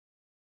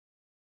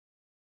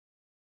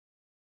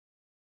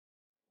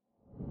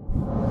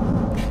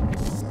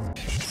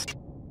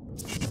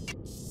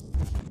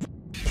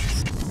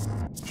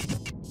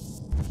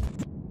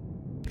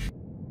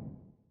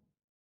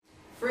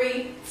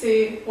3,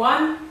 2,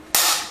 1.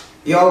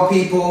 Yo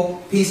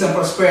people, peace and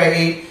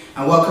prosperity,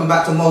 and welcome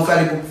back to More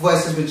Valuable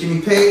Voices with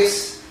Jimmy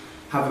Papez.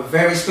 Have a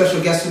very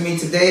special guest with me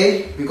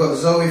today. We've got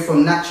Zoe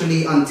from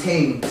Naturally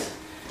Untamed.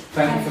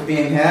 Thank you for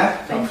being here.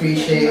 I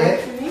appreciate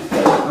it.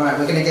 Alright,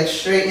 we're going to get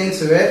straight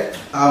into it,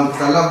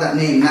 because I love that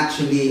name,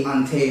 Naturally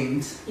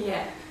Untamed.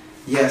 Yeah.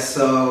 Yes,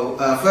 so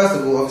first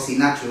of all, obviously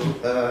natural.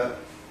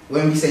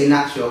 When we say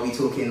natural, are we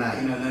talking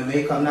like, you know, no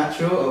makeup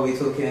natural, or are we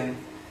talking...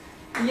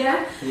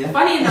 Yeah.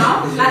 Funny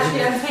enough,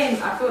 Naturally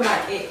Untamed, I feel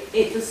like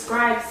it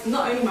describes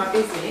not only my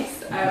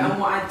business and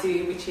what I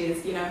do, which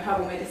is, you know,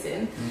 herbal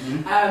medicine,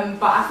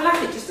 but I feel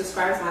like it just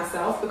describes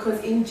myself,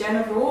 because in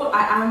general,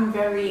 I am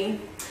very,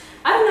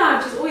 I don't know,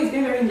 I've just always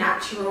been very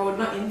natural,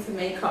 not into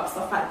makeup,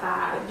 stuff like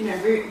that, you know,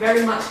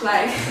 very much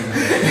like,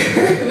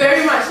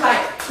 very much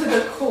like to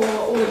the core,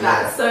 all of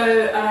that.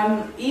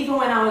 So even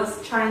when I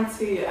was trying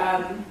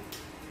to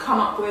come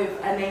up with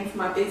a name for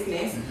my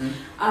business,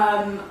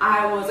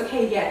 I was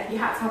okay, yeah, you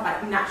had to have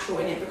like natural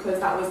in it, because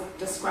that was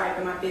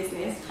describing my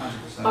business,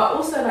 100%. But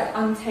also like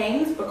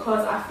untamed,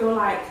 because I feel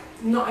like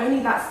not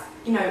only that's,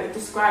 you know, it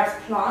describes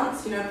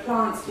plants, you know,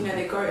 plants, you know,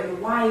 they grow in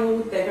the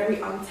wild, they're very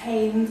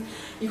untamed,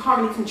 you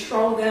can't really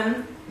control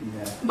them.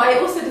 But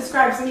it also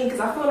describes me, because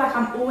I feel like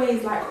I'm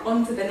always like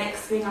on to the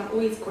next thing, I'm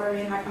always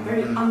growing, like I'm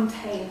very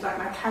untamed, like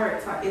my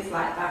character is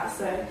like that.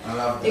 So I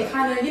love that. It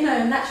kind of, you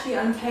know, Naturally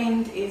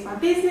Untamed is my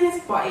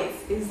business, but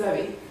it's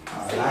Zoe.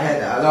 So, I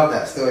heard that, I love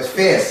that still, it's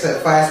fierce,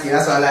 feisty,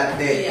 that's what I like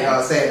to do, you know what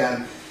I'm saying,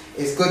 and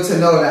it's good to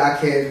know that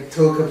I can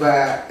talk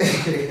about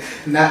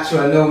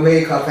natural, no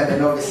makeup, and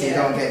then obviously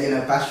don't get, you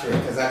know, bashed for it,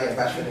 because I get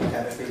bashed for the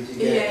kind of things you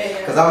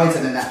get, because I'm into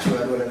the natural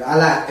and all of that. I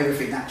like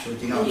everything natural,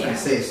 do you know what I'm trying to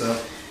say? So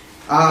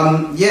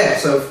yeah,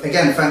 so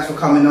again, thanks for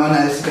coming on,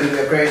 and this is going to be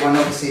a great one.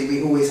 Obviously,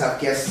 we always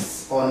have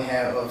guests on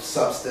here of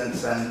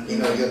substance, and you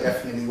know, you're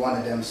definitely one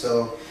of them.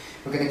 So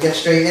we're going to get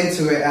straight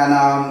into it,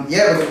 and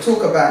yeah, we're going to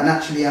talk about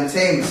Naturally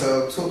Untamed.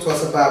 So talk to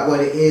us about what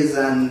it is,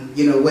 and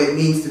you know, what it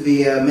means to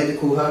be a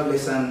medical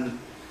herbalist and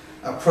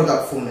a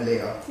product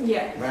formulator.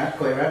 Yeah. Right?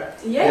 Got it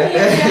right?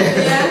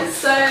 Yeah.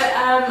 So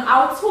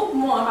I'll talk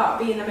more about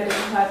being a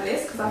medical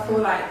herbalist, because I feel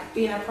like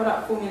being a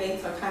product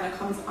formulator kind of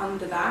comes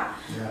under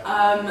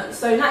that.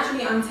 So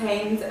Naturally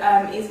Untamed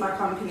is my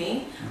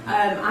company.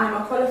 I'm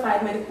a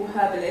qualified medical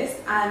herbalist,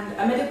 and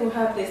a medical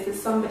herbalist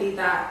is somebody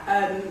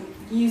that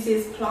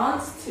uses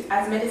plants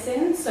as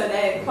medicine. So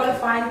they're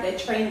qualified, they're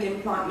trained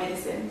in plant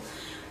medicine.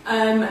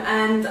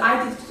 And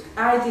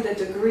I did a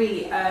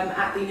degree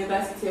at the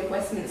University of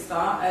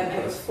Westminster.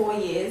 It was 4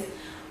 years,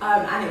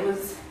 and it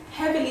was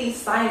heavily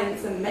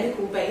science and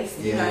medical based,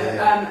 you know.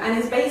 And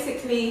it's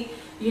basically,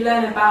 you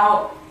learn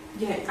about,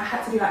 you know, I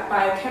had to do like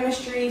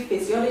biochemistry,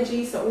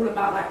 physiology, so all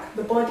about like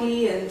the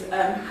body and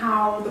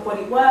how the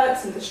body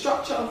works and the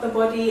structure of the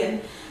body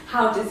and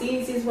how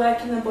diseases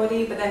work in the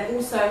body. But then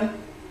also,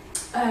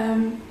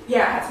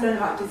 yeah, I had to learn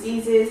about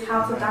diseases,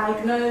 how to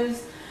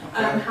diagnose.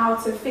 How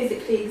to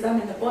physically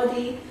examine the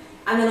body,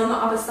 and then on the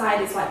other side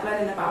is like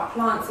learning about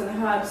plants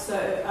and herbs, so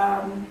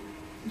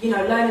you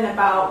know, learning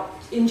about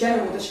in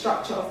general the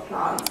structure of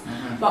plants,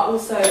 but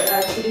also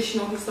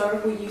traditional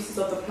historical uses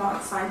of the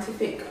plant,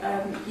 scientific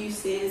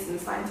uses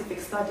and scientific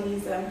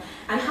studies, and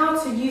how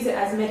to use it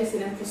as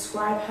medicine and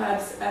prescribe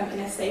herbs in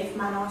a safe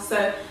manner.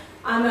 So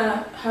I'm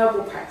a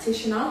herbal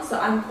practitioner, so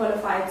I'm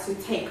qualified to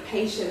take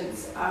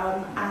patients,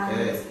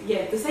 and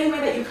yeah, the same way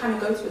that you kind of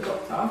go to a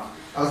doctor.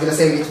 I was going to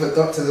say, me to a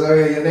doctor,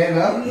 Zoe, your name,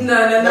 no?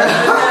 No.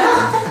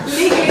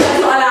 Legally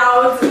that's not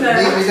allowed. No.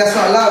 Legally that's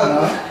not allowed,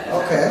 no?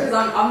 Okay. Because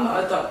I'm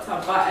not a doctor,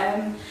 but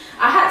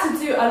I had to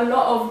do a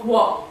lot of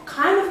what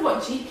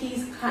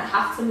GPs kind of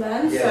have to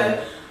learn.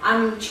 So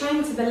I'm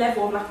trained to the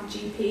level of like a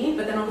GP,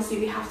 but then obviously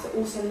we have to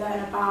also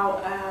learn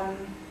about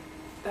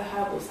the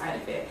herbal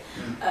side of it,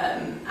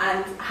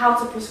 and how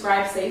to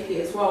prescribe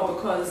safely as well,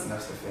 because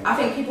I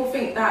think people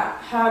think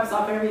that herbs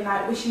are very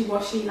like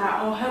wishy-washy, like,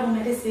 oh, herbal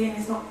medicine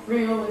is not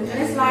real, and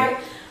it's like,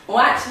 well,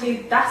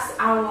 actually that's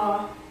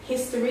our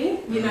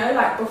history, you know,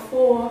 like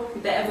before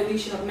the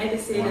evolution of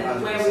medicine 100%.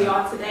 And where we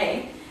are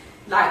today,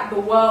 like the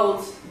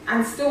world,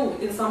 and still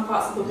in some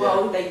parts of the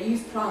world they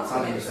use plants for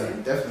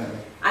medicine. Definitely.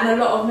 And a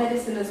lot of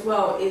medicine as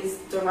well is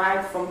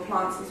derived from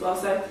plants as well.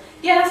 So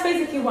yeah, that's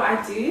basically what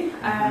I do.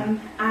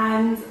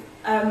 And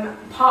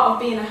part of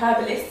being a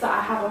herbalist, so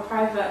I have a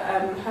private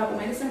herbal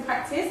medicine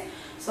practice.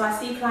 So I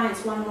see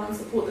clients one-on-one,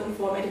 support them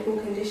for medical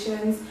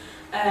conditions.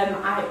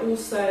 I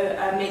also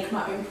make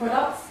my own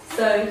products.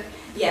 So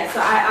yeah,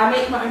 so I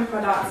make my own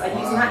products. I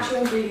use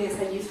natural ingredients.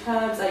 I use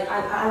herbs.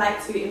 I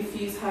like to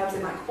infuse herbs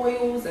in like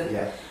oils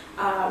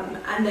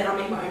and then I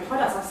make my own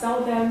products, I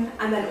sell them,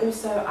 and then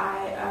also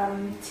I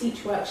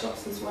teach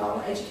workshops as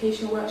well,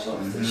 educational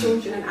workshops to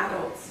children and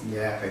adults.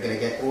 Yeah, we're going to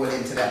get all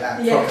into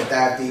that, proper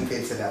dive deep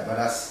into that, but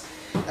that's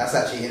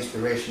actually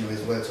inspirational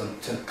as well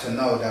to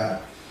know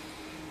that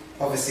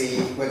obviously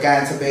you're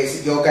going to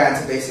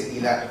basically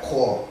like the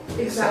core,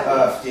 it's the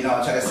earth, you know what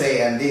I'm trying to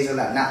say, and these are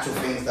like natural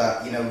things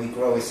that, you know, we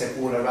grow, it's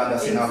all around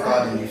us in our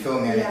garden, you feel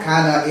me, and it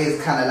kind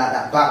of like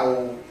that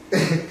battle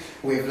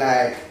with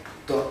like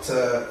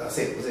doctors,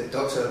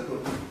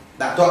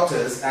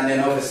 and then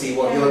obviously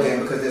what you're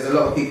doing, because there's a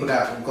lot of people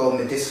that will go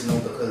medicinal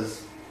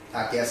because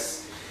I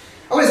guess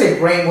I wouldn't say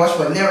brainwashed,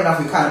 but near enough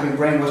we've kind of been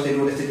brainwashed in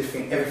order to do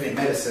everything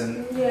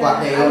medicine,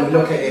 but they only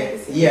look at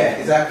it,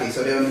 exactly,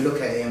 so they only look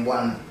at it in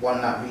one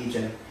that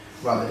region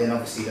rather than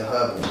obviously the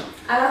herbal.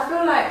 And I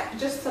feel like,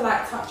 just to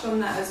like touch on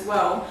that as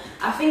well,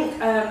 I think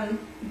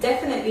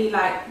definitely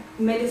like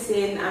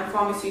medicine and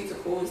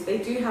pharmaceuticals, they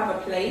do have a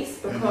place,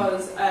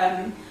 because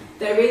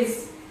there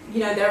is,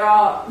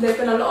 there's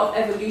been a lot of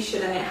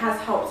evolution and it has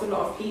helped a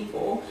lot of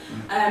people,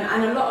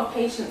 and a lot of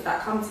patients that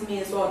come to me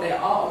as well, they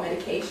are on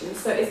medication,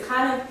 so it's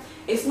kind of,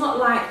 it's not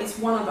like it's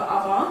one or the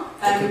other.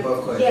 They can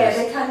both coexist. Yeah,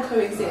 they can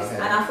coexist,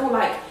 and I feel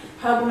like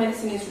herbal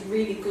medicine is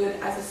really good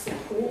as a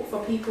support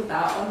for people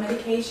that are on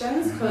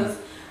medications, because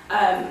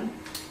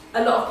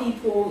a lot of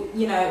people,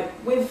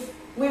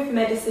 with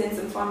medicines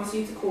and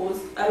pharmaceuticals,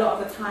 a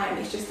lot of the time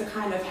it's just to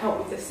kind of help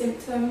with the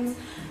symptoms,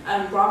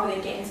 rather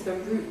than get into the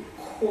root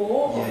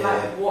core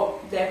of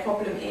what their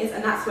problem is,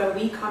 and that's where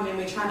we come in.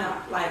 We're trying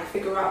to like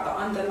figure out the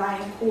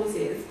underlying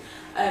causes,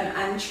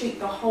 and treat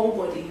the whole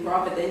body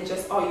rather than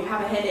just, oh, you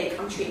have a headache,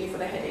 I'm treating you for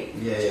the headache.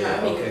 Do you know what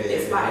I mean?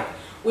 It's like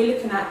we're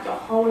looking at your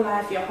whole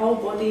life, your whole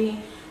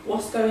body,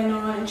 what's going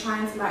on, and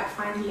trying to like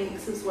find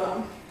links as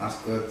well. That's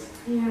good.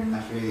 Yeah,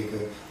 that's really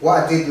good.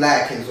 What I did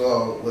like as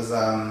well was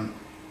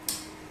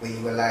when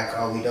you were like,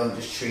 oh, we don't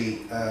just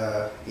treat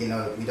we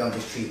don't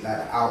just treat like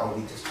the outer,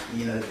 we just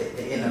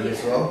the inner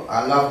as well.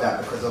 I love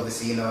that, because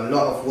obviously a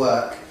lot of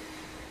work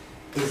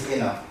is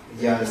inner.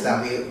 You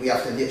understand? We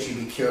have to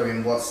literally be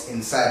curing what's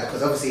inside,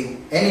 because obviously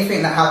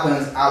anything that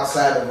happens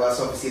outside of us,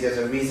 obviously there's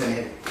a reason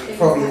it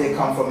probably did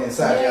come from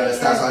inside. You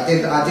understand? So I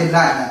did like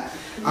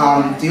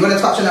that. Do you want to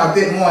touch on that a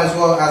bit more as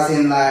well, as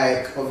in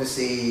like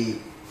obviously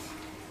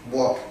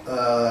what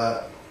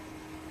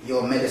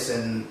your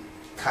medicine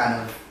kind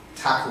of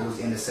tackles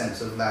in the sense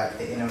of like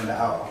the inner and the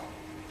outer?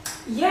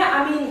 Yeah,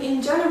 I mean,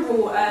 in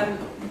general,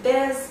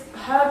 there's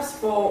herbs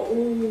for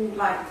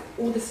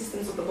all the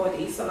systems of the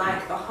body. So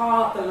like the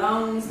heart, the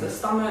lungs, the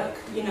stomach,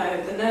 the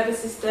nervous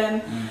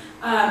system,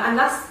 and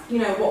that's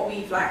what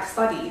we've like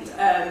studied,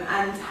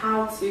 and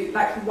how to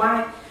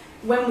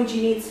when would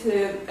you need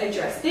to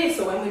address this,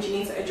 or when would you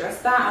need to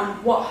address that,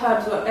 and what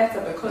herbs work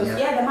better, because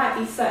there might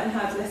be certain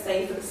herbs, let's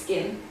say for the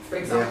skin, for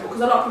example,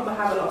 because a lot of people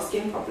have a lot of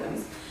skin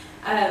problems.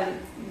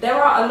 There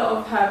are a lot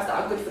of herbs that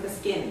are good for the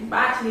skin, but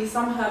actually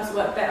some herbs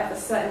work better for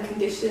certain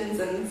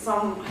conditions, and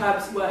some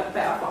herbs work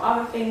better for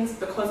other things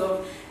because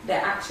of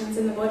their actions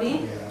in the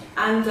body.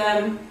 And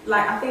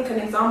I think an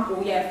example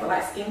for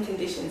like skin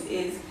conditions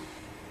is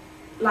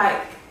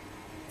like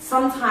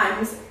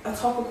sometimes a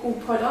topical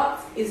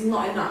product is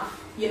not enough.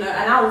 And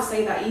I will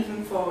say that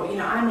even for,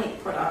 I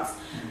make products,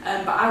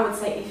 but I would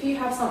say if you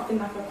have something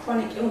like a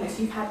chronic illness,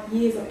 you've had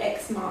years of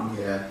eczema,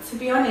 to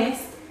be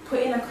honest,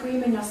 putting a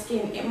cream in your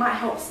skin, it might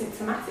help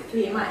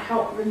symptomatically, it might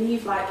help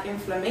relieve like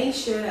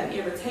inflammation and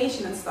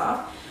irritation and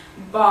stuff,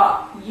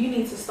 but you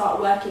need to start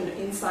working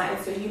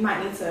inside, so you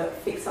might need to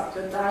fix up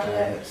your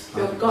diet,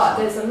 your gut.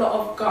 There's a lot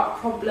of gut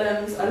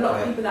problems. A lot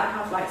of people that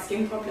have like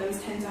skin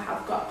problems tend to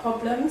have gut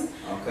problems.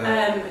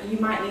 You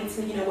might need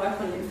to work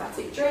on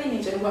lymphatic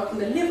drainage and work on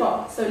the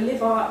liver. So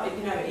liver,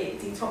 it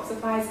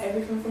detoxifies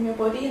everything from your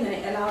body, and then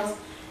it allows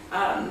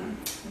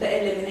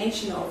the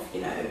elimination of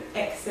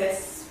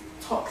excess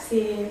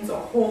toxins or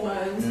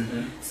hormones.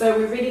 So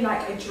we really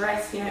like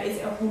address, is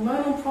it a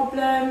hormonal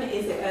problem,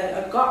 is it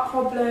a gut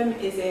problem,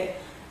 is it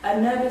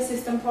a nervous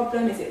system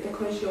problem, is it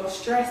because you're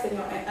stressed and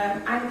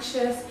you're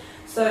anxious?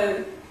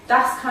 So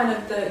that's kind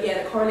of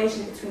the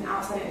correlation between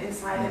outside and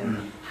inside,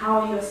 and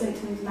how your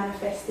symptoms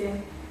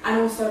manifesting.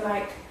 And also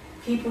like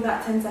people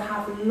that tend to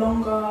have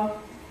longer,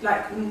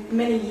 like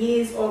many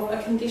years of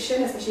a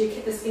condition, especially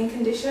the skin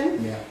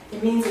condition,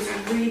 it means it's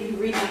really,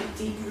 really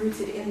deep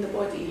rooted in the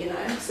body,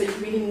 so you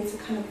really need to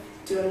kind of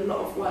do a lot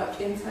of work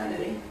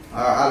internally.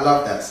 I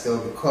love that still,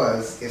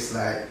 because it's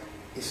like,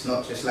 it's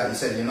not just like you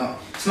said,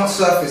 it's not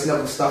surface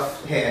level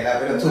stuff here,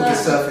 like we're not talking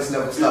surface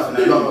level stuff, and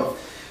a lot of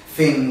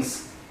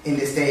things in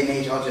this day and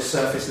age are just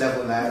surface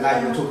level,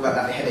 like you talk about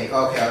like the headache,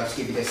 okay, I'll just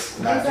give you this,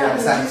 like, do you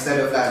understand, instead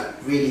of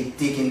like really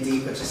digging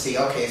deeper to see,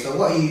 okay, so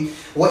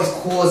what is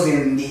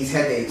causing these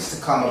headaches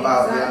to come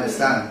about, you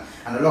understand?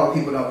 And a lot of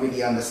people don't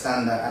really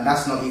understand that, and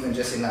that's not even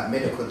just in like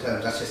medical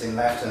terms, that's just in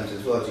life terms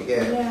as well, do you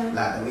get it?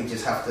 Like we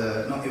just have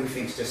to, not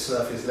everything's just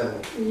surface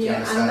level, do you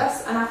understand?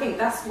 And I think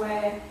that's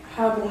where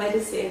herbal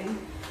medicine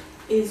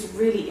is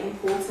really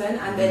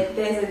important, and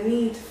there's a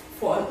need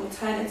for an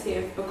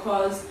alternative,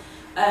 because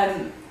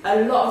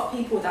a lot of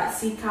people that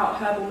seek out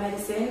herbal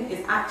medicine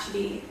is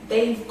actually,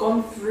 they've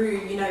gone through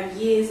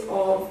years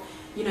of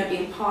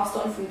being passed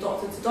on from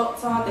doctor to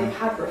doctor, they've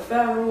had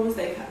referrals,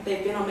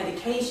 they've been on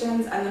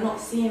medications, and they're not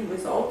seeing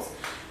results,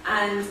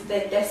 and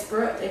they're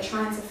desperate, they're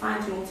trying to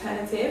find an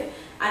alternative,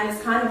 and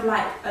it's kind of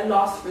like a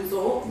last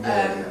resort.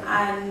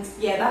 And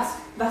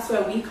that's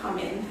where we come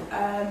in,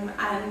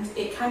 and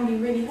it can be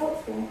really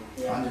helpful.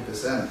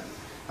 100%.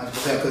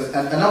 Because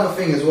another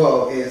thing as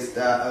well is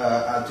that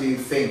I do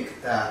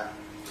think that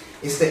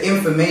it's the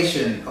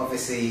information,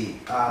 obviously,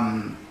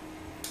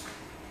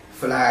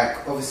 for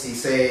like, obviously,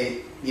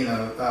 say, you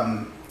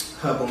know,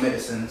 herbal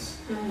medicines.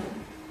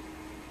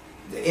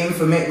 The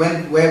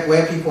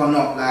where people are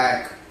not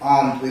like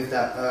armed with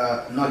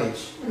that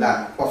knowledge,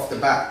 like off the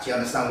bat, do you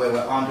understand, where we're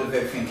armed with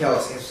everything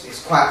else,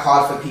 it's quite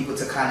hard for people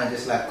to kind of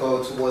just like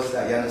go towards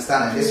that, you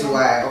understand? And this is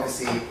why,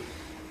 obviously,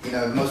 you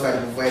know, Most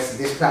Valuable Voices,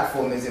 this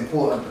platform is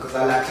important, because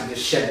I like to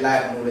just shed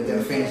light on all of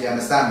them things, you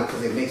understand,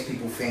 because it makes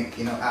people think,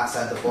 you know,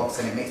 outside the box,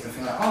 and it makes them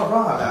think like, oh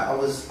right, like, I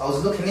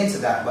was looking into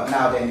that, but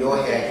now then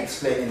you're here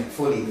explaining it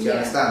fully, do you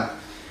understand?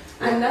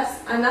 And that's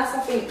I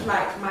think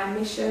like my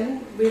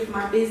mission with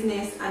my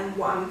business and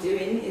what I'm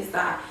doing is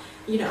that,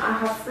 you know, I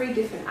have 3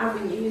 different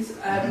avenues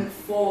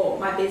for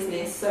my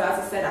business. So as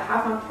I said, I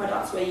have my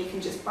products where you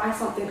can just buy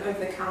something over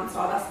the counter.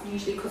 That's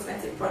usually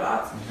cosmetic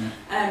products.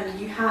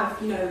 You have,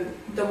 you know,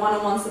 the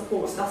one-on-one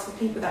support. So that's for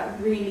people that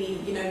really,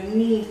 you know,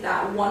 need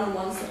that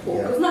one-on-one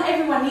support. Because not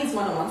everyone needs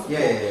one-on-one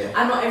support,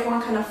 and not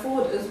everyone can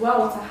afford as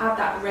well to have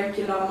that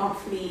regular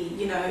monthly,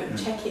 you know,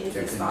 check-ins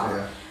and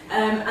stuff.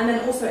 And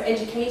then also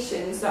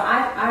education. So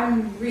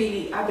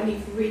I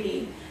believe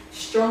really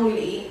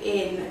strongly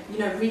in, you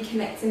know,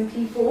 reconnecting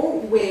people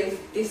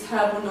with this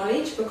herbal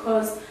knowledge,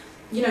 because,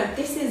 you know,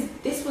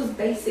 this was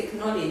basic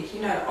knowledge,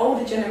 you know,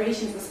 older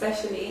generations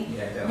especially,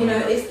 you know,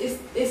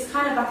 it's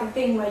kind of like a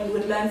thing where you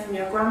would learn from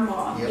your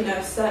grandma, you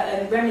know,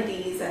 certain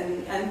remedies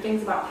and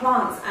things about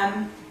plants.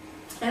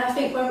 And I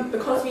think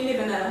because we live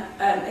in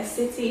a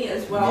city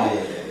as well,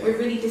 we're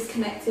really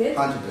disconnected.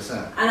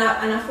 100%.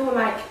 And I feel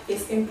like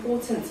it's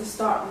important to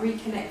start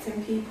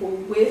reconnecting people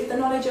with the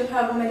knowledge of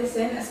herbal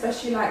medicine,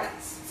 especially like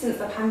since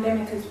the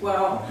pandemic as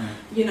well.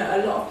 You know,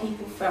 a lot of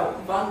people felt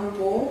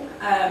vulnerable.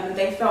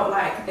 They felt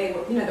like they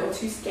were, you know, they were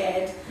too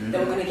scared. They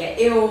were going to get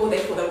ill. They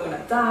thought they were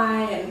going to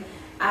die,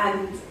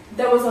 and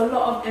there was a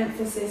lot of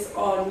emphasis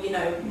on, you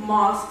know,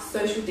 masks,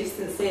 social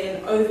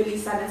distancing, overly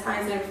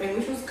sanitizing everything,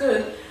 which was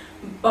good.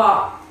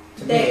 But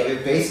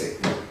it's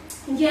basic.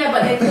 Yeah,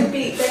 but there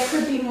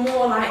could be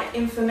more like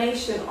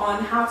information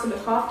on how to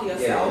look after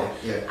yourself,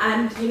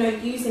 and, you know,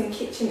 using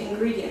kitchen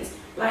ingredients,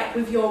 like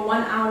with your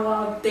 1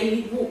 hour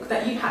daily walk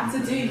that you had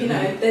to do. You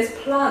know, there's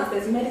plants,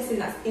 there's medicine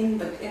that's in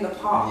the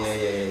parks,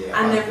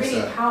 and they're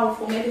really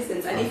powerful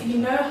medicines. And if you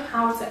know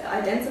how to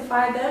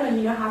identify them and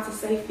you know how to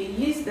safely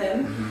use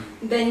them,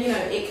 then, you know,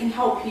 it can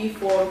help you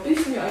for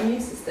boosting your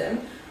immune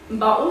system,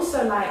 but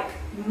also like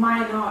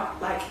minor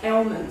like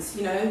ailments,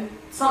 you know,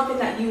 something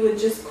that you would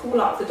just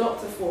call up the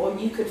doctor for,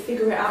 you could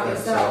figure it out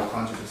yourself.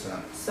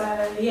 100%. So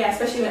yeah,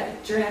 especially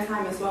during a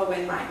time as well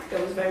when like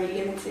there was very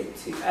limited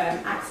to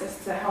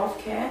access to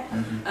healthcare.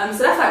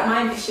 So that's like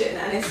my mission,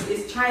 and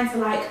it's trying to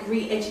like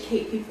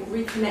re-educate people,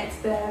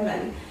 reconnect them,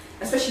 and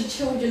especially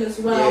children as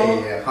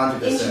well.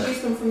 100%. Introduce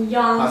them from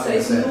young, so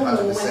it's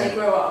normal when they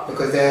grow up.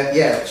 Because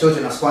they're,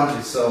 children are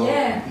sponges, so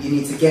you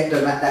need to get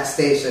them at that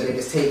stage so they're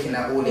just taking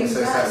that all in, so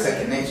it's like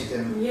second nature to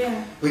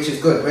them. Which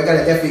is good. We're going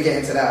to definitely get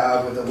into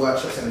that with the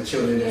workshops and the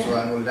children as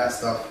well and all of that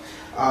stuff.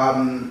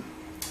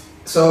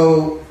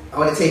 So I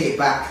want to take it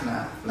back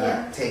now.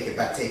 Like, take it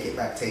back.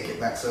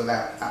 So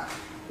like,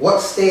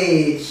 what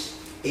stage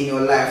in your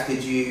life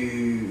did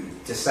you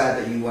decide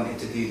that you wanted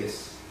to do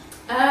this?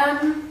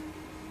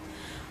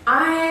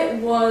 I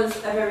was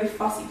a very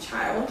fussy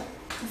child,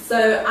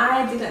 so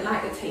I didn't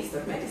like the taste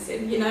of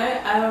medicine, you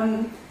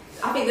know.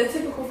 I think the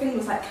typical thing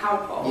was like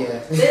cowpole. I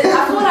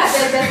feel like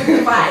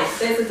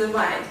there's a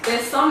divide.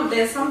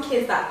 There's some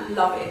kids that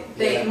love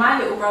it. My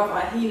little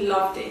brother, he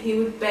loved it. He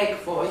would beg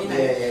for, you know,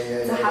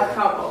 to have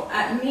cowpole.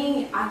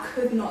 Me, I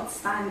could not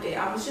stand it.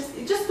 I was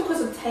just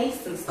because of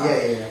taste and stuff.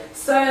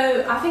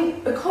 So I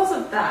think because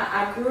of that,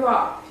 I grew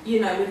up, you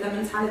know, with the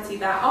mentality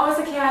that, oh, it's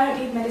okay, I don't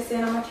need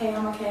medicine, I'm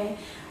okay.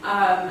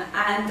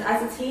 And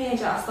as a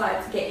teenager, I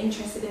started to get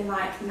interested in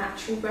like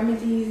natural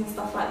remedies and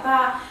stuff like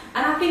that.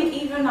 And I think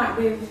even like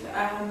with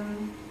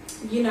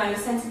you know,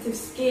 sensitive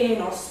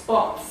skin or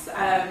spots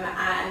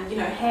and, you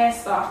know, hair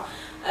stuff,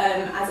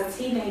 as a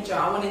teenager,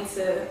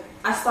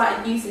 I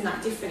started using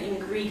like different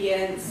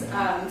ingredients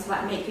to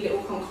like make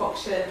little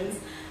concoctions.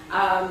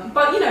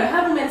 But, you know,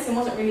 herbal medicine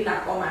wasn't really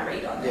like on my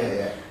radar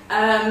then.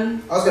 I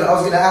was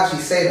gonna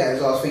actually say that as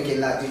well. I was thinking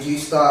like, did you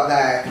start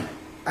like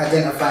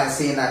identifying,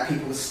 seeing like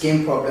people's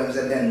skin problems,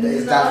 and then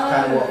is that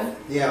kind of what?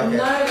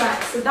 No,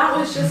 like, so that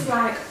was just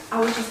like,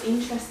 I was just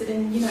interested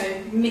in, you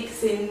know,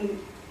 mixing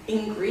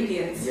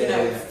ingredients, you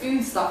know,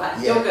 food stuff like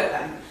yogurt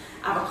and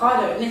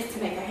avocado and this to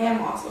make a hair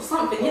mask or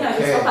something, you know,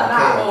 stuff like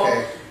that,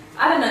 or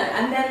I don't know.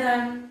 And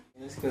then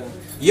let's go.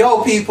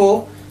 Yo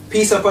people,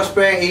 peace and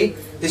prosperity.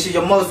 This is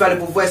your Most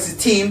Valuable Voices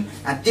team,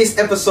 and this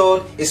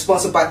episode is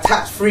sponsored by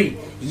Tax Free.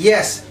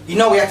 Yes, you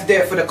know we have to do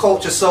it for the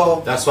culture,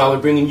 so that's why we're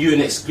bringing you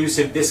an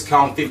exclusive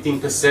discount,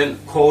 15%,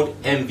 code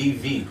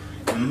MVV.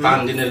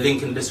 Found in the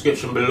link in the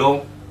description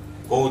below.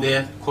 Go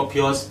there, copy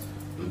yours,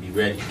 and be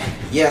ready.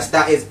 Yes,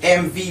 that is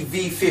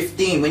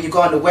MVV15. When you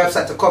go on the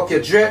website to copy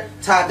your drip,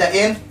 type that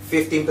in,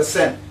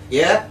 15%.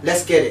 Yeah,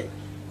 let's get it.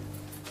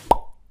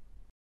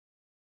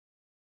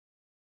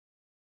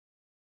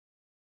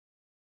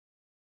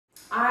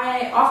 I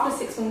after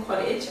sixth form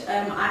college,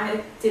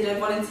 I did a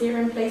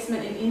volunteering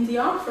placement in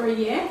India for a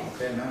year.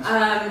 Okay, nice.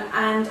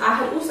 And I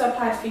had also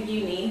applied for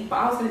uni, but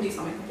I was going to do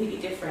something completely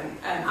different.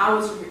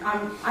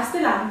 I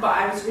still am, but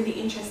I was really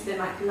interested in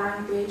like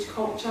language,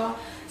 culture.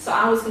 So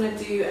I was going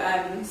to do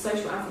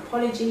social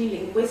anthropology,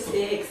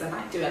 linguistics, and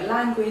like do a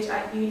language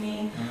at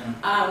uni.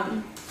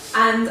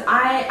 And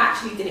I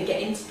actually didn't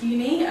get into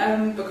uni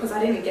because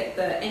I didn't get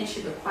the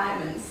entry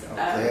requirements.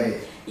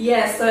 Okay.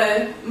 Yeah,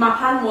 so my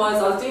plan was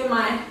I was doing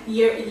my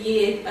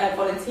year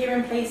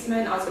volunteering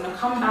placement. I was going to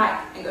come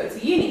back and go to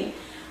uni,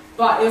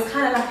 but it was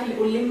kind of like a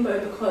little limbo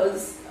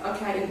because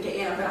okay, I didn't get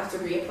in. I'm going to have to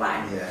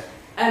reapply. Yeah.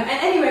 And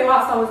anyway,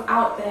 whilst I was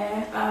out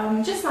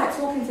there, just like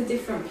talking to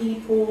different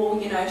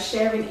people, you know,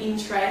 sharing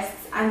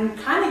interests, and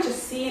kind of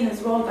just seeing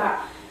as well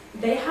that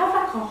they have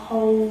like a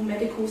whole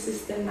medical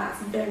system that's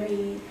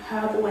very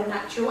herbal and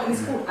natural, and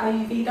it's called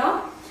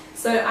Ayurveda.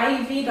 So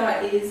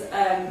Ayurveda is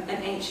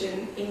an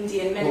ancient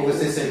Indian medical. What was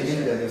this in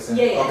India?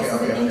 Yeah, okay, this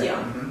is in India.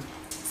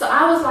 So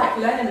I was like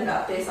learning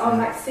about this. I was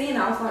like seeing.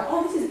 I was like,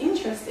 oh, this is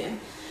interesting.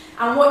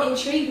 And what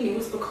intrigued me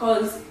was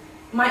because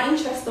my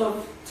interest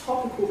of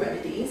topical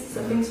remedies,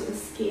 so things for the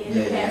skin,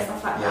 hair,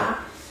 stuff like that.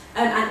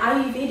 And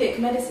Ayurvedic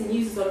medicine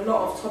uses a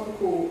lot of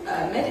topical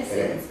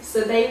medicines. Okay.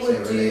 So they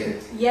would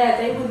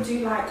they would do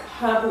like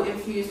herbal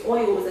infused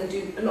oils and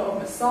do a lot of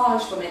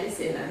massage for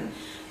medicine and,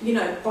 you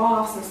know,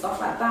 baths and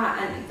stuff like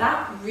that. And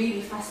that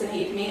really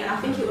fascinated me. And I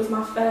think it was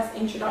my first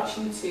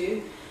introduction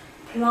to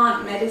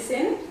plant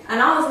medicine.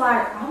 And I was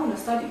like, I want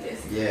to study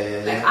this.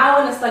 I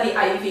want to study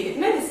Ayurvedic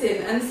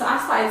medicine. And so I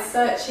started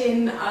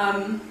searching,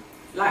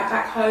 like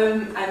back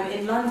home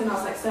in London, I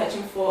was like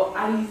searching for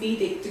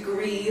Ayurvedic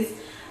degrees.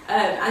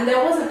 And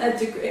there wasn't a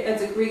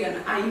degree in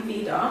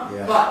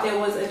Ayurveda, but there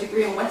was a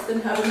degree in Western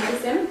herbal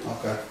medicine.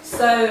 Okay.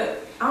 So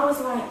I was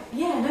like,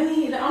 I'm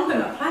going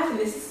to apply for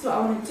this. This is what I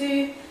want to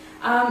do.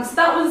 So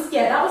that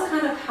was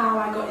kind of how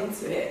I got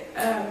into it.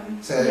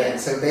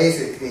 So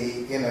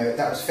basically, you know,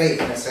 that was fate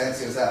in a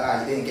sense. It was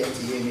like, you didn't get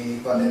into uni,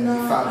 but then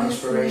you found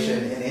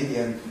inspiration in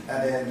India, and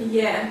then.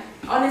 Yeah,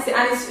 honestly,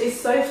 and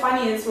it's so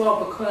funny as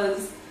well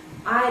because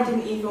I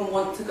didn't even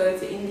want to go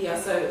to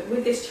India. So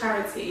with this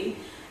charity,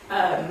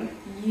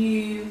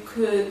 you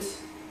could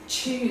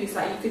choose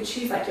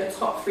like your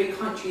top 3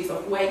 countries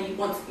of where you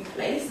want to be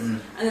placed, and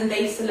then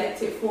they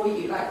select it for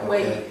you, like where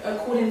you,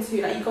 according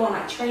to like you go on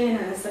like training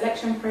and a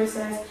selection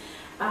process,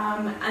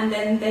 and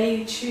then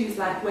they choose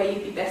like where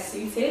you'd be best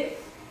suited.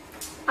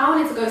 I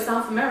wanted to go to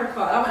South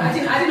America. I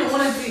didn't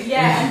want to do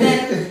and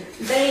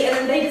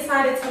then they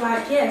decided to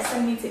like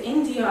send me to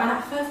India, and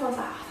at first I was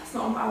like, that's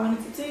not what I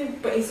wanted to do,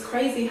 but it's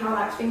crazy how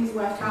like things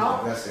work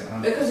out.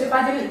 Because if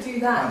I didn't do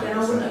that, then I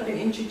wouldn't have been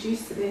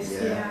introduced to this.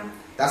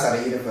 That's how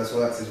the universe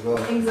works as well.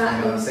 Exactly. You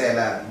know what I'm saying?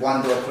 Like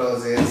one door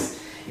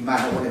closes, you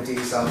might not want to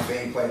do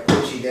something, but it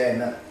puts you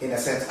there in a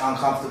sense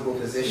uncomfortable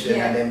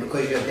position, and then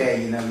because you're there,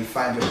 you know, you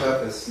find your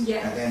purpose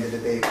at the end of the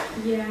day.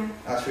 Yeah.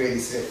 That's really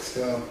sick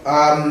still.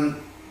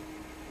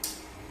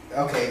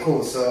 Okay,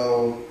 cool.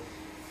 So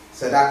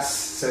that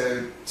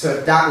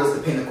was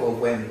the pinnacle of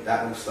when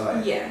that all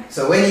started. Yeah.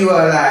 So when you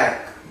were like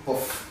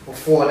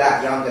before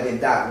that, younger than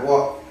that,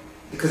 what?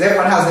 Because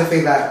everyone has their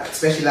thing, like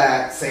especially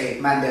like say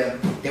man,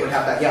 they would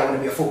have like, I want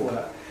to be a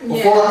footballer.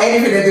 Before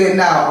anything they're doing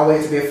now, I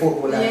want to be a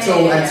footballer.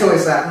 Until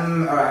it's like,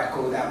 all right,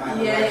 cool, that might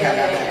not work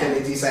out. Then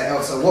they do something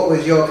else. So what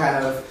was your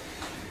kind of?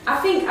 I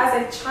think as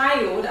a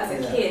child, as a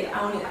kid,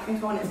 I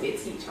think I wanted to be a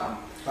teacher.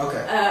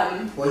 Okay.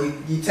 Well,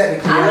 you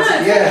technically I know, are.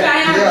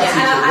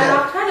 And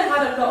I've kind of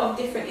had a lot of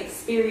different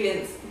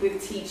experience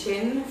with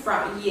teaching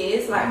throughout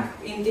years, like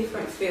in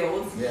different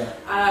fields.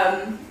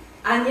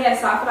 And so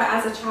I feel like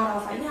as a child I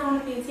was like, I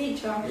want to be a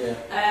teacher.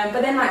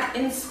 But then like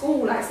in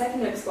school, like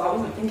secondary school, I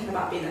wasn't thinking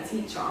about being a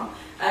teacher.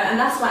 And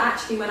that's why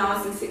actually when I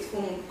was in sixth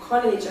form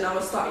college and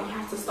you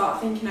have to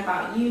start thinking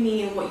about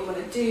uni and what you want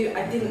to do,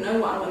 I didn't know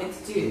what I wanted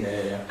to do.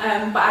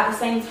 But at the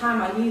same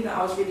time, I knew that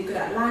I was really good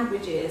at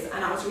languages,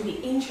 and I was really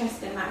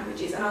interested in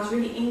languages, and I was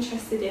really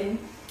interested in,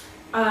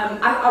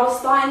 I was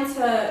starting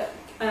to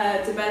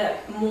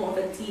develop more of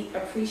a deep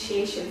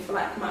appreciation for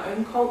like my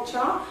own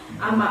culture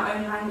and my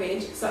own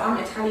language. So I'm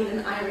Italian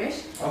and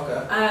Irish.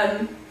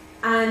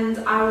 And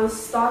I was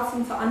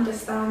starting to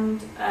understand,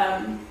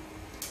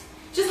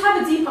 just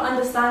have a deeper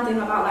understanding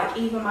about like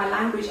even my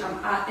language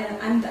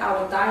and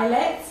our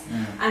dialects,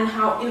 and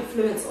how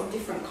influence of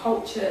different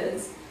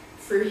cultures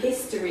through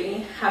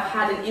history have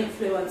had an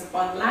influence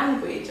on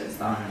language and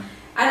stuff.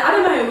 And I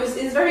don't know,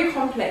 it's very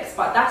complex,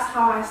 but that's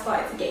how I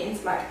started to get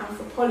into like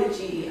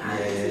anthropology and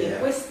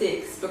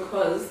linguistics,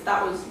 because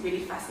that was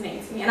really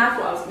fascinating to me, and I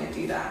thought I was going to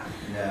do that,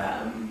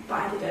 but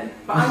I didn't.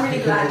 But I'm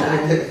really glad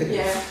that I did.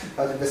 100%.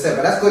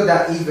 But that's good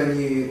that even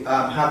you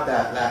have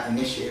that like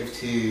initiative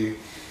to,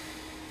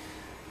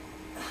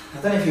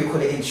 I don't know if you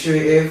call it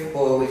intuitive,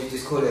 or would you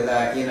just call it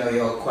like, you know,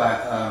 you're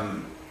quite,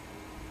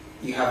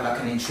 you have like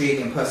an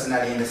intriguing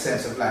personality in the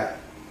sense of like,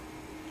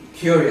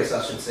 curious,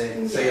 I should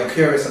say. So you're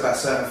curious about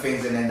certain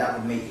things, and then that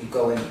would make you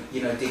go and,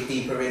 you know, dig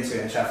deeper into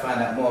it and try to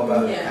find out more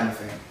about that kind of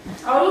thing.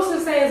 I would also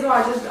say as well,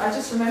 I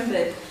just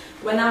remembered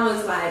when I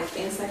was like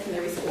in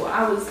secondary school,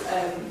 I was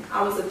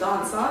a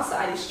dancer, so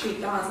I did street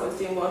dance. I was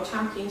doing world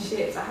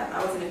championships.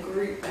 I was in a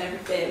group and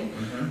everything.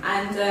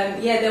 And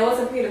there was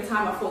a period of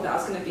time I thought that I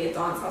was going to be a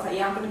dancer. I was like,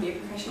 yeah, I'm going to be a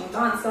professional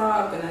dancer.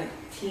 I'm going to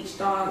teach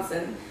dance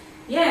and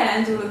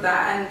all of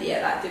that. And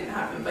that didn't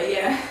happen. But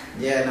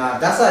no,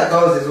 that's how it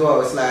goes as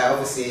well. It's like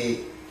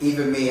obviously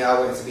even me, I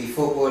wanted to be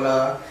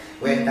footballer.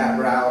 Went that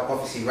route,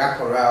 obviously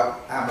rapper route.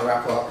 I'm a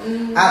rapper,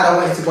 and I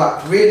wanted to.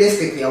 But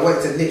realistically, I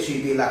wanted to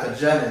literally be like a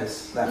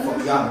journalist, like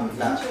from young.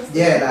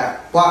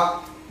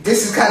 But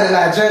this is kind of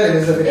like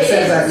journalism in the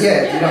sense that,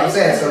 you know what I'm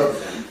saying. So,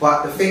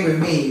 but the thing with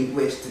me,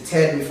 which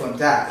deterred me from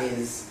that,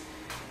 is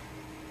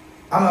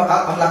I'm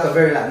like a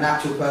very like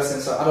natural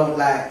person, so I don't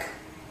like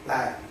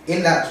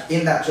in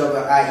that job,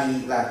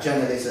 i.e. like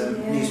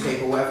journalism,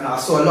 newspaper, whatever. And I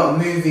saw a lot of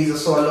movies. I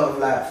saw a lot of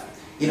like,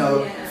 you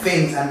know,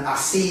 things, and I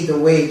see the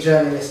way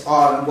journalists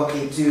are and what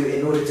they do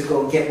in order to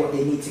go get what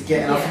they need to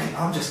get, and I'm thinking,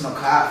 I'm just not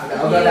cut out for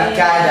that. I'm not that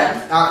guy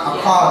that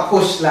I can't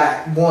push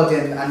like more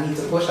than I need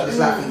to push. I just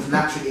like things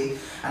naturally,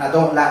 and I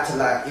don't like to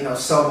like, you know,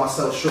 sell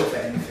myself short for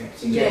anything.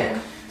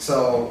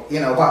 So,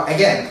 you know, but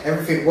again,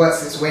 everything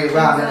works its way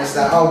around, and it's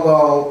like, oh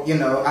well, you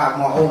know, I have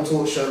my own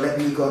talk show, let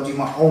me go and do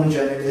my own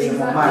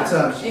journalism on my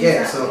terms.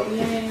 So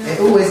it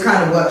always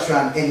kind of works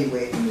around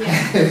anyway.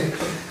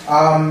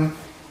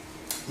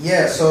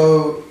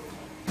 So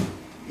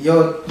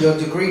your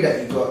degree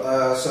that you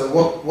got, so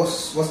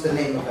what's the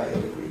name of that,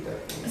 your degree there?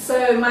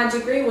 So my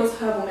degree was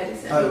herbal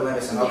medicine. Herbal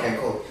medicine, okay,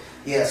 cool.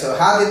 Yeah, so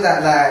how did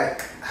that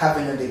like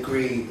having a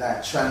degree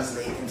like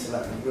translate into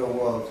like the real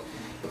world?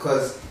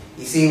 Because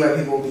you see where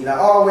people will be like,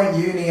 oh, I went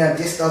uni and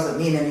this doesn't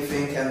mean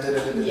anything and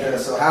da.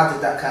 So how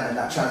did that kind of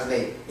like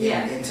translate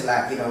into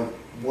like, you know,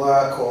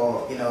 work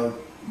or, you know,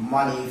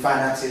 money,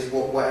 finances,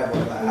 whatever,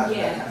 like how did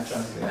that kind of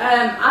translate?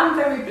 I'm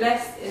very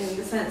blessed in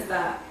the sense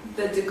that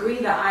the degree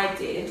that I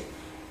did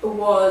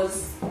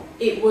was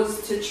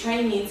to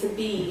train me to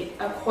be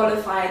a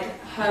qualified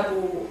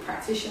herbal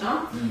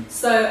practitioner.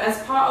 So as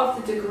part of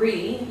the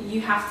degree,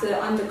 you have to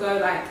undergo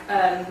like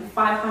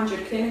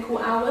 500 clinical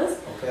hours.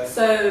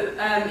 So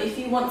if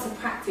you want to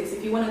practice,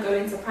 if you want to go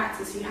into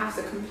practice, you have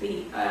to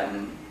complete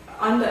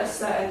under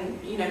certain,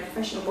 you know,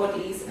 professional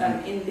bodies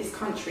in this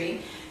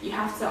country, you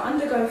have to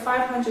undergo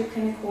 500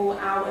 clinical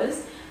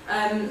hours.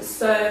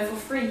 So for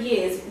 3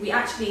 years,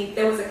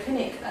 there was a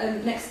clinic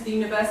next to the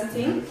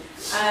university,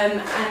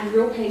 and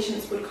real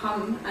patients would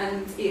come,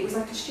 and it was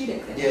like a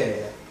student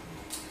clinic.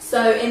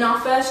 So in our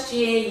first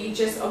year, you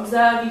just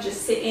observe, you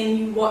just sit in,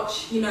 you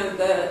watch, you know,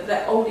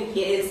 the older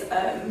years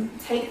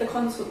take the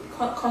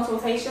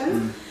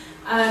consultations.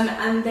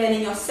 And then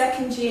in your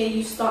second year,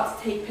 you start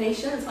to take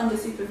patients under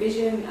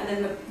supervision, and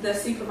then the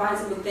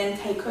supervisor would then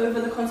take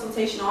over the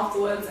consultation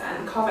afterwards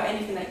and cover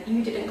anything that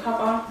you didn't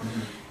cover.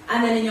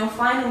 And then in your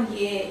final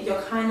year,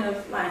 you're kind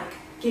of like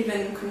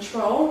given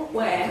control,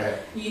 where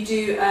you do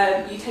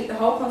you take the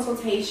whole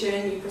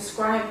consultation, you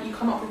prescribe, you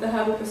come up with the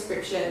herbal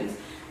prescriptions,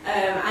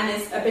 and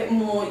it's a bit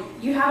more,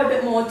 you have a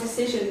bit more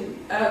decision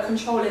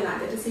control in that,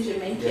 the decision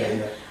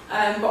making.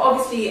 But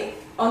obviously,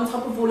 on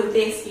top of all of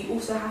this, you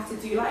also have to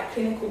do like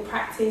clinical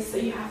practice, so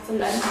you have to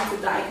learn how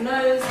to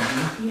diagnose,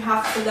 you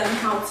have to learn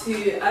how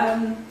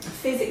to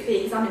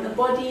physically examine the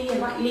body, and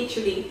like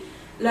literally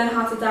learn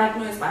how to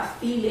diagnose by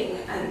feeling,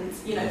 and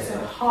you know, so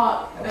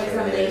heart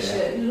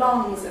examination,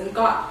 lungs and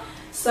gut.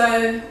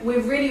 So we're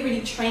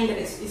really trained, and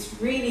it's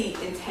really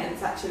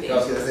intense actually.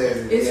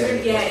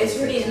 It's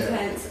really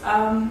intense.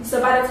 So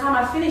by the time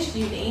I finished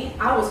uni,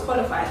 I was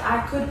qualified.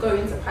 I could go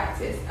into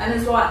practice, and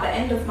as well at the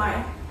end of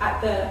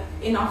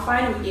in our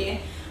final year,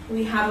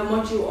 we have a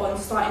module on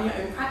starting your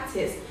own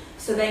practice.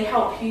 So they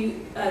help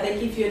you, they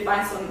give you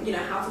advice on, you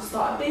know, how to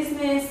start a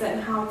business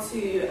and how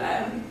to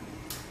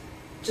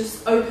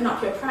just open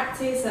up your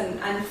practice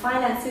and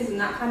finances and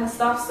that kind of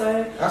stuff.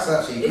 So that's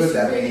actually good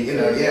that really, you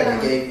know,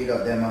 they gave you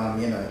got them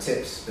you know,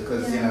 tips,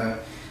 because you know,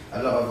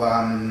 a lot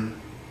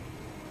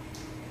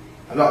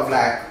of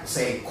like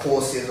say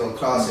courses or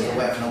classes or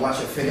whatever, and once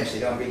you're finished, they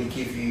don't really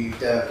give you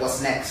the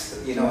what's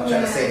next, you know what I'm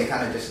trying to say. They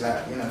kind of just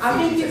like, you know,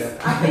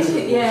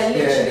 literally.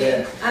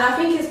 And I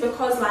think it's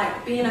because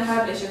like being a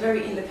herbalist, you're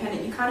very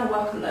independent, you kind of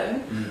work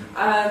alone.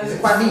 Is it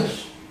quite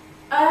niche?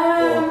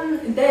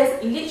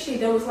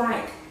 There was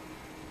like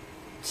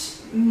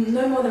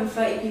no more than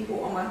 30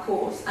 people on my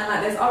course, and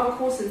like there's other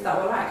courses that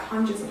were like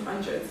hundreds and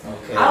hundreds.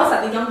 I was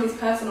like the youngest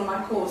person on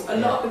my course. A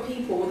lot of the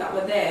people that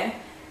were there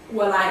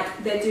were like,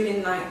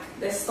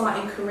 they're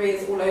starting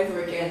careers all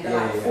over again. They're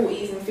like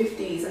 40s and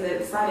 50s, and they're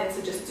deciding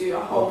to just do a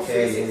whole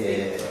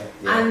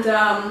 360. And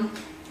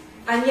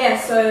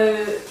so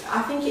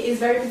I think it is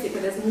very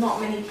particular. There's not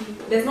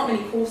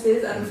many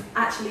courses, and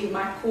actually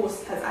my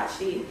course has I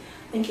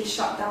think it's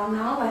shut down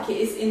now. Like it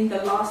is in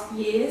the last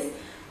years.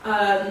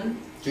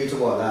 Due to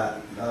what?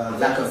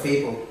 Lack of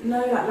people? No,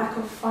 like lack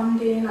of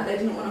funding, like they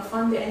didn't want to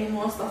fund it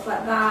anymore, stuff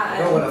like that.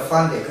 They don't want to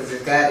fund it because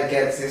the guy that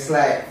gets, it's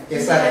like the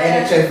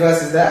NHS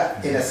versus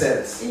that, in a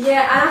sense.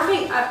 Yeah, and I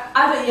think,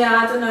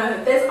 I don't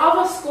know, there's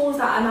other schools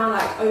that are now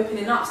like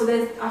opening up, so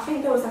I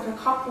think there was like a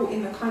couple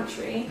in the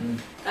country,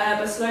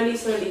 but slowly,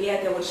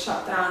 yeah, they would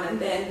shut down, and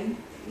then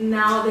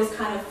now there's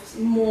kind of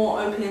more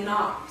opening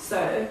up,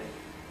 so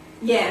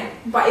yeah,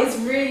 but it's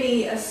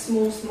really a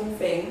small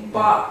thing,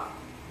 but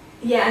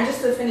yeah, and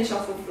just to finish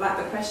off with like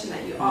the question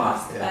that you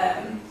asked,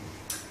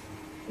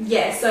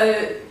 so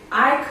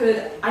I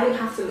didn't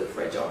have to look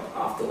for a job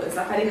afterwards,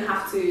 like I didn't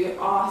have to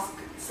ask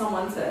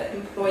someone to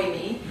employ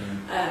me,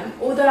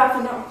 although I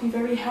think that would be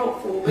very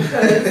helpful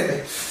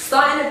because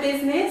starting a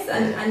business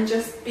and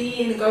just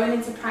going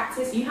into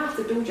practice, you have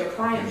to build your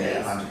client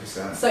base.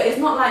 100%. So it's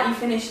not like you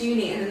finish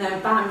uni and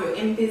then bam, you're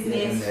in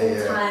business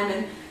full time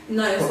and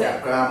put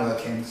that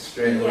groundwork in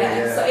straight away.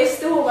 Yeah, so it's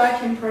still a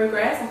work in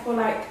progress. I feel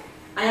like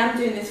I am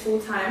doing this full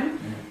time,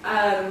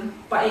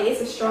 but it is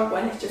a struggle,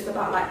 and it's just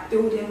about like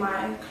building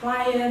my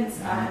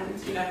clients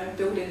and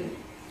building,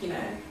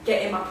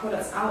 getting my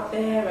products out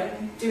there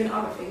and doing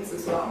other things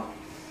as well.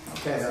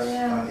 Okay,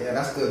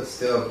 that's good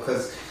still,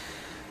 because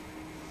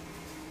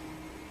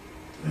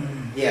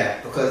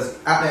because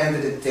at the end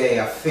of the day,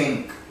 I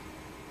think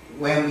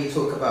when we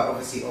talk about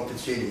obviously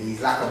opportunities,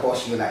 like a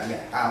boss, you're like,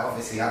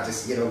 obviously I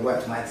just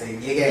worked my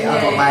thing. I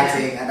got my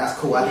thing, and that's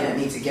cool. I didn't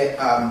need to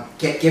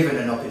get given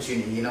an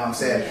opportunity. You know what I'm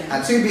saying? Yeah.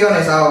 And to be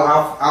honest,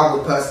 I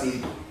would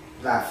personally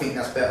think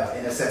that's better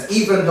in a sense.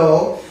 Even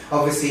though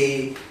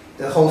obviously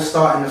the whole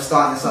starting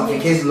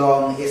something is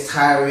long, it's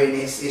tiring,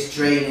 it's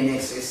draining,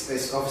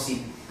 it's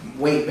obviously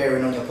weight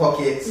bearing on your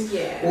pockets,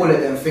 all of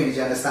them things,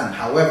 you understand.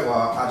 However,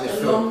 I just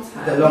feel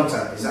the long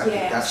term, exactly.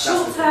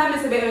 Short term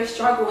is a bit of a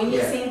struggle when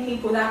you're seeing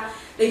people that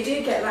they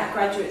do get like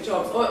graduate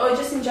jobs, or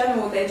just in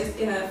general they're just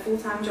in a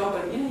full-time job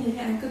and you're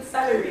getting a good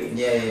salary.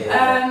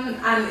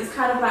 And it's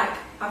kind of like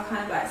I've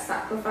kind of like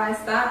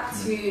sacrificed that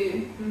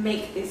to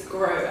make this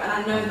grow, and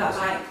I know that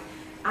like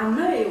I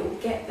know it will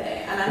get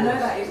there, and I know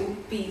that it will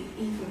be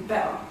even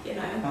better,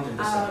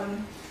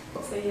 100%.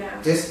 So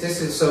yeah. This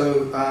is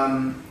so.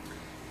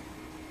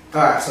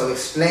 Alright, so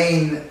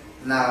explain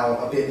now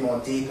a bit more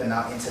deeper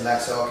now into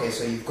like, so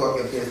you've got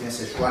your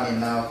business, it's running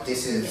now,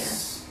 this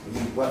is,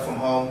 you work from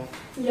home?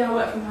 Yeah, I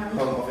work from home.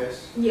 Home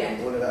office? Yeah.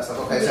 All of that stuff,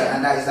 okay, so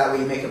and is that where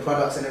you make your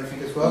products and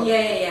everything as well?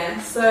 Yeah.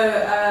 So,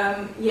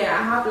 I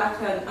have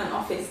like an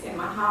office in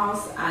my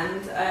house,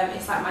 and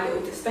it's like my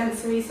little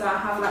dispensary, so I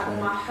have like all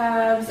my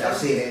herbs. Yeah, I've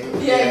seen it.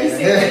 Yeah, you've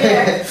seen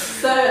it,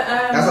 So,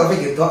 that's what I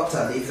think a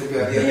doctor needs to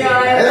be on the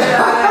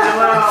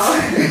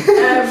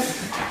wow.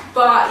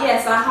 But yeah,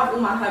 so I have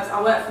all my herbs.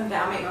 I work from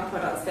there. I make my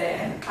products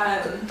there.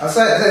 I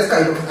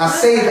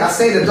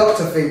say the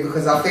doctor thing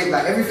because I think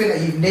like everything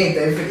that you've named,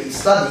 everything that you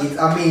studied.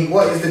 I mean,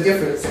 what is the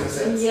difference in a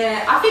sense?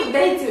 Yeah, I think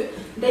they do.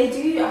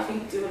 I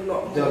think do a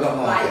lot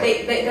more. Like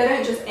they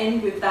don't just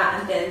end with that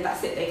and then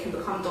that's it. They can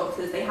become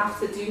doctors. They have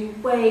to do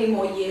way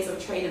more years of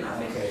training, I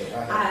think.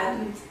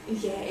 And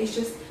it's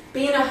just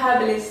being a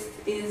herbalist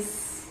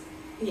is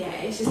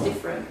it's just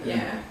different.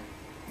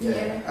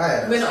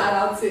 We're not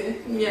allowed to.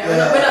 We're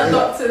not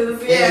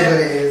doctors. It is what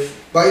it is.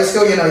 But you're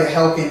still, you're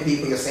helping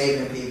people, you're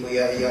saving people,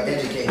 you're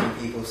educating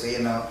people, so you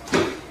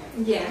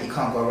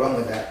can't go wrong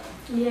with that.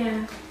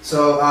 Yeah.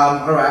 So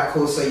alright,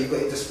 cool. So you've got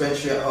your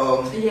dispensary at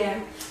home.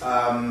 Yeah.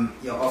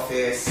 Your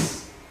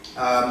office.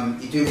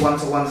 You do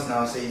one-to-ones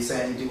now, so you're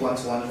saying you do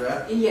one-to-ones,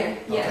 right? Yeah.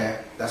 Okay.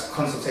 That's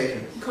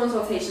consultation.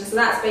 Consultation. So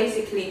that's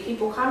basically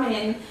people come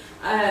in.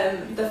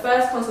 The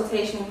first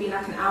consultation will be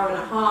like an hour and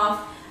a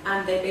half.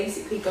 And they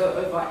basically go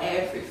over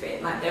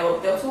everything. Like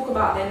they'll talk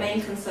about their main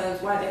concerns,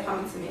 why they're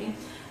coming to me.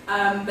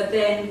 But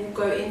then we'll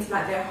go into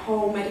like their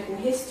whole medical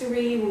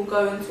history. We'll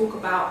go and talk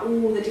about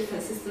all the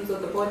different systems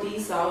of the body.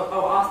 So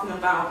I'll ask them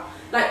about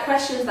like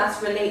questions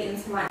that's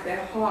relating to like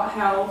their heart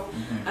health,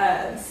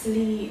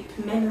 sleep,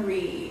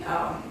 memory,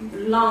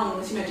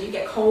 lungs. Do you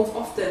get colds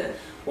often?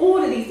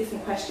 All of these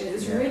different questions.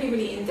 It's really,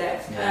 really in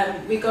depth.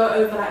 We go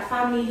over like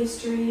family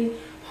history,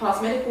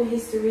 past medical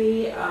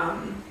history.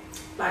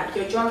 Like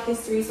your drug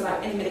history, so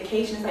like any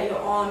medications that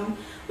you're on.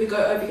 We go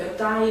over your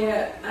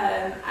diet,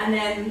 and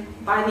then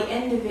by the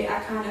end of it, I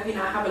kind of, I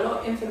have a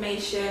lot of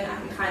information. I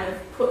can kind of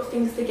put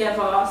things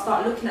together,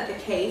 start looking at the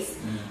case,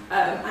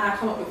 and I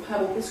come up with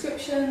herbal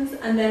prescriptions,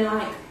 and then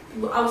like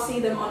I'll see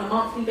them on a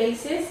monthly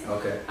basis.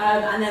 Okay.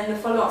 And then the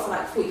follow-ups are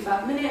like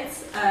 45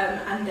 minutes,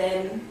 and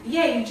then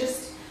you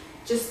just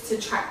to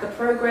track the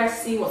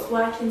progress, see what's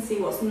working, see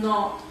what's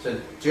not. So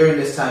during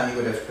this time you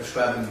would have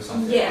prescribed them or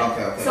something? Yeah.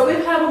 Okay. So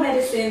with herbal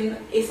medicine,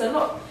 it's a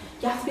lot,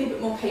 you have to be a bit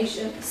more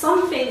patient.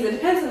 Some things, it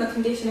depends on the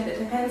condition, and it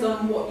depends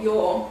on what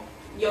you're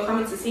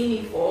coming to see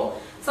me for.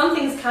 Some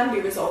things can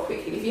be resolved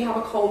quickly. If you have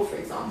a cold, for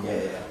example,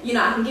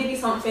 I can give you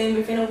something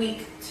within a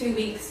week, 2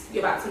 weeks,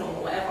 you're back to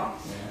normal, whatever.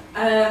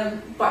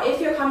 But if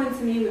you're coming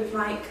to me with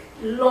like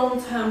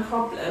long-term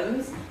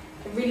problems,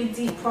 really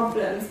deep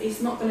problems,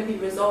 it's not going to be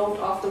resolved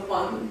after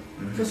one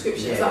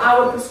prescription. So I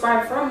will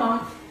prescribe for a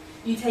month,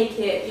 you take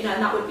it, you know,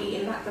 and that would be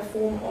in like the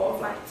form of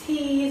like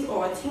teas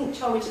or a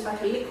tincture, which is like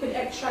a liquid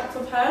extract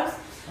of herbs,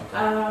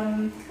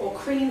 or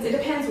creams. It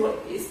depends what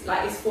it's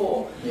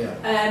for.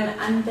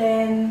 And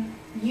then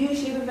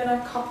usually within a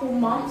couple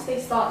months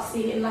they start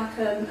seeing like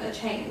a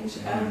change,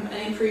 an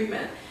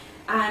improvement.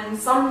 And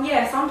some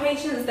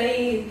patients,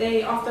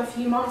 they after a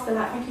few months they're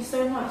like, thank you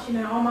so much, you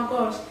know, oh my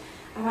gosh,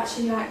 I've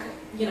actually like,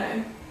 you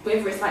know,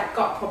 whether it's like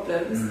gut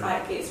problems,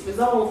 like it's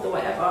resolved or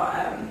whatever,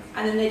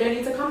 and then they don't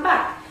need to come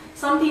back.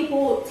 Some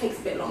people it takes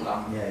a bit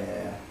longer.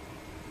 Yeah.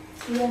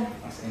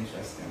 That's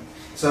interesting.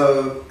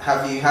 So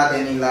have you had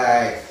any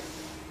like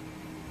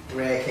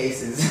rare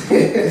cases?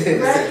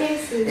 Rare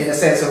cases? In a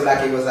sense of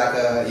like it was like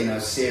a, you know,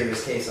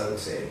 serious case, I would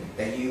say,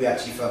 that you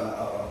actually felt like,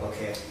 oh,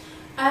 okay.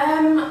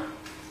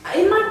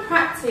 In my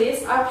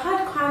practice, I've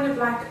had kind of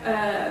like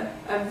a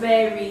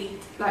varied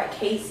like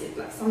cases,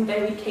 like some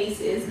varied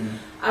cases.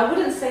 I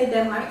wouldn't say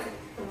they're like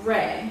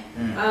rare,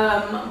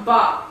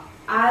 but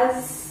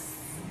as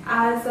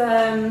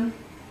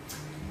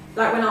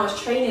like when I was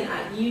training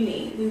at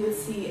uni, we would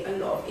see a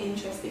lot of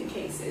interesting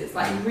cases,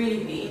 like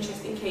really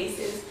interesting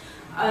cases,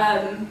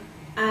 and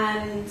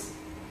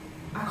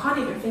I can't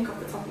even think off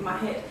the top of my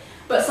head,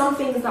 but some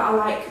things that are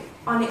like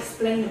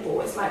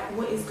unexplainable. It's like,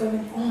 what is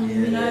going on,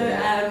 you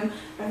know,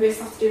 whether it's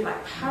stuff to do with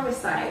like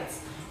parasites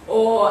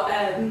or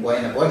what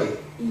in the body,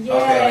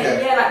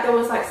 like there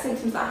was like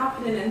symptoms that are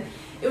happening, and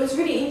it was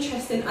really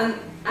interesting.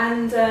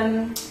 And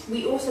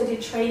we also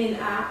did training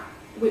at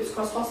Whips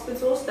Cross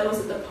Hospital. So there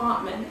was a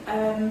department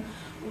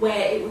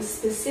where it was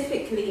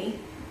specifically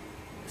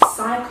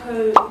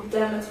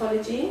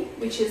psychodermatology,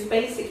 which is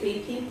basically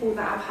people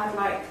that have had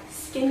like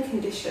skin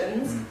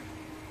conditions,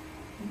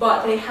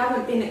 but they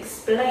haven't been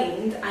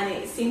explained, and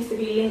it seems to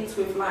be linked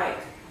with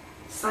like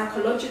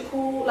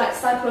psychological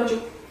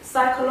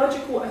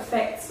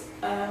effects.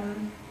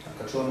 Like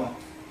a trauma.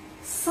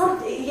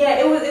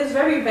 It was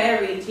very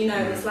varied, you know.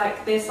 It's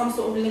like there's some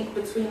sort of link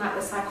between like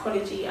the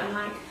psychology and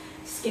like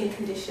skin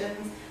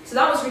conditions. So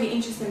that was really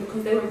interesting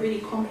because they were really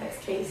complex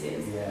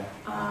cases.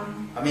 I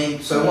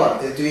mean, so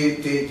what do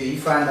you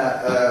find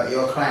that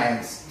your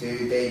clients,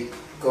 do they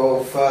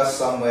go first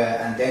somewhere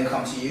and then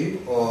come to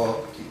you,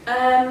 or?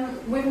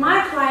 With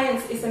my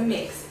clients, it's a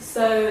mix.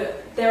 So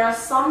there are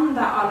some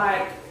that are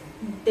like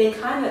they're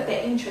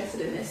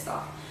interested in this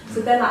stuff. So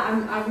they're like,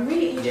 I'm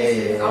really interested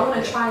in this. I want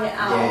to try it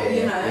out,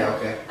 you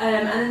know.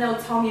 And then they'll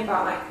tell me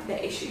about like their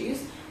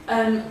issues.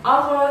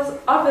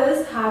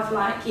 Others have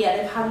like,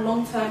 they've had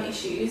long-term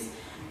issues,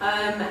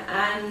 and they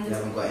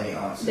haven't got any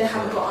answers. They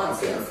haven't got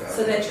answers,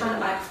 so they're trying to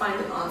like find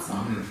an answer.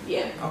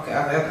 Okay,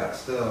 I've heard that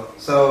still.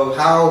 So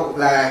how's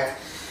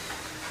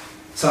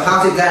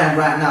it going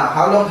right now?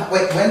 How long?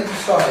 Wait, when did you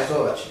start as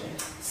well, actually?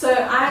 So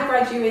I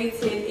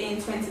graduated in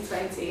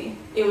 2020.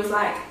 It was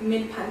like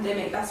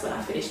mid-pandemic. That's when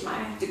I finished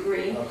my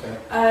degree. Okay.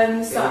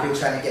 So we've been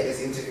trying to get this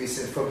interview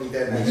since probably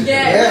then.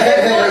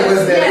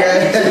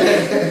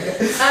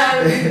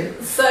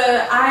 So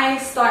I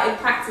started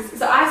practice.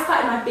 So I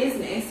started my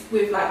business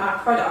with like my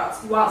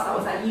products whilst I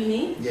was at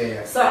uni.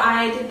 So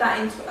I did that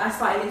I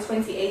started in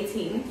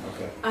 2018.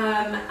 Okay.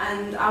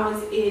 And I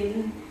was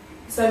in.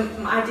 So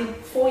I did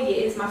 4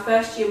 years. My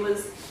first year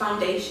was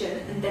foundation,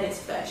 and then it's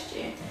first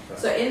year.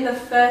 So in the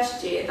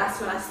first year,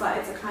 that's when I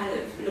started to kind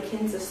of look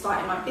into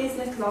starting my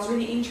business, because I was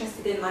really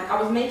interested in, like,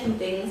 I was making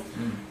things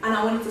and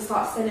I wanted to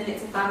start selling it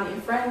to family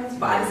and friends,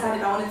 but I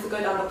decided I wanted to go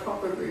down the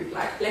proper route,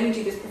 like, let me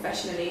do this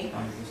professionally.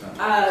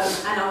 And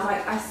I was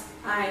like, I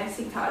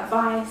seeked out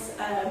advice,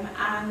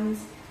 and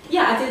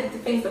I did the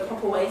things the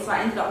proper way, so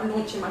I ended up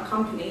launching my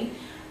company.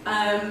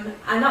 And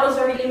that was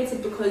very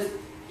limited because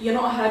you're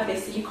not a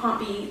herbalist, so you can't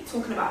be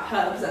talking about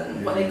herbs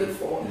and what they're good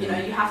for. You know,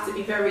 you have to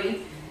be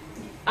very.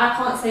 I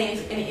can't say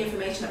any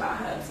information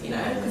about herbs, you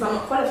know, because I'm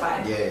not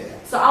qualified.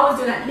 So I was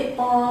doing like lip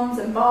balms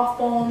and bath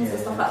bombs and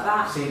stuff like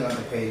that. Seen on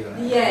the page.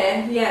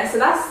 So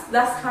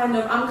that's kind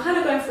of. I'm kind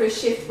of going through a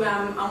shift where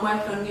I'm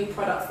working on new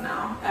products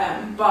now.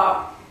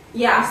 But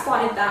yeah, I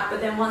started that.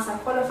 But then once I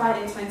qualified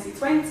in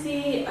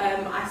 2020,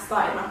 I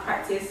started my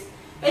practice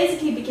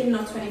basically beginning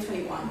of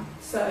 2021.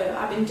 So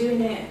I've been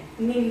doing it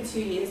nearly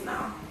 2 years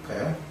now.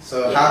 Okay.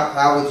 So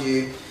how would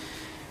you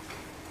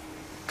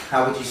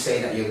say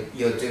that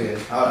you're doing?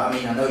 I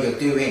mean, I know you're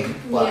doing,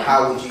 but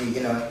how would you, you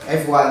know,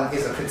 everyone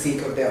is a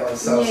critique of their own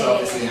self, so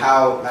obviously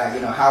how, like,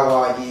 you know, how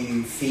are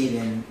you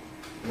feeling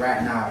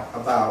right now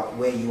about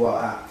where you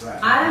are at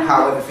right now,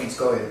 how everything's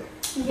going?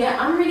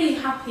 I'm really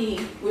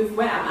happy with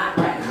where I'm at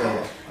right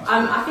now.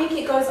 I think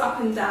it goes up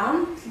and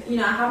down. You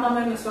know, I have my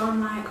moments where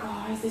I'm like,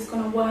 oh, is this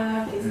gonna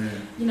work?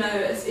 You know,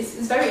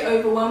 it's very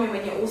overwhelming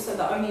when you're also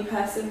the only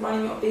person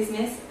running your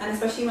business, and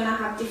especially when I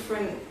have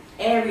different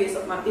areas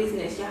of my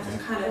business, you have to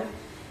kind of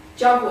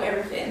juggle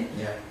everything.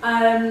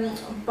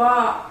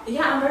 But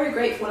yeah, I'm very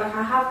grateful. Like,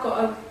 I have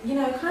got a, you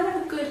know, kind of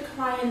a good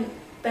client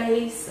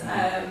base.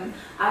 I've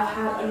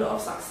had a lot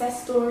of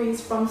success stories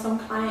from some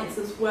clients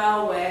as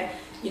well, where,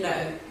 you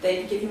know,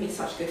 they've given me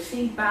such good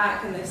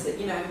feedback, and they said,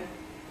 you know,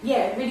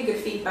 yeah, really good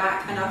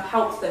feedback, and I've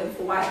helped them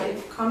for why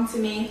they've come to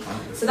me.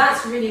 100%. So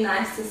that's really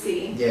nice to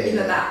see. You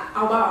know, that,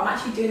 oh wow, I'm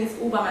actually doing this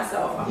all by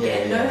myself. I'm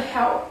getting no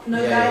help,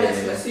 no guidance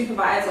from a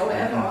supervisor or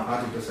whatever.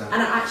 100%.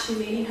 And I'm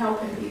actually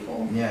helping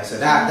people. Yeah, so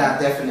that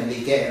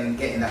definitely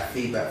getting that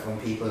feedback from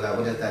people, like,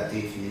 what does that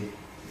do for you?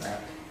 Like,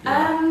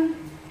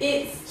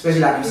 it's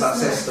especially like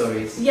success nice.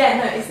 stories. Yeah,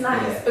 no, it's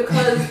nice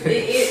because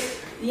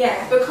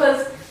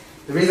because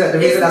the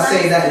reason I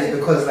say that is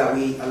because like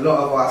a lot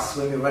of us,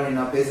 when we're running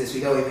our business, we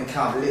don't even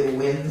count little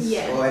wins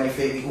or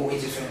anything. We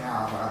always just think,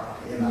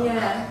 you know,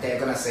 they're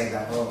gonna say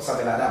that or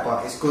something like that.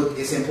 But it's good.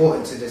 It's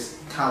important to just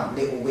count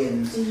little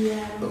wins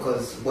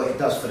because what it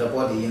does for the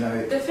body, you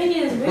know, the thing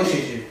is, it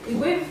pushes you.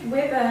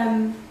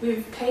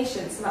 With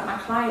patients, like my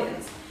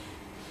clients,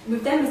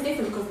 with them it's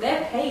different because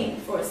they're paying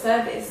for a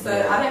service. So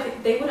I don't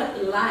think they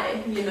wouldn't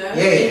lie, you know.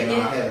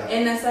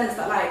 In the sense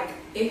that, like,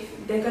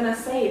 if they're gonna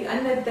save,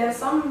 and there's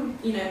some,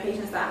 you know,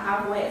 patients that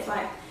have where it's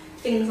like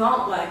things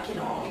aren't working,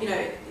 or you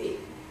know,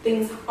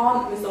 things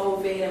aren't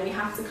resolving, and we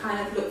have to kind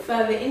of look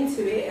further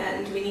into it,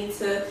 and we need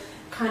to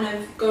kind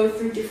of go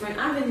through different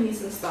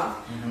avenues and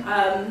stuff.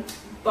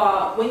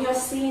 But when you're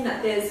seeing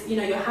that there's, you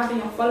know, you're having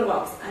your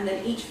follow-ups, and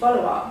then each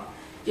follow-up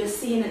you're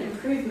seeing an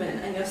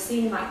improvement, and you're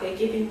seeing like they're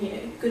giving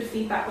you good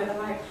feedback where they're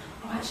like,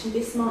 oh, actually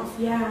this month,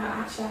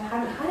 actually I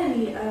haven't had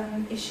any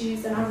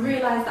issues, and I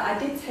realised that I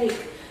did take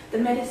the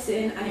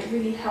medicine and it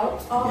really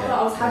helped after.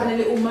 I was having a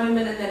little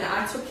moment, and then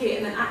I took it,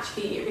 and then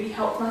actually it really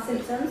helped my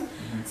symptoms.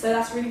 So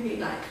that's really, really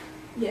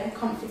like,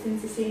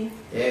 comforting to see.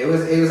 Yeah, it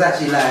was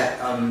actually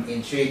like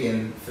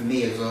intriguing for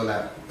me as well,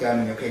 like going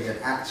on your page and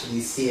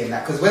actually seeing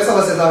that, because when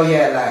someone says, oh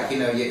yeah, like, you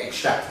know, you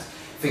extract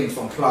things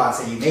from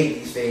plants and you make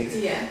these things.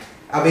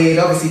 I mean,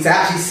 obviously, to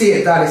actually see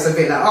it done, it's a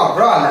bit like, oh,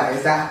 bro, like,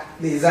 is that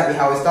exactly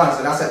how it's done?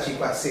 So that's actually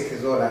quite sick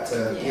as well. Like,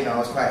 you know, I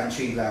was quite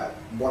intrigued, like,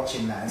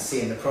 watching that and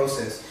seeing the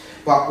process.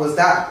 But was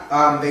that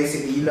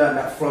basically you learned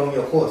that from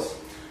your course?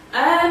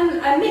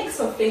 A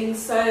mix of things.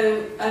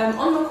 So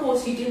on the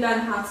course, you do learn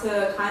how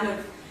to kind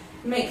of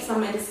make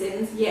some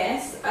medicines.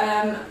 Yes,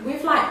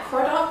 with like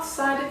product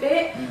side of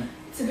it,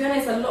 to be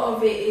honest, a lot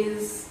of it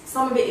is.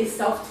 Some of it is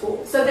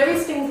self-taught. So there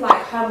is things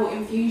like herbal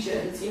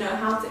infusions, you know,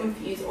 how to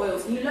infuse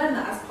oils. You learn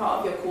that as part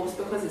of your course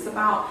because it's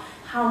about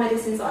how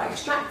medicines are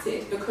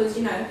extracted. Because,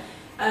 you know,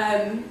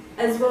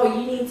 as well,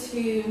 you need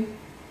to,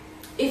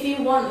 if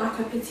you want like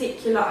a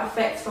particular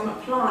effect from a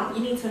plant,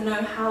 you need to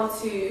know how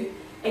to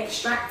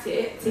extract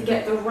it to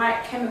get the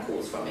right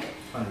chemicals from it.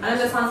 100%. I know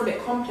that sounds a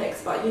bit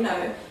complex, but, you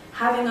know,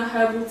 having a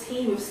herbal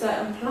tea with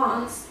certain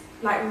plants,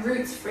 like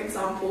roots, for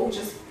example,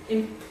 just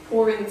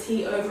pouring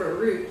tea over a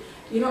root,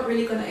 you're not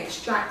really going to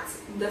extract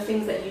the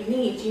things that you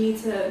need. You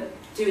need to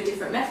do a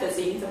different method, so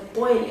you need to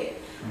boil it.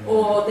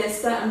 Or there's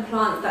certain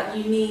plants that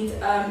you need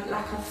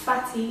like a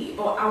fatty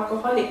or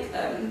alcoholic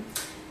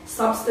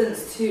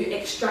substance to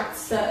extract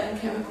certain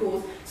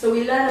chemicals. So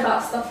we learn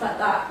about stuff like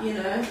that, you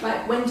know,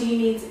 like when do you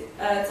need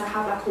to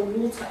have like a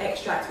water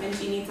extract, when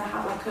do you need to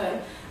have like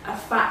a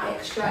fat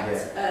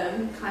extract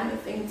kind of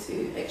thing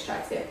to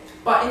extract it.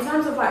 But in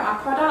terms of like my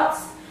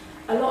products,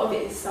 a lot of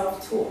it is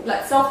self-taught.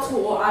 Like self-taught,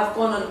 or I've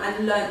gone on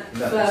and learned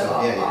further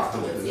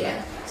afterwards.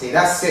 See,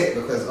 that's sick,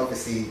 because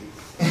obviously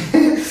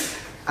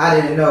I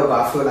didn't know, but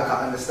I feel like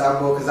I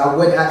understand more, because I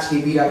would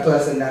actually be that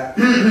person that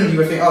you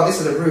would think, oh, this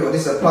is a root or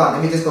this is a plant,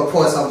 let me just go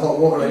pour some hot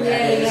water in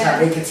there and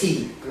just make a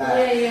tea.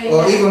 Like,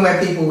 or even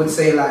when people would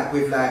say, like,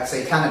 with like,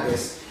 say,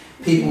 cannabis,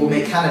 people will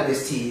make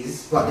cannabis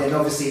teas, but then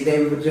obviously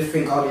they would just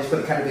think, oh, just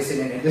put the cannabis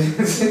in it and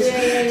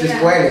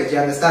just boil it. Do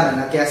you understand?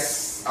 And I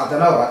guess, I don't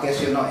know, I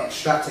guess you're not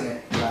extracting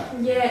it. Like, I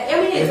mean,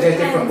 it there's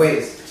different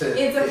ways to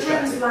it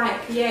depends,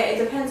 like, it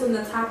depends on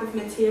the type of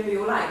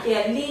material. Like,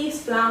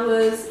 leaves,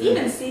 flowers,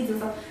 even seeds and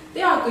stuff,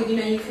 they are good, you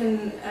know, you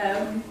can,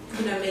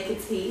 you know, make a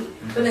tea.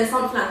 But then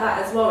something like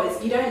that as well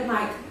is, you don't,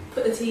 like,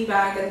 put the tea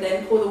bag and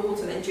then pour the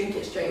water and then drink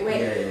it straight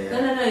away.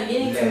 No, you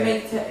need to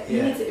make it,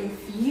 you need to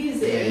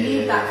infuse it. You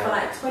need that for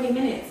like 20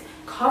 minutes.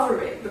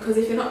 Cover it, because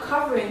if you're not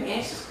covering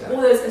it,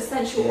 all those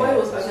essential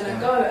oils are going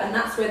to go, and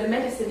that's where the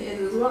medicine is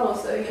as well.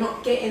 So you're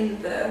not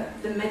getting the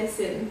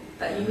medicine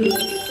that you need.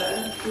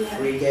 So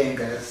free game,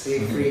 guys. See,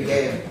 free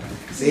game.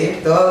 See,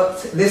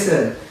 don't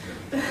listen.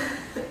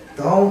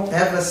 Don't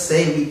ever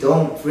say we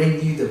don't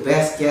bring you the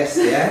best guests,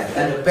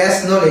 and the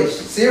best knowledge.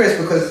 Serious,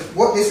 because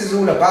what this is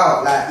all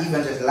about, like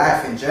even just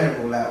life in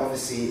general, like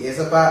obviously it's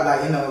about,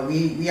 like, you know,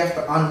 we have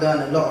to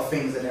unlearn a lot of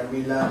things and then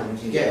relearn them.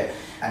 You get it?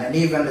 And then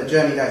even the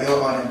journey that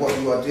you're on and what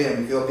you are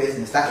doing with your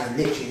business, that is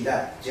literally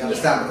that. Do you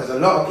understand? Because a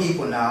lot of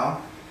people now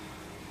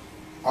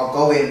are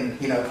going,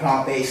 you know,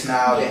 plant-based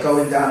now. They're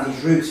going down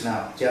these routes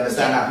now. Do you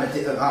understand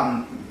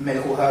that?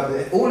 Medical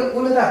herbal,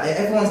 all of that.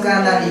 Everyone's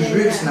going down these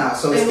routes now.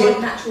 So they want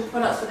natural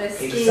products for their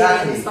skin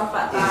and stuff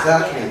like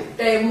that.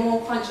 They're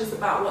more conscious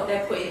about what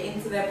they're putting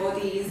into their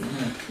bodies.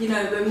 You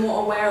know, they're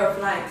more aware of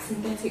like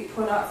synthetic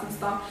products and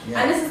stuff.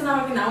 And this is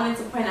another thing that I wanted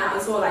to point out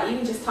as well. Like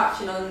even just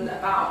touching on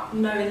about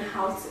knowing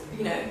how to,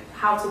 you know,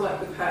 how to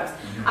work with herbs.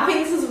 I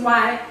think this is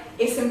why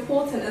it's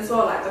important as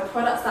well. Like the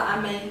products that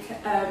I make,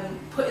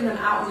 putting them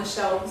out on the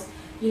shelves,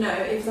 you know,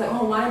 it's like,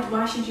 oh,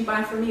 why should you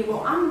buy from me?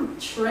 Well, I'm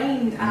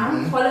trained and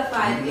I'm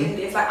qualified in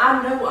this. Like,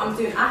 I know what I'm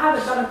doing. I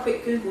haven't done a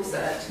quick Google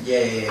search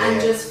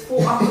and just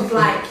thought up of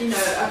like, you know,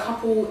 a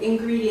couple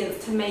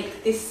ingredients to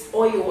make this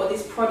oil or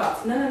this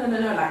product. No.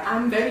 Like,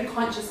 I'm very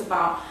conscious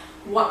about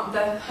what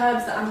the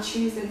herbs that I'm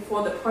choosing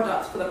for the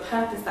product, for the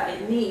purpose that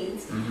it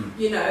needs,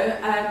 you know,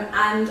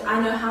 and I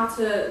know how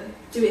to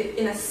do it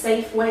in a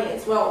safe way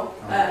as well.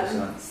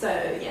 So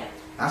yeah.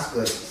 That's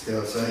good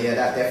still. So yeah,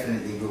 that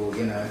definitely will,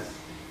 you know,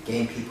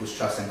 gain people's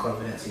trust and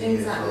confidence in you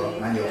as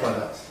well, and your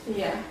products.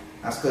 Yeah.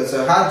 That's good.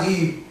 So how do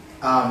you,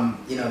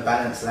 you know,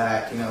 balance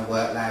like, you know,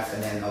 work life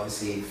and then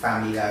obviously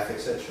family life,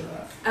 etc.?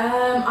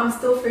 I'm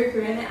still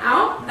figuring it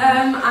out.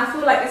 I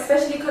feel like,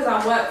 especially because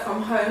I work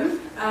from home,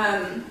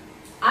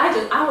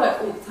 I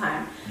work all the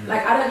time.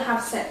 Like, I don't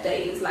have set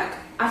days. Like,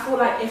 I feel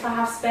like if I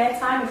have spare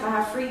time, if I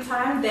have free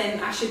time, then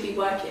I should be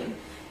working.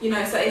 You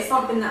know, so it's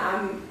something that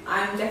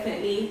I'm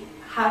definitely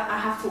I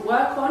have to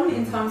work on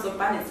in terms of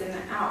balancing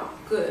it out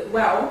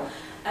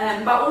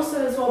but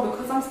also as well,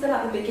 because I'm still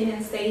at the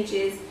beginning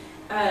stages,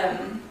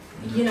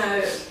 you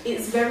know,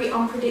 it's very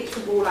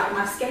unpredictable. Like,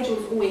 my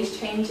schedule's always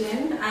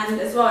changing, and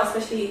as well,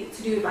 especially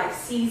to do with like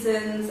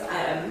seasons,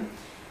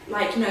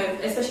 like, you know,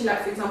 especially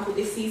like, for example,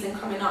 this season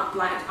coming up,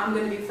 like, I'm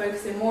going to be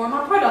focusing more on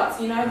my products,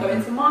 you know,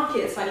 going to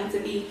markets, so I need to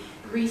be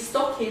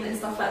restocking and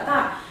stuff like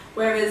that.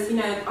 Whereas, you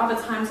know,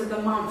 other times of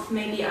the month,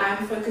 maybe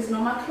I'm focusing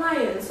on my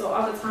clients, or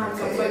other times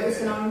I'm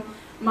focusing on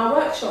my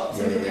workshops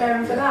and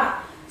preparing for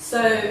that. So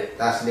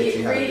that's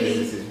literally how the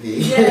businesses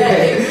be.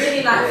 It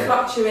really like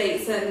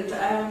fluctuates, and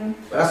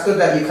but that's good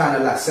that you kind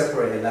of like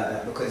separate it like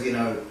that, because, you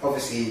know,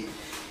 obviously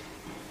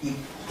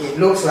it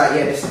looks like,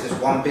 this is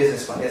just one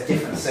business, but there's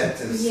different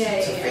sectors to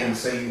things,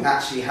 so you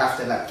actually have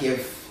to like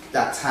give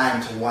that time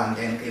to one,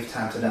 then give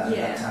time to that, and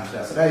that time to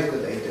that. So that is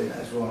good that you're doing that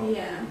as well.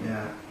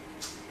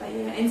 But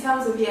in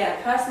terms of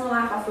personal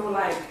life, I feel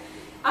like,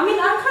 I mean,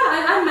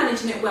 I'm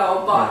managing it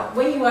well, but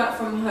when you work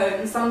from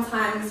home,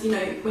 sometimes, you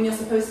know, when you're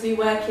supposed to be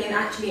working,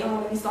 actually,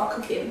 let me start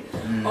cooking,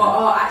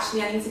 or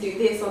actually I need to do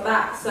this or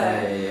that. So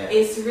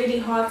it's really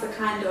hard to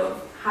kind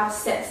of have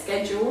set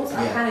schedules.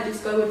 I kind of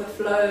just go with the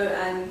flow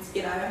and,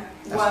 you know,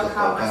 work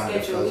out my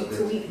schedule week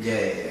to week.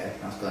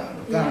 That's good.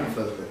 Going with the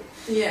flow is good.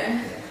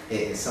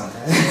 It is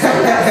sometimes.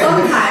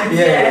 Sometimes.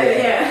 No,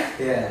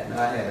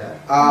 I hear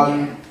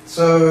that.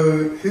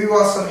 So who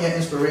are some of your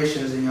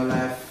inspirations in your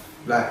life,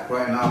 like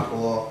growing up,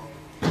 or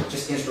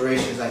just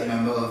inspirations that, you know,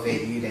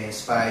 motivate you, they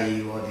inspire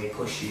you, or they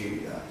push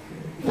you?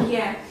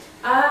 In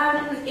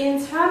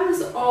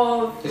terms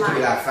of, this could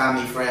be like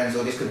family, friends,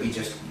 or this could be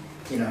just,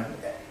 you know,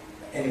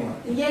 anyone.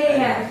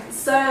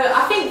 So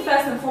I think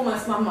first and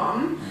foremost my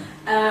mum,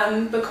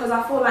 because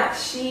I feel like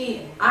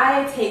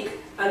I take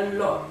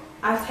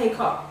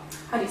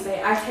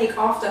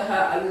after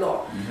her a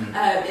lot,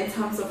 in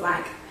terms of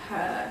like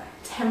her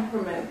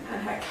temperament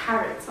and her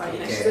character. You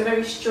know, she's a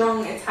very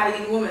strong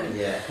Italian woman.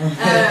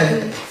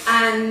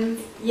 And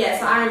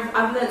so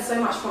I've learned so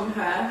much from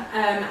her,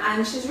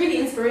 and she's really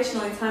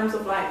inspirational in terms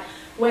of like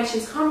where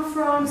she's come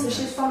from. So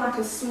she's from like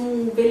a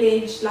small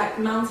village, like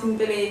mountain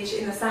village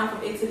in the south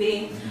of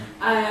Italy,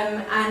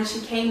 and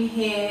she came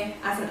here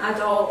as an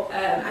adult,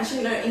 and she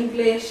didn't know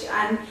English,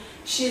 and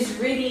she's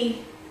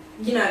really,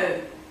 you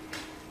know,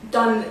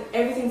 done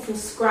everything from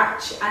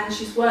scratch, and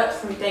she's worked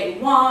from day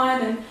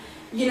one, and,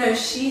 you know,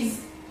 she's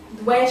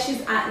where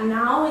she's at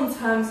now in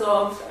terms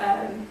of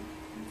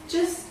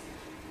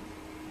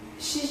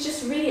she's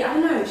just really, I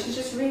don't know, she's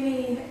just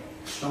really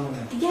strong.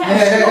 She's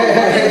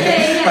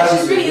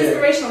really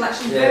inspirational. Like,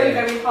 she's very,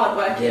 very hard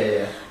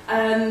working.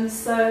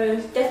 So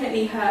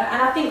definitely her.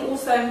 And I think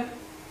also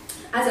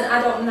as an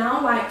adult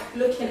now, like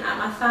looking at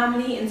my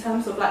family in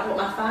terms of like what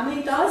my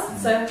family does.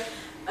 So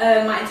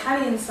my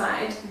Italian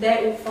side,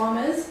 they're all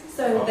farmers.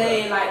 So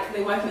they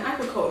work in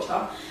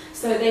agriculture.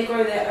 So they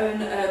grow their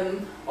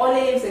own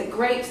olives and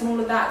grapes and all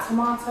of that,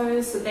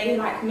 tomatoes. So they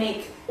like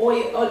make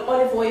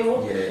olive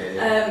oil.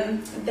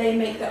 They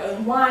make their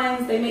own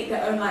wines. They make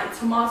their own like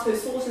tomato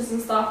sauces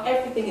and stuff.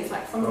 Everything is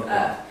like from the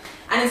earth.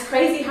 And it's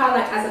crazy how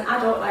like as an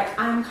adult, like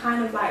I'm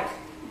kind of like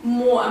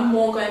more and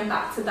more going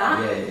back to that.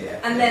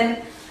 And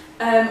then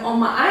on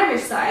my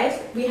Irish side,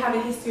 we have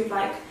a history of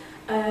like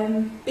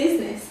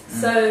business.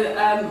 So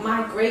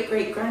my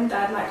great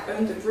granddad like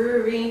owned a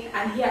brewery,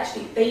 and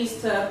they used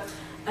to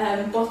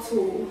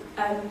bottle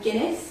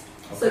Guinness.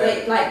 So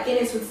they like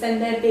Guinness would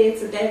send their beer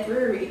to their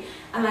brewery,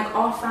 and like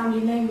our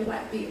family name would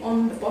like be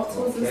on the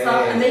bottles and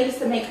stuff. And they used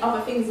to make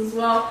other things as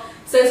well.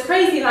 So it's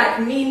crazy, like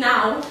me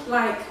now,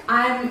 like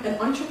I'm an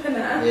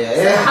entrepreneur. So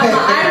I have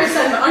my Irish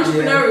side, my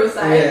entrepreneurial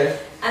side.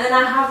 And then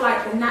I have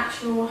like the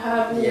natural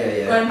herbal,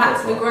 going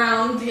back to the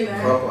ground, you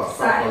know,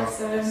 side.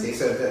 So. See,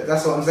 so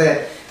that's what I'm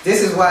saying.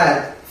 This is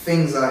why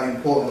things are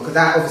important, because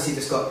that obviously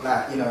just got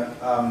like, you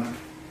know,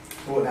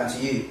 brought down to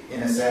you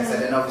in a sense,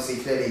 and then obviously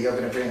clearly you're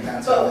going to bring it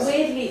down to us. But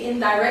weirdly,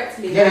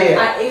 indirectly,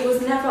 like, it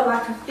was never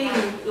like a thing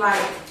like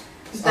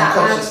that.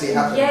 Unconsciously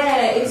happened.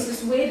 It's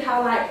just weird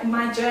how like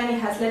my journey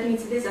has led me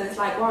to this, and it's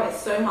like, wow, it's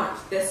so much.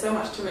 There's so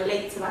much to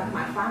relate to like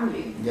my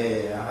family. I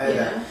heard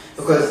that.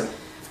 Because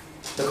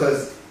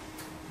because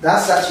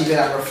that's actually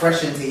like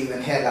refreshing to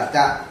even hear like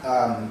that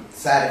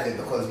side of it,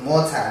 because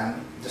more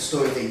time the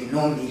story that you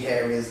normally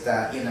hear is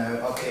that, you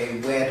know, okay,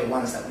 we're the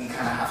ones that we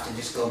kind of have to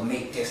just go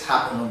make this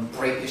happen or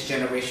break this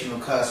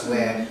generational curse,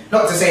 where,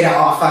 not to say that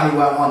our family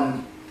were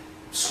on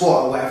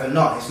squat or whatever,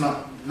 not, it's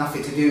not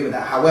nothing to do with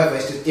that. However,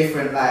 it's just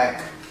different like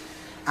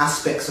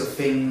aspects of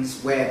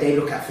things where they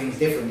look at things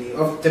differently,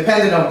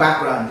 depending on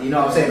background, you know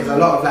what I'm saying? There's a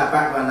lot of like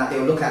background that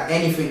they'll look at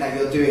anything that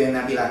you're doing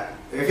and be like,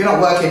 if you're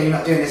not working, you're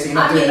not doing this, you're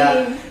not doing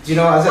that. Do you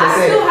know what I was going to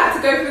say? I still had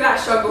to go through that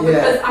struggle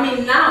because, I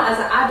mean, now as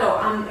an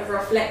adult, I'm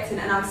reflecting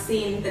and I'm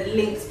seeing the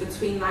links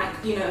between, like,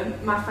 you know,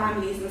 my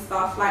families and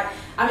stuff. Like,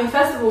 I mean,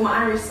 first of all,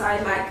 my Irish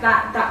side, like,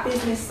 that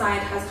business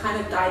side has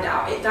kind of died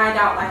out. It died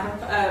out, like,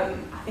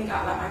 I think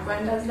at, like, my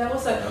granddad's level,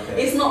 so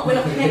it's not, we're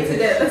not connected to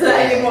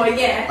that anymore,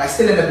 But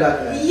still in the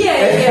blood.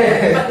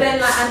 But then,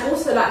 like, and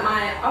also, like,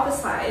 my other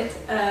side,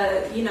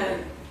 you know,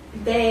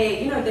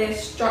 they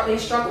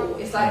struggle.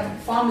 It's like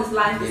farmer's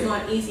life is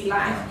not an easy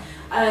life.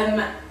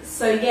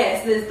 So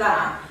yes, there's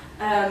that.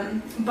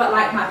 But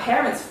like my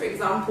parents, for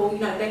example, you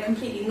know, they're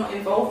completely not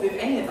involved with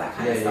any of that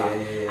kind of stuff.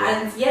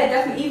 And yeah,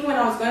 definitely, even when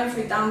I was going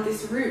through down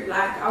this route,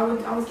 like I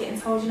was getting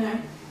told, you know,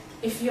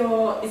 if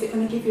you're, is it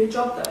going to give you a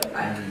job though?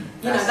 Like,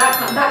 you know,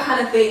 that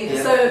kind of thing.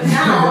 Yeah. So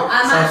now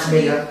I'm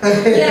actually,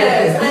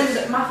 yes,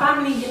 and my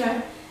family, you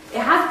know, it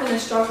has been a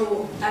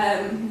struggle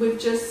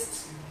with just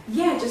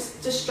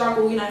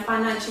struggle, you know,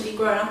 financially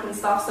growing up and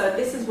stuff. So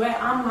this is where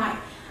I'm like,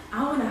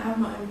 I want to have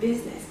my own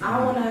business.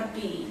 I want to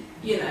be,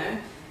 you know,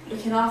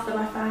 looking after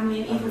my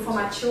family, and even for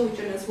my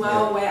children as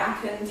well, where I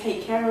can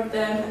take care of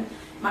them, and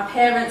my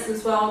parents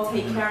as well,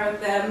 take care of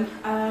them.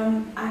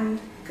 And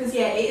because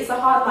yeah, it is a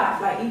hard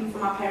life. Like even for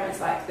my parents,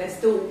 like they're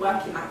still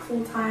working like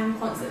full time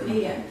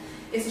constantly, and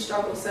it's a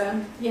struggle. So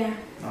yeah.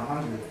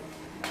 100.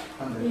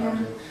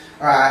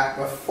 Alright,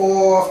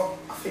 before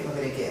I think we're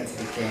gonna get into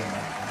the game.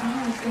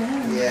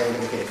 Yeah, we're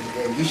gonna get into the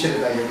game. You should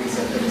have done your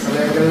research on this. I'm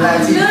never gonna lie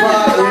to you,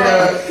 but you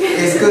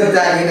know, it's good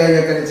that, you know,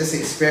 you're gonna just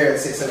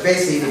experience it. So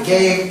basically the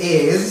game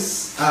is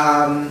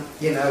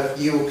you know,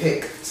 you will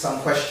pick some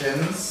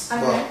questions,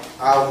 but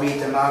I'll read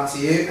them out to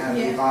you and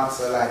you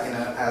answer, like, you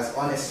know, as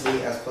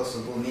honestly as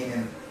possible,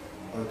 meaning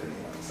openly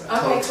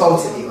honest.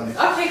 Totally honest.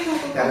 Okay, cool.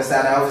 You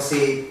understand?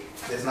 Obviously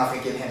there's nothing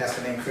in here that's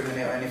going to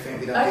incriminate or anything.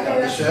 We don't do that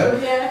on the show.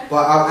 Cool, yeah.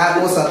 But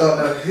I also don't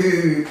know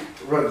who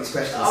wrote these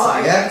questions. Oh, so,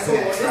 yeah? Cool.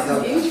 This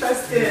is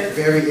interesting.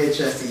 Very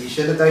interesting. You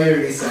should have done your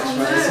research.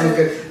 But it's all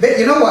good. But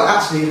you know what?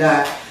 Actually,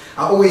 like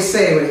I always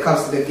say when it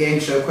comes to the game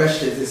show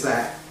questions, it's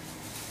like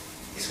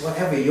it's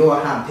whatever your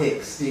hand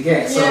picks. You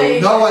get? So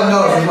no one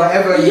knows. It's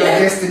whatever your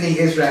destiny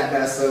is right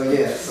now. So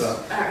yeah.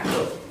 So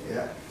cool.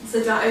 Yeah.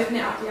 So do I open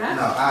it up? Yeah.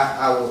 No,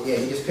 I will. Yeah,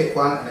 you just pick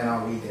one and then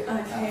I'll read it.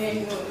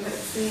 Okay. Well, let's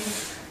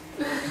see.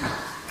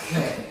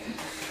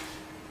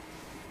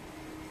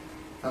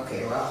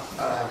 Okay, well,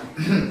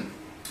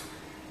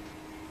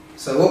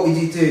 so what would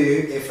you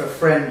do if a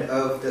friend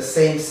of the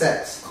same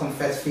sex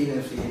confessed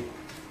feelings for you?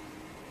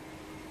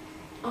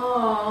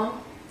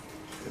 Oh.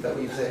 Is that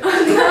what you said? No,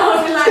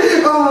 I'd be like,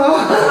 oh.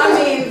 I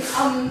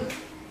mean,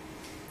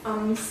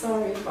 I'm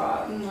sorry,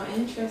 but I'm not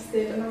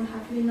interested and I'm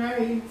happily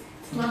married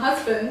to my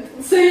husband.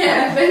 So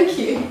yeah, thank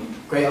you.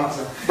 Great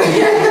answer.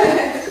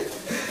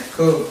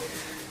 Cool.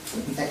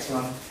 Next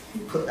one.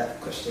 Put that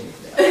question in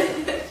there.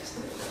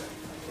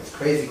 There's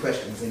crazy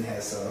questions in here,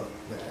 so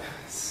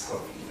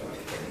hopefully you don't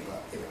get any,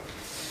 but you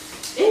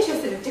know.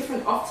 Interesting,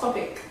 different off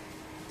topic.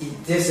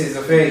 This is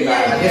a thing.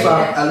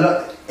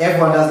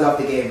 Everyone does love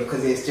the game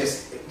because it's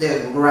just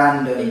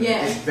random.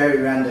 Yeah. It's very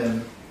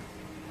random.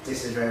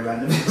 This is very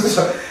random.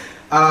 So,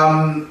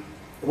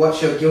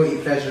 what's your guilty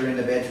pleasure in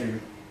the bedroom?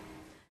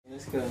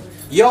 Let's go.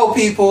 Yo,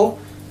 people.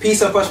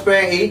 Peace and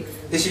prosperity.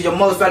 This is your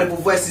most valuable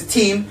voices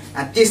team,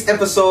 and this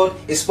episode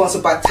is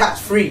sponsored by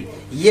Tax Free.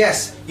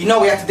 Yes, you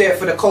know we have to do it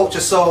for the culture,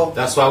 so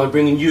that's why we're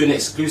bringing you an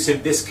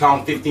exclusive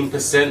discount,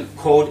 15%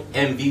 code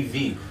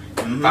MVV.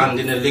 Found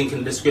in the link in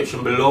the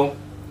description below.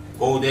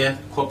 Go there,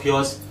 copy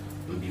yours,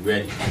 and be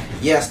ready.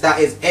 Yes, that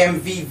is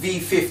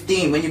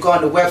MVV15. When you go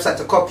on the website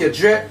to copy your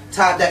drip,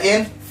 type that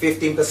in,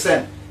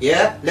 15%.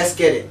 Yeah, let's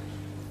get it.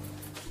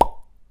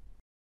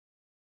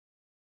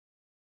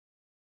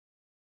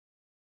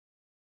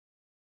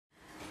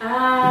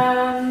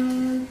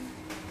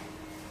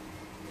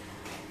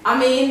 I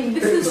mean,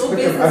 this is all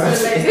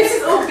business related. This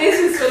is all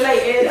business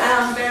related, and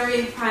I'm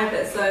very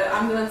private, so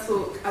I'm going to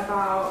talk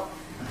about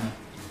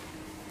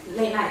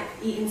late night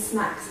eating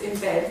snacks in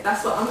bed.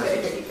 That's what I'm going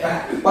to keep it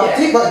at. But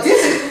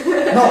this,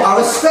 no, I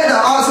respect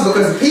that answer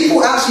because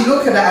people actually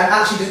look at that and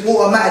actually just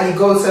automatically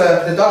go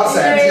to the dark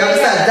side. You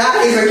understand?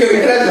 That is a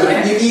guilty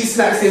pleasure. You eat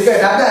snacks in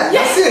bed.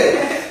 That's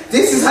it.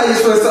 This is how you're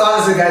supposed to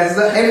answer, guys.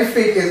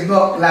 Everything is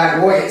not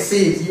like what it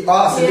seems. You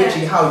answer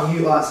literally how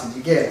you answered.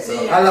 You get it? So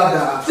I love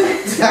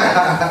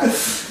that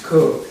answer.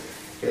 Cool.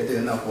 Okay, do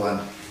another one.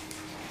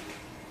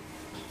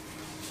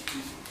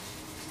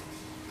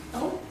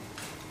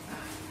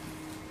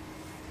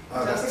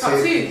 Oh, that's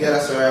two. Yeah,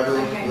 that's alright.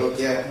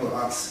 We'll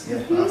answer.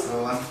 Yeah,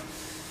 answer one.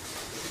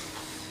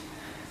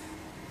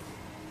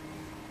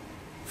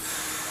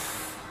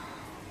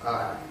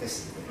 this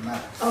is a bit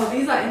mad. Oh,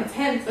 these are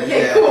intense.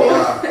 Okay, Yeah, cool.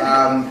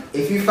 yeah.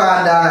 If you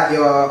found out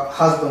your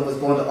husband was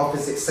born the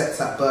opposite sex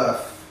at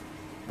birth,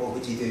 what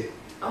would you do?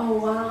 Oh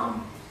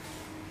wow.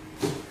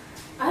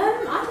 I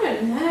don't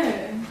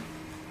know.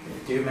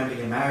 Do you remember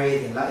you're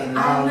married, you're Latin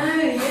I now?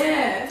 know,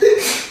 yeah.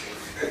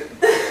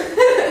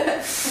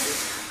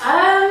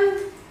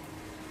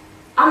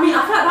 I mean,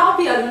 I feel like that'll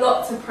be a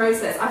lot to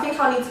process. I think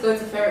I'll need to go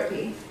to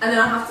therapy, and then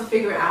I'll have to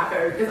figure it out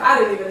because I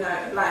don't even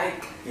know.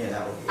 Like, yeah,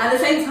 that would be. At the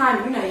same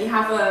time, you know, you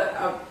have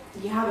a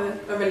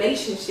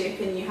relationship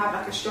and you have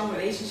like a strong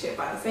relationship,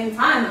 but at the same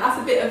time, that's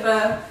a bit of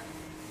a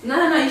no.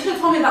 You should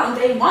have told me that on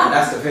day one.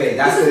 That's the thing.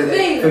 That's the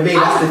thing. For me,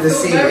 that's the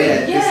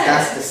deceit.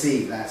 That's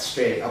deceit. Like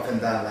straight up and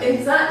down. Like,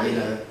 exactly. You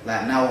know,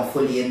 like now I'm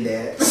fully in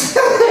there.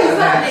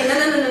 Exactly. No.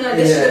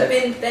 This should have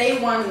been day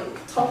one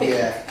topic.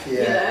 Yeah.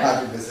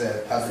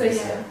 100%. 100%. So,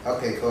 yeah.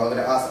 Okay, cool. I'm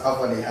gonna ask the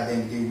other one. I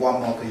didn't do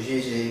one more because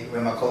usually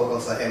when my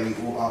co-hosts are here, we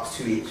all ask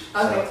two each.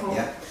 Okay, cool.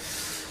 Yeah.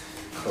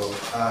 Cool.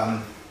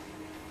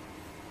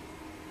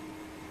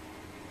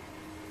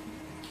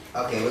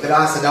 Okay, we're gonna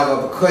ask another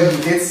one because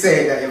you did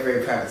say that you're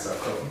very private, so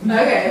cool.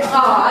 Okay.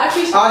 Oh, I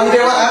appreciate. Oh, you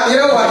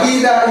know what? He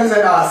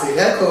said ask it.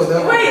 Yeah, cool.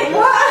 Wait,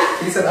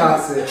 what? He said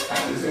ask it.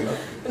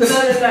 No.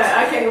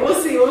 Okay, we'll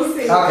see.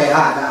 Okay,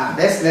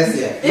 let's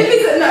yeah.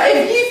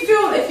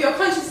 If you're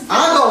conscious.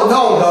 I don't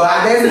know though.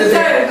 At the end of the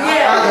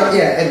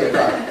day,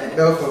 anyway,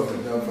 no problem.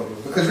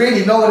 Because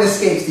really, no one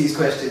escapes these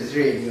questions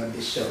really on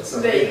this show. So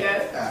there you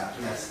go.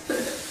 Yes.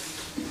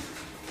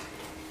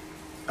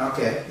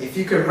 Okay, if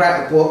you could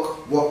write a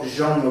book, what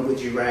genre would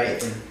you write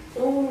it in?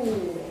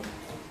 Ooh.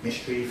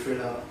 Mystery,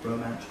 thriller,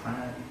 romance,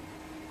 crime,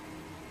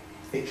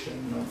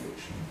 fiction,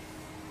 non-fiction.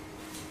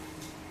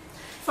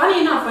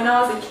 Funny enough, when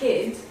I was a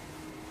kid,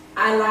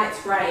 I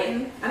liked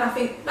writing, and I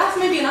think that's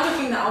maybe another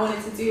thing that I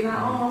wanted to do. Like,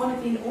 I want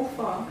to be an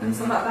author and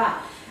stuff like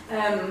that.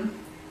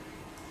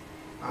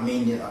 I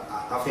mean,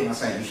 I think that's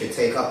something you should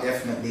take up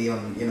definitely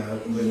on, you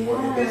know, with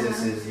what your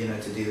business is, you know,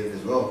 to do with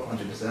as well,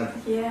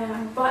 100%.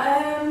 Yeah, but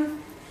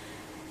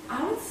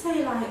I would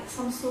say like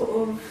some sort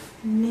of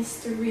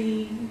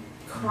mystery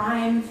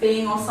crime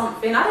thing or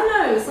something. I don't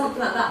know, something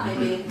like that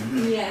maybe.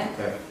 Yeah.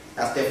 Okay.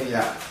 That's definitely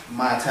like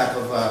my type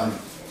of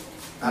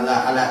I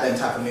like them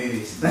type of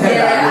movies. Yeah,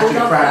 like mystery, I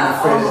love crime,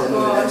 that. thrillers and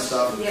all that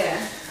stuff. Yeah.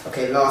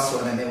 Okay, last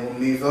one, and then we'll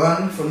move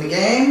on from the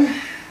game.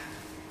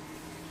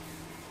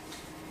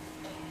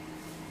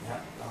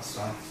 Yeah, last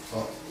one.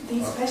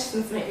 These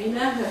questions make me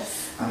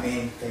nervous. I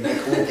mean, they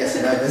make all guess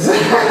nervous.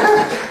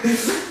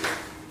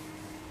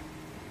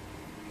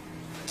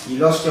 You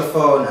lost your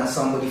phone and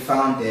somebody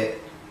found it.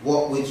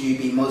 What would you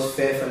be most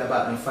fearful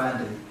about them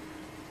finding?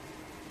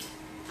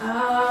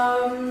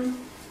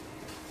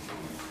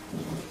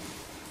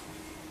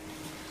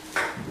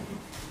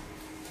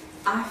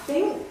 I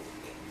think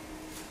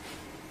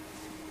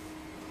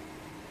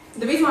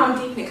the reason why I'm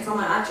deep in it because I'm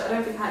like, I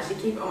don't think I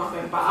actually keep it on my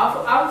phone, but I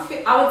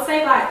would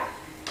say like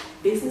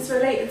business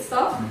related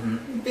stuff.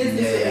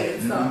 Business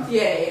related stuff.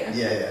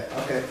 Yeah.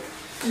 Okay.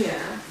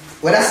 Yeah.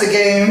 Well, that's the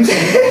game.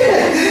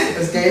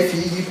 That's game for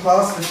you. You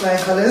passed with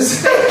flying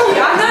colours. Yeah, I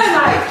know.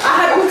 Like I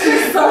had all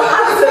twists on.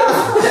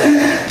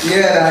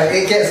 Yeah,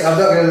 it gets. I'm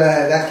not gonna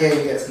lie. That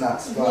game gets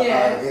nuts, but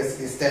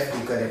it's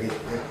definitely good. And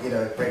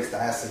it breaks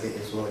the ice a bit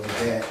as well.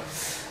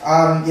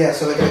 Yeah.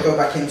 So we're gonna go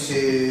back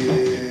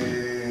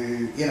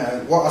into,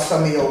 what are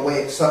some of your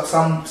ways, some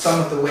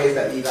of the ways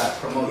that you like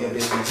promote your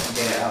business and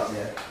get it out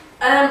there.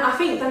 I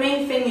think the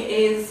main thing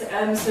is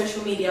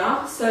social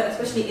media, so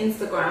especially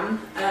Instagram.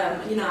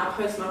 I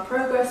post my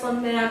progress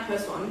on there, I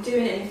post what I'm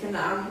doing, anything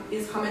that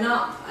is coming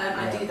up,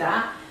 I do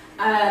that.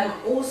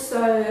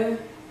 Also,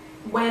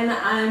 when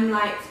I'm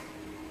like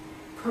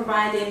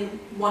providing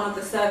one of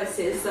the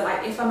services, so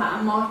like if I'm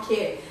at a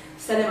market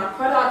selling my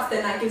products,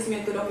 then that gives me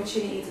a good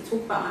opportunity to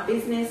talk about my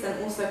business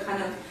and also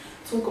kind of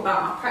talk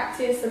about my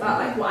practice, about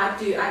like what I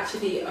do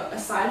actually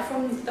aside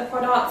from the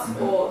products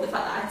or the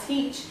fact that I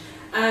teach.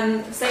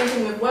 Same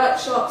thing with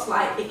workshops,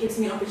 like it gives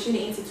me an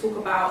opportunity to talk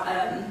about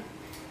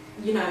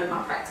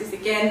my practice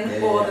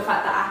again, or the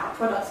fact that I have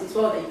products as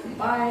well that you can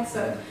buy,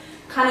 so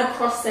kind of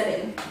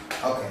cross-selling.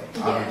 Okay,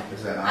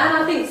 100%. And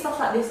I think stuff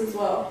like this as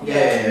well,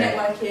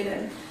 networking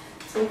and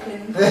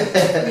talking.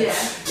 Yeah,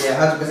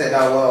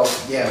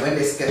 100%. When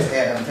this gets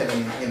aired, I'm telling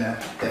you,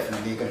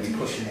 definitely going to be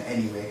pushing it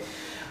anyway.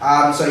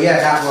 Might as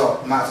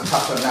well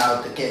touch on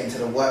now to get into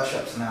the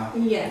workshops now.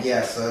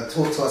 Yeah, so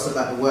talk to us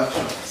about the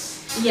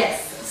workshops.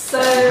 Yes. So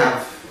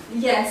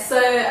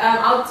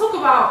I'll talk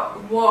about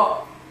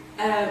what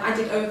I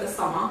did over the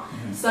summer.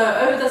 So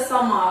over the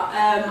summer,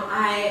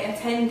 I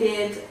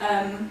attended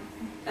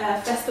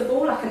a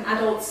festival, like an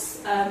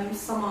adults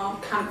summer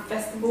camp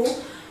festival,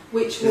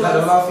 which was... Is that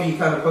the last thing you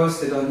kind of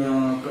posted on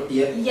your...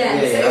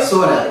 Yeah, I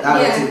saw that.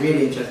 That was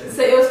really interesting.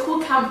 So it was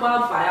called Camp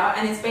Wildfire,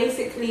 and it's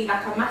basically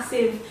like a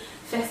massive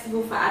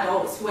festival for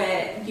adults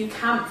where you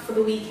camp for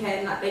the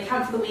weekend, like they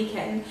camp for the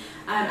weekend,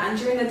 and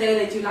during the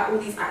day they do like all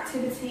these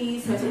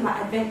activities, so it's all like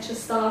adventure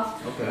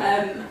stuff,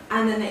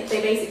 and then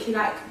they basically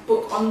like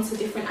book onto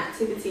different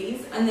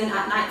activities, and then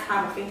at night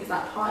time I think it's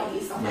like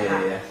parties, stuff like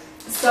that.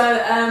 So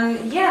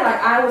yeah,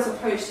 like I was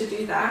approached to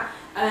do that,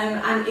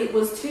 and it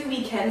was 2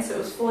 weekends, so it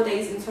was 4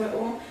 days in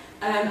total.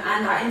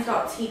 And I ended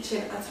up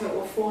teaching a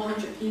total of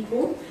 400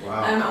 people.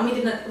 Wow. And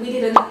we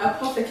did an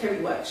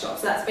apothecary workshop.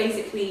 So that's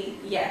basically,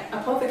 yeah,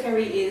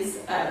 apothecary is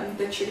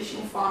the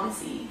traditional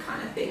pharmacy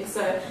kind of thing.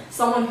 So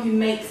someone who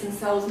makes and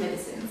sells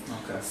medicines.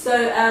 Okay.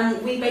 So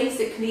we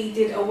basically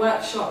did a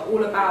workshop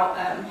all about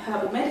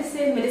herbal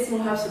medicine,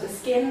 medicinal herbs for the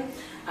skin.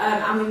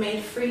 And we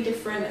made 3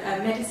 different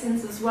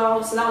medicines as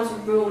well, so that was a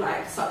real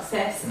like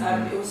success.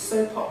 It was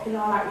so popular,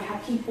 like we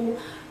had people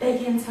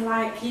begging to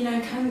like, you know,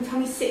 can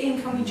we sit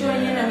in, can we join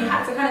in, and we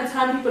had to kind of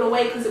turn people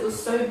away because it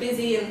was so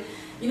busy, and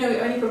you know, we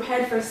only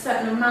prepared for a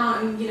certain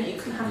amount, and you know, you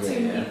couldn't have too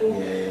many people.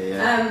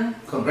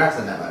 Congrats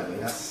on that, by the way.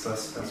 That's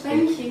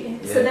thank you.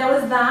 Yeah. So there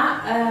was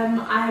that. And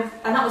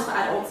that was for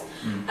adults.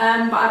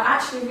 But I've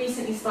actually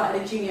recently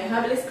started a junior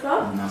herbalist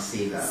club. I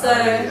see that. So I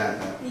really like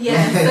that.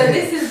 yeah, so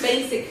this is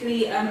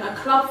basically a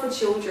club for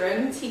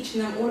children,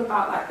 teaching them all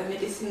about like the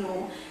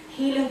medicinal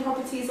healing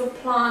properties of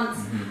plants.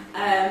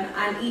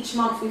 And each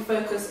month we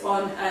focus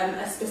on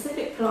a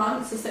specific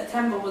plant. So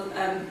September was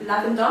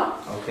lavender.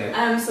 Okay.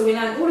 So we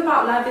learned all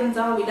about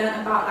lavender. We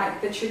learned about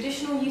like the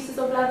traditional uses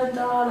of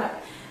lavender, like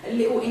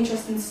little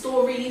interesting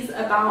stories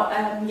about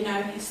you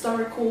know,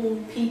 historical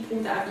people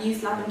that have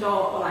used lavender,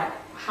 or like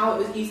how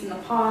it was used in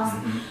the past.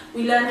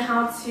 We learned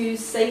how to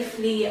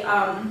safely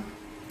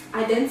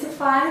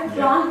identify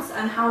plants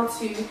and how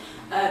to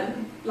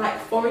like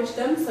forage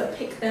them, so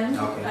pick them.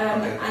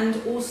 And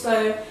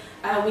also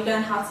we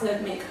learn how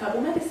to make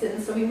herbal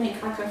medicine. So we make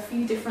like a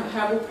few different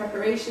herbal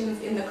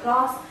preparations in the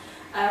class.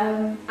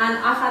 And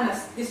I find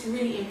this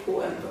really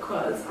important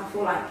because I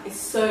feel like it's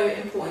so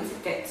important to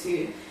get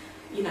to,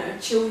 you know,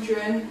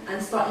 children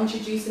and start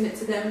introducing it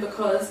to them,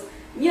 because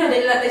you know,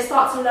 they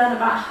start to learn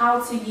about how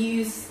to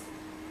use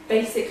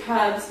basic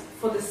herbs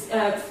for this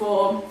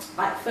for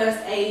like first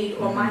aid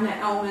or minor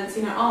ailments.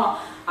 You know,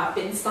 oh, I've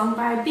been stung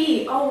by a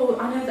bee. Oh,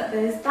 I know that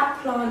there's that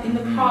plant in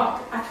the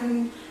park. I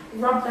can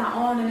rub that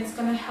on, and it's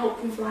going to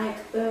help with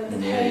like the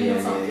pain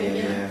or something.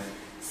 Yeah.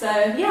 So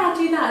yeah, I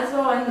do that as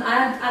well, and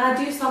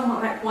I do some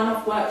like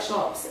one-off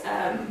workshops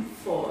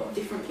for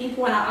different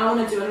people, and I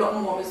want to do a lot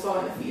more as well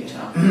in the future.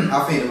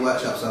 I think the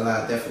workshops are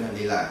like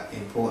definitely like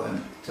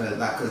important to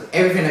like, because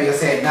everything that you're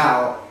saying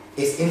now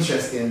is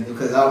interesting,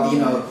 because you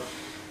know,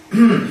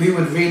 who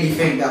would really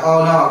think that,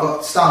 oh no, I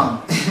got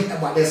stung,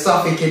 but there's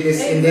something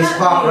in this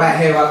park right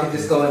here, I could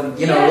just go and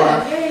you know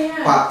what.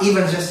 But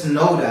even just to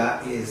know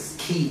that is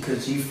key,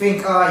 because you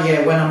think, oh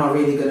yeah, when am I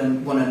really gonna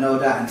want to know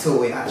that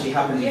until it actually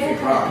happens in your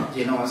park?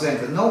 You know what I'm saying?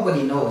 Because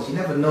nobody knows. You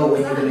never know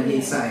when you're gonna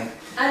need something.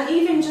 And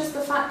even just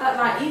the fact that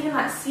like even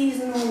like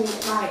seasonal,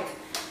 like,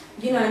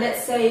 you know,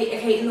 let's say,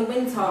 okay, in the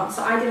winter,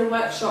 so I did a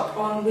workshop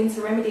on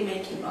winter remedy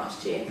making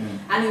last year,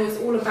 and it was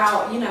all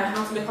about, you know,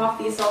 how to look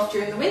after yourself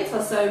during the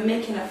winter. So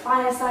making a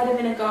fire cider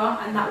vinegar,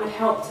 and that would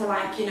help to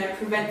like, you know,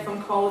 prevent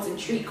from colds and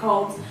treat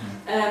colds,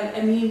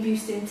 immune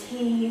boosting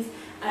teas,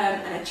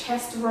 and a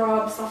chest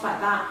rub, stuff like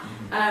that.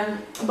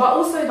 But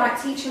also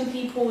like teaching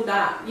people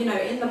that, you know,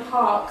 in the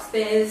parks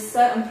there's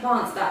certain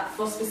plants that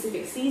for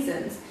specific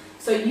seasons.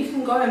 So you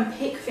can go and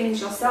pick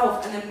things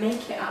yourself and then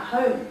make it at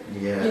home.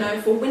 You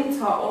know, for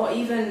winter or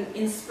even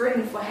in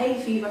spring for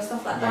hay fever,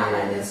 stuff like that.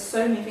 Like there's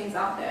so many things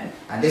out there.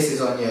 And this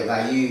is on your,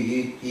 like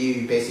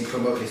you basically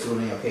promote this all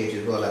on your page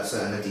as well, like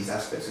certain of these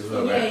aspects as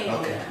well,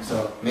 right?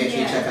 So make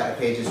sure you check out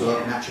the page as well,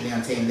 Naturally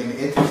Untamed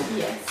Limited.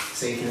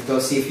 So you can go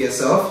see for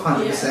yourself,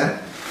 100%.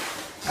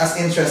 That's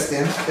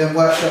interesting. The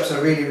workshops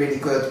are really, really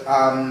good.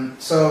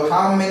 So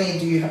how many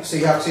do you have? So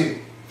you have 2?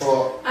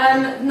 Or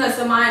no,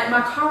 so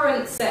my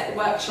current set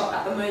workshop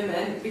at the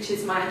moment, which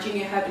is my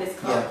junior herbalist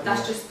club,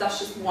 that's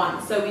just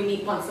one. So we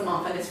meet once a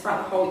month, and it's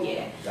throughout the whole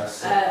year.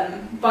 That's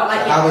but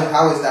like, so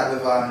how is that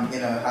with you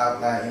know, how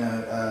like, you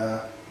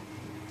know,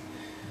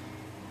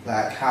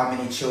 like how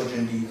many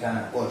children do you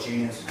or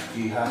juniors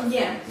do you have?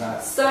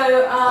 Like,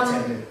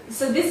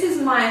 so this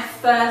is my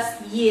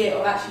first year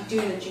of actually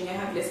doing the junior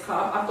herbalist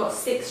club. I've got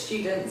 6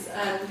 students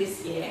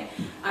this year,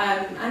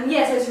 and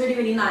yeah, so it's really,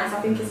 really nice.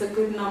 I think it's a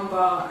good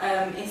number.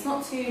 It's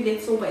not too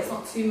little, but it's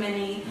not too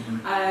many,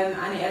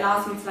 and it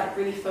allows me to like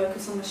really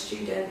focus on the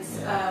students.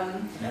 It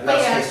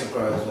allows space to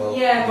grow as well.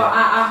 But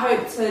I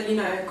hope to, you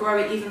know, grow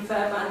it even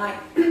further, and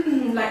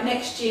like like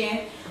next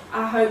year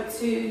I hope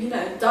to, you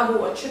know,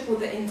 double or triple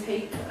the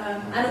intake,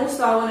 and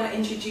also I want to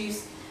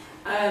introduce,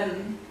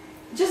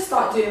 just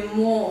start doing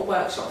more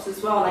workshops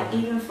as well, like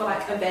even for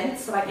like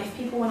events. So like if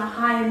people want to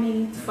hire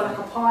me for like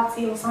a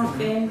party or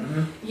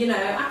something, you know,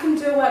 I can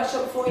do a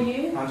workshop for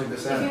you. 100%.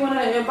 If you want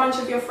a bunch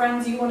of your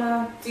friends, you want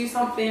to do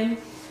something,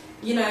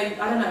 you know,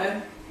 I don't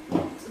know,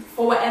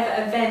 for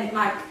whatever event,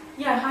 like,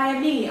 yeah, hire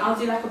me. I'll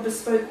do like a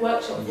bespoke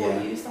workshop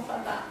for you, stuff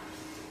like that.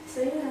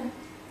 So yeah.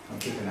 I'm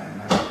keeping that in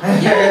mind.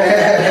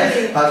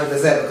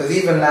 100%, because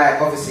even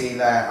like obviously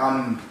like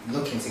I'm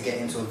looking to get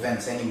into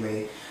events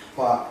anyway,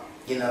 but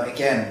you know,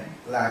 again,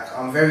 like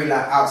I'm very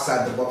like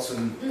outside the box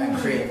and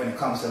creative when it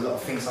comes to a lot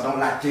of things. I don't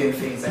like doing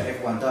things that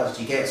everyone does.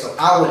 Do you get it? So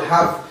I would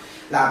have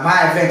like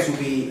my events will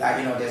be like,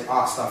 you know, there's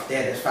art stuff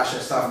there, there's fashion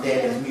stuff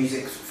there, there's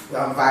music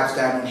vibes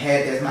going on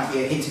here, there might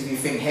be an interview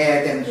thing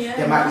here, then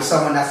there might be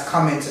someone that's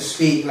coming to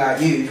speak, like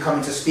you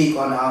coming to speak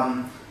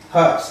on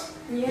herbs.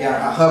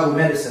 Like herbal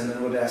medicine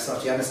and all that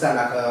stuff. Do you understand?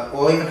 Like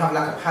or even have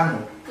like a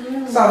panel,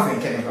 something.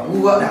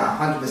 We'll work that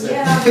out, 100%.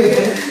 Yeah,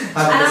 100%.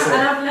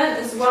 And I've learned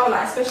as well,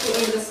 like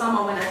especially over the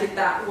summer when I did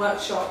that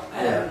workshop,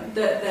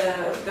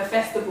 the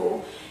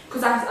festival,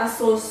 because I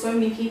saw so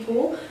many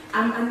people,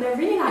 and they're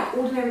really like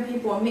ordinary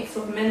people, a mix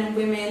of men and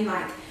women.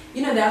 Like,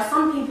 you know, there are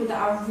some people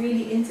that are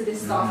really into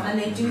this stuff and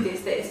they do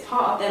this, that it's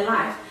part of their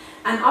life.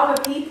 And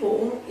other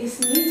people,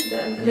 it's new to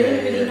them. They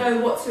didn't really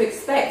know what to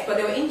expect, but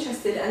they were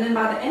interested. And then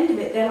by the end of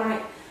it, they're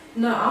like,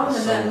 no, I want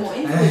to learn more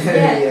into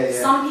it.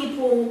 Some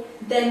people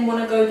then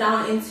want to go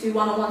down into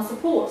one-on-one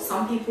support.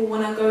 Some people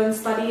want to go and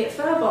study it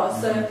further.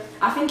 So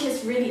I think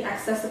it's really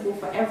accessible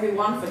for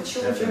everyone, for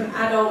children,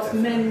 adults,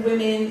 men,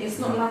 women. It's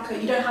not like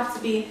you don't have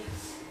to be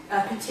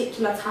a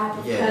particular type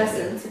of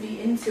person to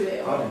be into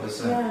it.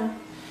 100%.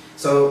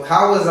 So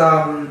how was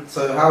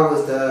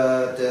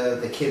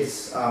the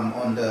kids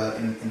on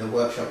in the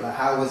workshop? Like,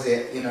 how was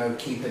it, you know,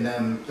 keeping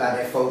them like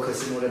their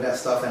focus and all of that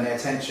stuff and their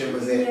attention?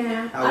 Was it?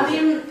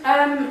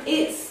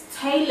 It's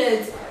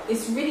tailored.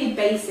 It's really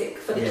basic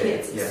for the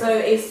kids. So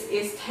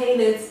it's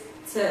tailored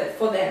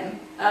for them.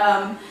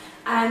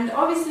 And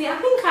obviously, I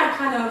think I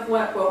kind of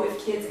work well with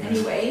kids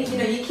anyway. You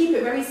know, you keep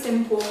it very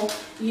simple.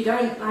 You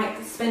don't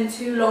like spend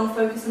too long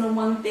focusing on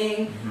one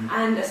thing.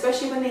 And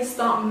especially when they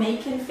start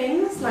making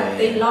things, like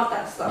they love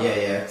that stuff.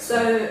 So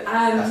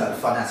that's like the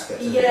fun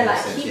aspect.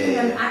 Like keeping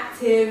them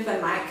active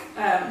and like.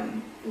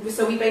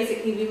 So we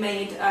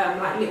made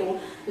like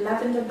little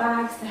lavender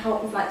bags to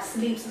help with like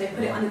sleep. So they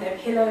put it under their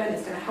pillow and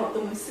it's going to help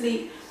them with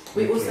sleep.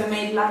 We also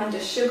made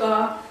lavender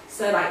sugar.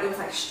 So like it was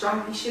like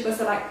stripy sugar.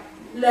 So like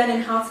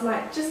learning how to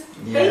like just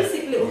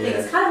basic little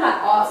things, kind of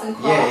like arts and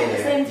crafts at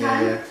the same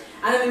time.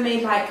 And then we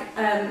made like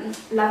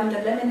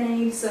lavender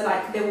lemonade, so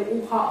like they were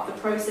all part of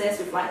the process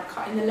with like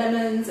cutting the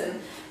lemons and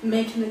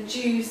making the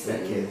juice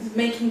and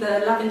making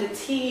the lavender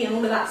tea and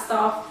all of that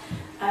stuff.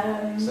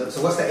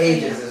 So what's the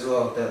ages as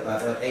well,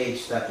 the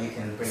age that you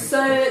can bring? So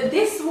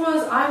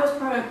I was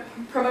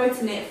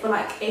promoting it for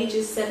like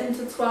ages 7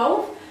 to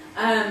 12.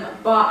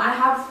 But I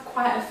have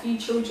quite a few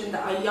children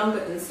that are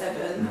younger than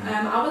 7.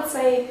 I would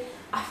say,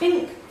 I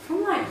think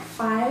from like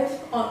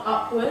 5 on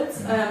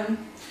upwards,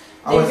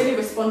 they really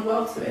respond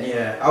well to it.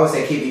 Yeah, I would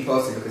say keep me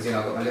posted because, you know,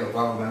 I've got my little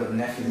brother, my little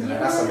nephews, and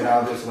that's something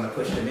I just want to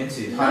push them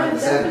into.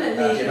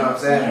 100%. You know what I'm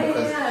saying?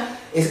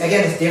 Because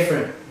it's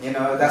different. You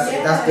know,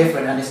 that's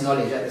different, and it's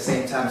knowledge at the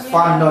same time. It's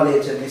fun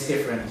knowledge and it's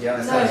different. Do you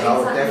understand? So I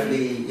would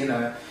definitely, you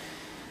know.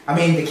 I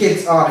mean, the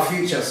kids are the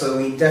future, so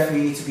we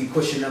definitely need to be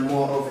pushing them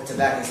more over to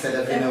that instead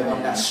of, you know,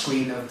 on that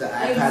screen of the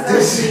iPad. Do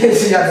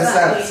you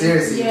understand?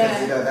 Seriously,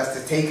 because, you know, that's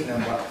just taking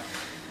them.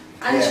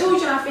 And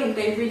children, I think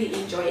they really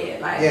enjoy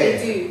it. Like they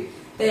do.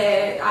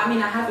 I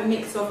mean, I have a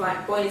mix of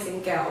like boys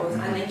and girls,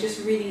 and they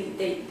just really,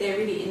 they're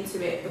really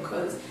into it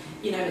because,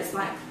 you know, it's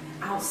like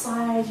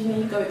outside, you know,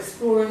 you go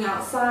exploring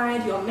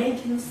outside, you're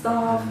making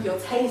stuff, you're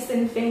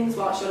tasting things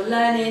whilst you're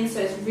learning, so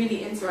it's really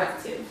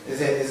interactive.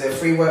 Is it a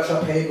free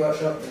workshop, paid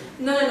workshop?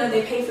 No,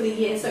 they pay for the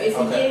year, so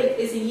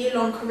it's a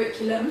year-long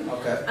curriculum.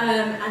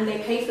 And they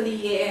pay for the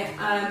year,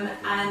 and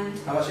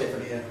how much is it for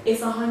the year?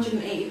 It's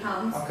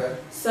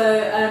 £180. So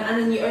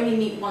and then you only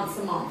meet once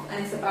a month,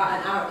 and it's about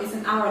an hour. It's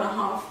an hour and a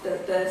half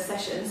the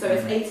session, so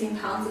it's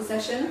 £18 a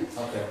session.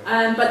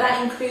 But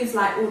that includes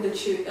like all the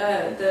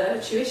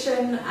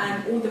tuition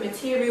and all the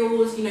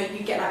materials. You know,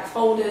 you get like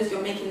folders.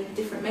 You're making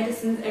different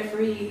medicines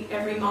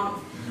every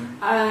month.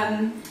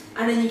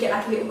 And then you get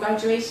like a little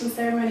graduation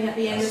ceremony at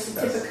the end, a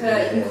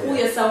certificate. You can call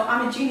yourself,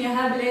 I'm a junior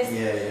herbalist.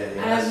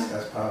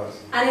 That's powerful.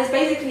 And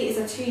it's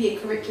a 2-year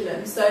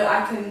curriculum, so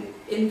I can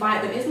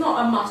invite them. It's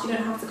not a must, you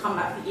don't have to come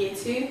back for year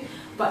 2,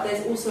 but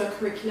there's also a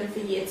curriculum for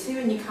year 2,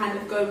 and you kind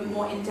of go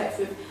more in depth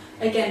with,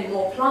 again,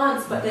 more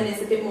plants, but then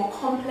it's a bit more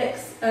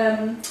complex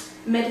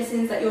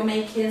medicines that you're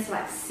making, so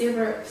like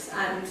syrups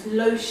and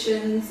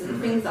lotions and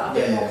things that are a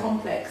bit more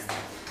complex.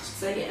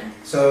 So yeah.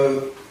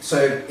 So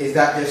is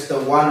that just a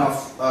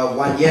one-off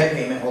 1-year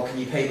payment, or can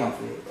you pay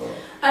monthly?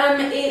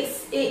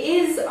 It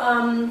is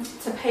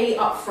to pay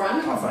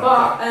upfront,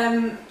 but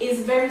it's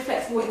very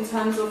flexible in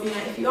terms of, you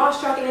know, if you are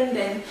struggling,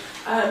 then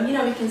you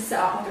know, we can set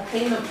up like a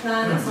payment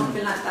plan or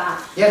something like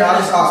that. Yeah, no, I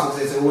just asked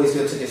because it's always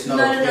good to just know.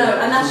 No,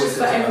 and that's just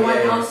for everyone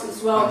else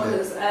as well,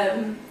 because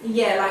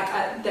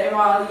there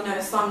are, you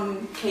know,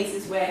 some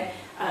cases where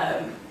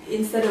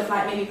instead of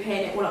like maybe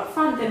paying it all up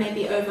front, they may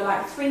be over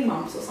like 3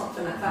 months or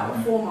something like that, or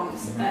 4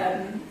 months.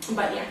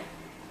 But yeah.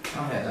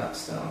 I heard that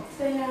still.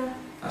 So yeah.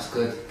 That's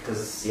good,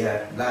 because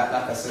like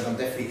I said, I'm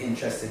definitely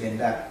interested in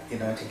that, you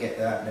know, to get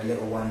the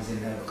little ones in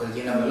there, because,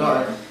 you know, a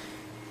lot of,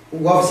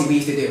 well, obviously we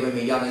used to do it when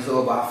we were young as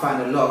well, but I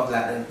find a lot of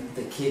like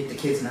the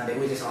kids now, they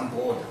were just on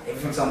board.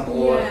 Everything's on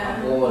board,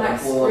 on board.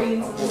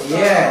 And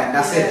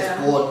that's it,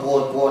 just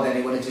bored, and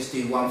they want to just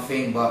do one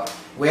thing. But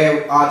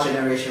where our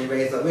generation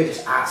raised up, we're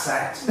just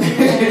outside.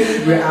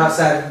 We're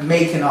outside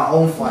making our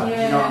own fun. You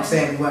know what I'm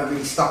saying? We weren't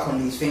really stuck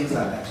on these things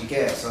like that. You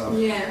get it? So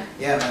yeah,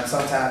 man.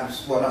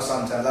 Sometimes, well, not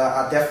sometimes.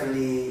 I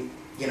definitely,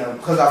 you know,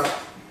 because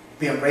I've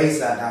been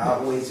raised like that, I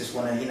always just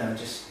want to, you know,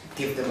 just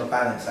give them a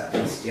balance like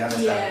this. Do you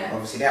understand?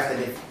 Obviously, they have to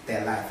live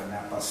their life and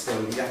that, but still,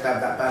 you have to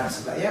have that balance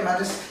of like, yeah, man,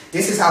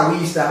 this is how we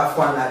used to have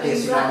fun like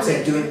this. You know what I'm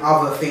saying? Doing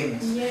other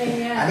things.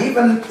 And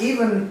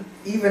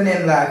even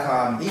in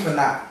like even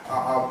like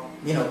our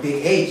you know,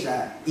 big age,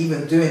 like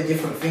even doing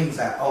different things,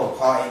 like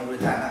partying all the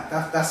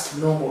time, that's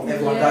normal.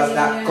 Everyone does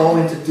that.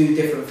 Going to do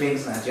different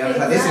things now. Do you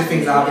understand? This is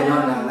things that I've been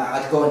on now.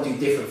 Like I'd go and do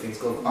different things,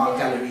 go to art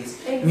galleries,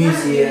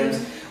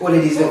 museums, all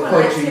of these little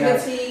poetry.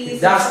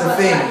 That's the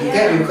thing. You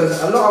get me?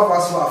 Because a lot of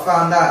us, what I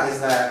found out is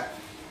that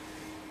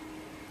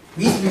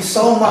we used to do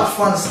so much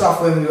fun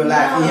stuff when we were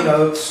like, you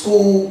know,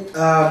 school,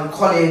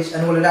 college,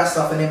 and all of that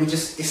stuff, and then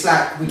it's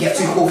like we get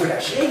too cool for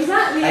that shit.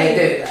 Exactly. I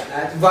did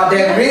that. But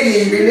then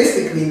really,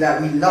 realistically, like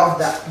we love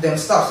them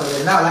stuff. So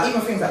then now, like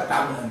even things like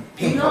badminton,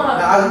 ping pong.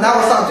 Now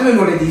I start doing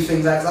all of these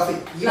things. Like, I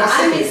think, you know,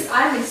 I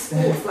miss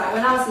sports. Like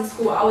when I was in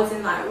school, I was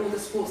in like all the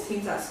sports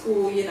teams at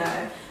school, you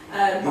know.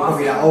 You're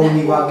probably like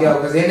only one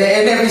girl, because in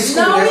every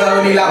school there's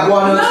only like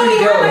one or two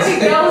girls. Like a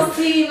girls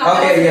team.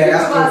 Like, okay,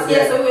 that's cool.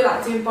 Yeah, so we were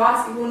like doing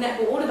basketball,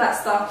 netball, all of that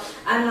stuff,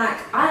 and like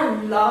I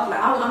love, like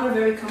I'm a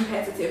very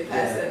competitive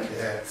person.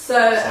 So so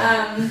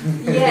and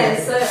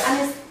it's,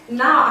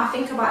 now I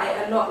think about it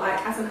a lot.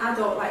 Like as an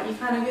adult, like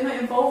you're not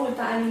involved with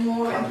that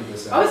anymore. And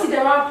obviously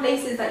there are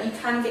places that you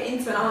can get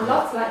into, and I would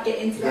love to like get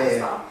into that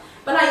stuff.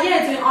 But like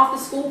doing after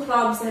school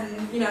clubs,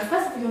 and you know,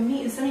 first of all you're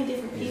meeting so many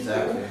different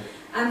people.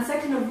 And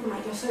second of all,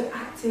 like you're so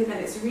active,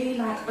 and it's really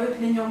like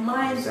opening your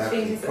mind to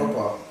things. And,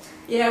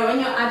 when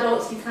you're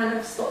adults, you kind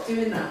of stop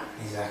doing that.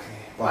 Exactly.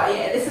 But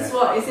this is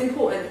what it's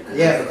important.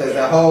 Because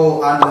the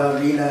whole unlearn,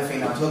 relearn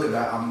thing I'm talking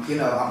about, I'm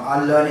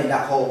unlearning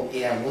that whole what do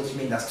you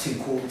mean that's too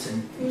cool to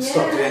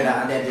stop doing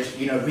that, and then just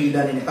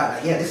relearning it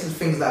back. Like, this is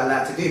things that I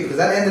like to do, because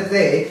at the end of the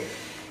day,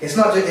 it's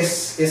not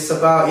just, it's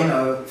about,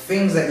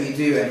 things that you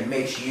do and it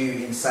makes you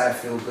inside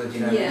feel good,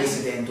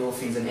 releasing the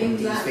endorphins and all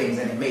these things,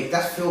 and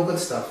that's feel good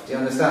stuff, do you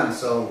understand?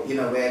 So,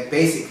 we're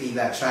basically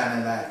like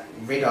trying to like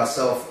rid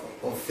ourselves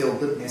of feel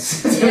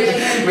goodness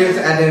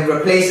and then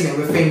replacing it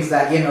with things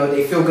that,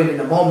 they feel good in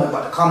the moment,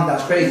 but the calm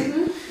down's crazy.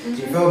 Do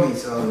you feel me?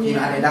 So, and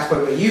then that's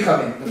where you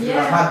come in. Because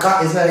like, my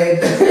gut is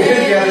hurting. Do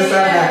you understand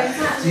that?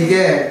 Exactly. Do you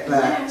get it?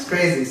 Like, it's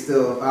crazy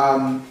still.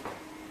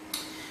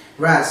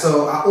 Right,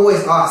 so I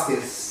always ask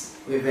this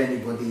with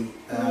anybody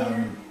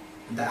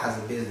that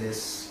has a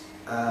business,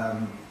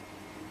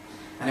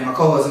 and then my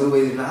co-host will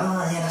always be like,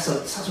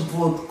 that's such a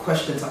broad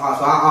question to ask,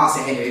 but I ask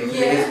it anyway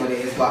because it is what it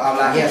is. But I'm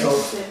like, so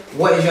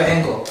what is your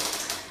end goal?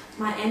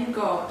 My end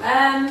goal?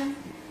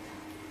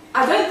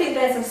 I don't think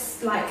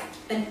there's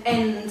an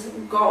end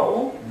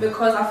goal,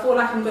 because I feel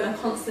like I'm going to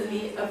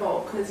constantly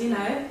evolve, because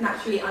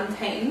naturally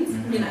untamed,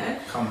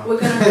 we're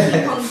going to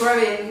keep on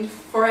growing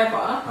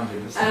forever.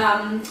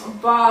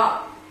 100%.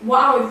 But what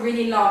I would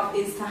really love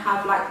is to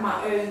have like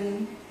my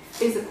own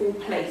physical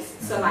place,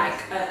 so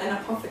like an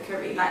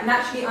apothecary, like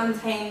Naturally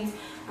Untamed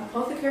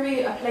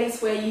apothecary, a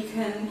place where you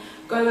can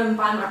go and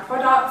buy my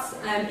products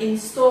in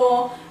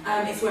store.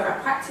 It's where I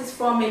practice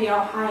from. Maybe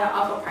I'll hire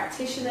other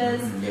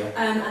practitioners,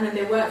 and then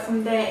they work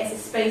from there. It's a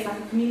space, like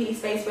a community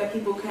space, where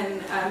people can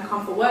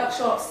come for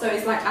workshops. So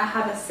it's like I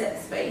have a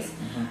set space.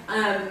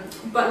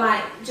 But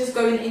like just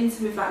going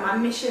into with like my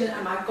mission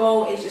and my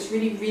goal is just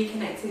really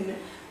reconnecting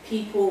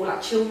people,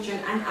 like children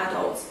and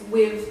adults,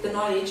 with the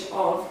knowledge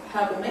of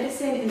herbal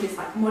medicine in this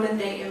like modern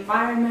day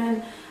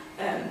environment.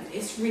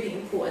 It's really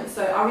important,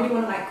 so I really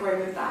want to like grow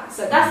with that.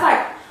 So that's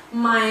like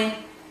my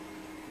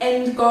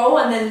end goal,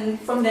 and then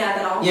from there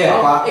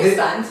I'll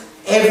expand.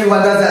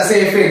 Everyone does that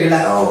same thing. They're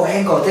like,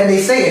 end goal. Then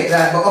they say it,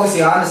 but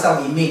obviously I understand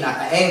what you mean. Like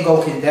an end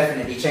goal can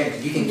definitely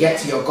change. You can get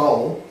to your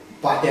goal,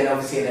 but then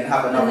obviously then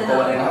have another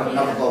goal, and then have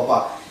another goal.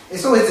 But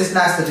it's always just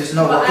nice to just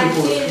know what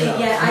people.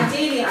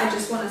 Ideally, I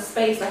just want a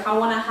space. Like I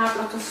want to have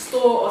like a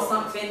store or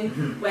something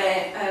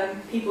where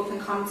people can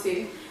come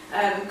to,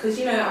 because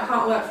I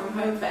can't work from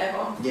home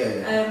forever.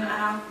 And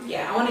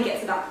I want to get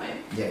to that point.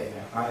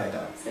 I heard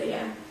that. So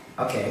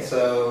Okay,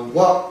 so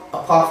what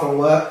apart from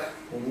work,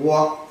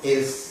 what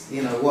is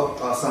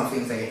what are some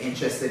things that you're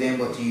interested in?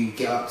 What do you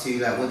get up to?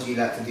 Like, what do you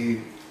like to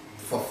do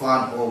for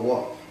fun, or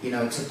what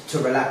to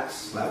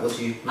relax? Like, what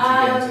do you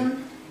get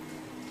into?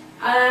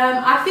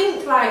 I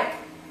think like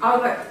I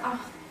was like,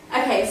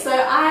 okay, so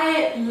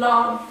I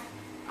love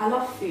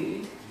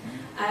food.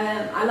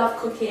 I love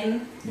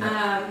cooking,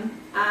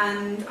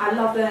 and I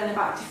love learning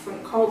about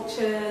different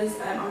cultures.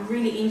 I'm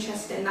really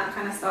interested in that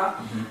kind of stuff.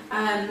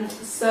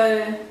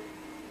 So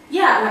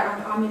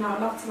yeah, I would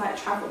love to like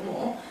travel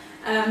more.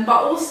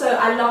 But also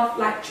I love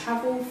like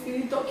travel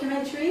food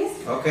documentaries.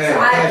 Okay. So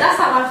that's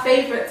like my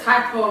favourite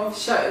type of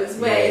shows,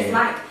 where it's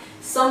like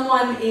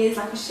someone is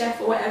like a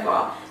chef or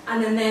whatever,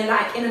 and then they're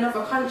like in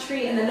another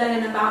country and they're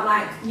learning about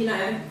like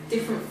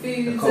different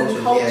foods and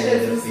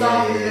cultures and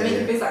stuff, and they're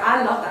making foods. Like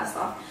I love that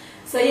stuff.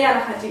 So like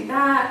I do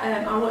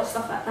that. I watch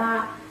stuff like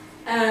that.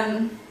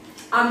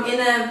 I'm in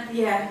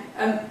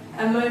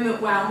a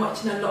moment where I'm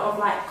watching a lot of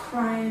like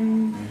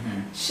crime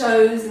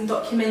shows and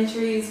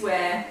documentaries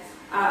where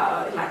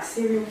like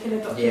serial killer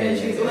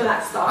documentaries, all of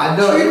that stuff. I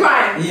know. True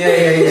crime.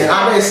 Yeah.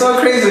 I mean, it's so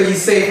crazy when you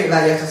say it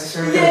like you're just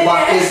serial killer,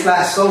 but it's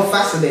like so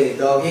fascinating,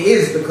 though. It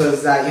is,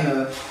 because like, you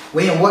know,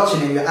 when you're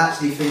watching it, you're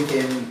actually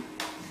thinking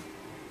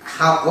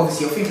how.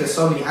 Obviously, you're thinking of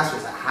so many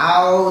aspects. Like,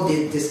 how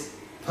did this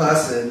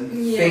person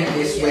think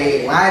this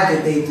way? Why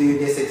did they do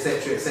this,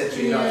 etc.,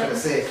 etc.? You know what I'm trying to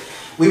say?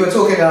 We were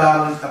talking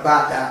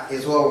about that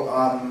as well.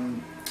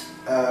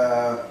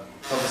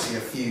 Obviously a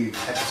few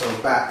episodes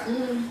back,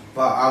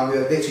 but we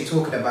were literally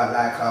talking about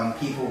like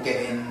people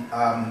getting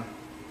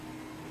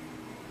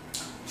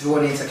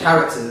drawn into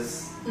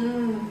characters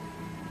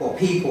or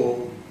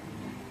people.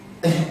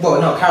 Well,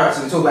 no,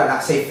 characters. We talk about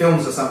like say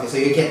films or something. So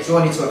you get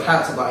drawn into a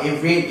character, but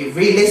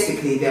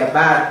realistically they're a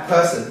bad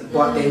person.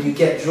 But then you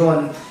get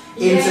drawn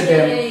into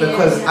them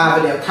because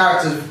either their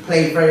characters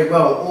play very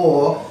well,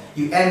 or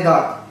you end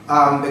up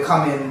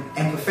becoming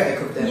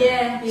empathetic of them.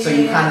 So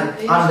you kind of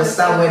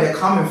understand where they're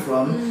coming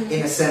from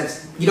in a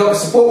sense. You don't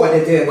support what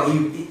they're doing, but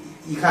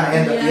you kind of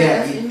end up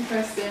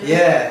interesting.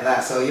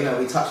 Like, so you know,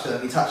 we touched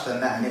on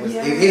that, and it is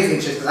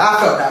interesting, because I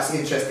felt that's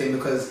interesting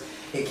because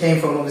it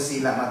came from obviously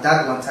like my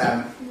dad one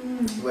time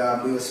where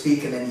we were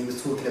speaking and he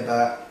was talking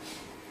about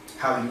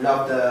how he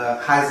loved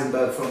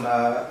Heisenberg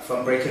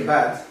from Breaking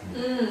Bad,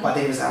 but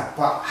then he was like,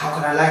 but how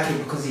can I like him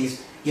because he's,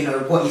 you know,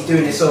 what he's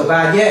doing is so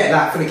bad,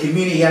 like for the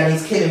community, and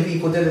he's killing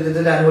people,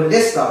 and all of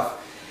this stuff.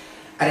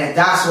 And then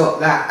that's what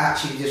that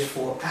actually just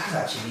thought, that's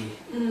actually,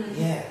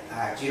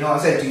 like, do you know what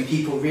I'm saying? Do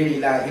people really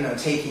like, you know,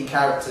 taking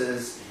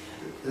characters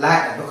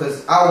like that?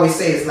 Because I always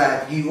say it's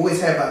like, you always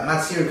hear about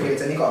mad serial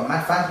killers and they got a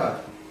mad fan club.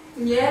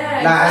 Like,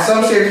 and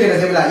some serial killers,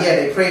 they'll be like,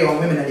 they prey on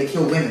women and they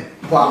kill women.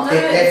 But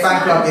their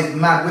fan club is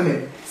mad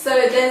women. So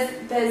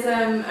there's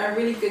a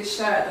really good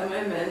show at the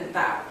moment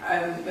that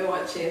we're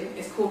watching.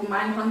 It's called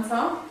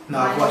Mindhunter. No,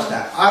 I've watched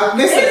that. I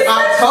think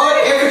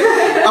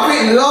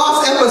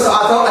last episode I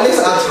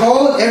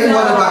told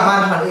everyone about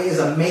Mindhunter. It is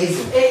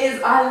amazing. It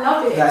is. I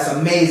love it. That's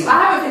amazing.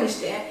 I haven't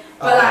finished it,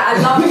 but like I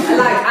love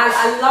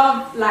I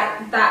love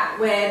like that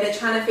where they're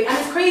trying to figure. And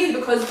it's crazy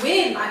because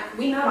we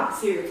know about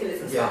serial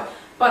killers and stuff,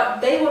 but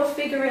they were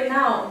figuring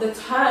out the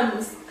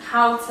terms,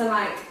 how to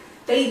like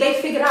they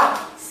figured out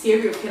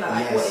serial killer,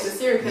 like what is a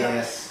serial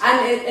killer,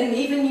 and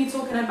even you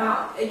talking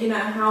about, you know,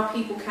 how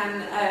people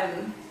can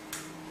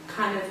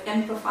kind of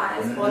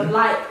empathize or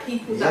like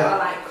people that are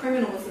like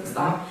criminals and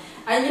stuff.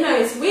 And you know,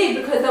 it's weird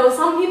because there were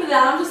some people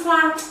that I'm just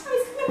like, it's kind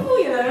of cool,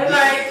 you know,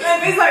 like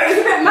it's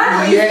a bit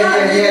mad.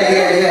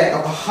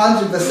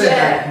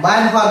 100%.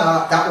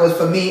 Mindhunter, that was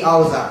for me. I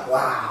was like,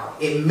 wow,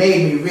 it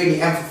made me really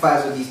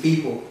empathize with these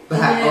people.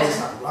 Like, I was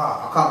just like,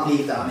 wow, I can't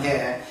believe that I'm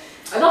here.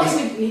 A lot of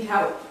people need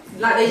help.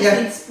 Like they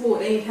just need support,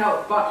 they need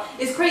help, but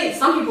it's crazy.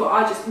 Some people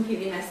are just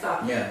completely messed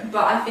up.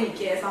 But I think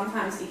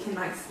sometimes you can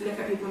like look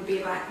at people and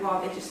be like,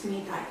 wow, they just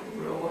need like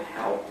real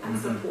help and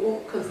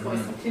support because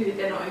clearly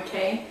they're not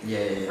okay.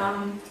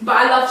 But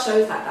I love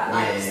shows like that,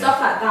 like stuff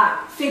like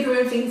that,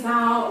 figuring things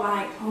out,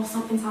 like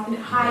something's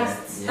happening,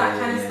 heists, that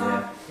kind of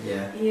stuff. So, I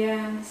hear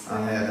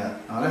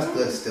that. Oh, that's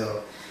good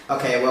still.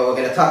 Okay, well, we're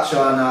gonna touch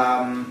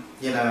on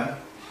you know,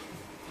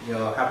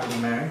 you're happily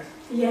married.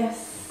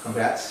 Yes.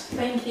 Congrats.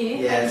 Thank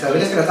you. So we're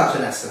just going to touch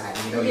on that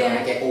slightly, you know, you don't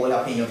want to get all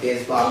up in your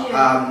biz, but so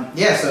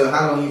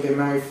how long have you been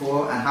married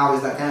for and how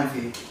is that going for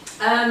you?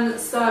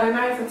 So I've been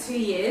married for 2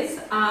 years.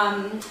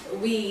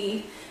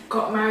 We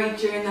got married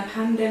during the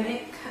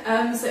pandemic,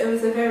 so it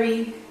was a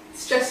very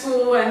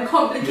stressful and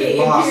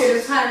complicated period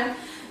of time.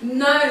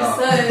 No,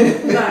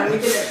 we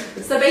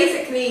didn't. So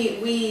basically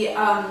we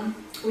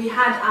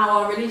had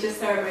our religious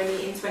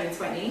ceremony in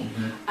 2020,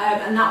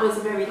 and that was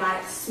a very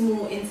like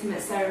small,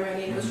 intimate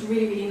ceremony, and it was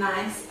really, really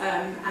nice.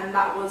 And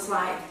that was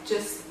like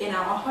just in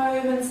our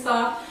home and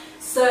stuff.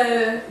 So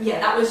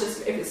that was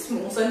just, it was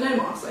small, so no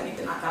masks or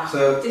anything like that.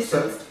 So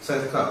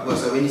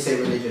when you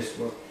say religious,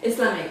 what?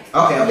 Islamic.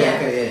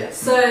 Okay.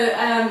 So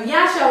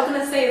actually, I was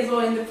gonna say as well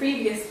in the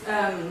previous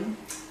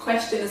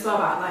question as well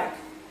about like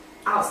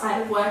outside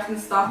of work and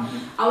stuff,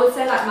 I would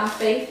say like my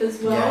faith as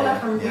well.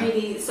 I'm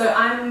really, so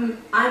I'm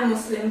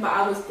Muslim, but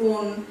I was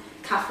born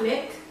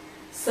Catholic.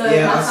 So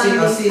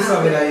I see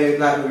something that you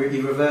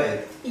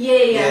reverted. But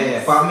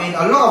I mean,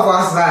 a lot of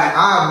us, like,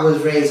 I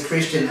was raised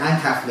Christian and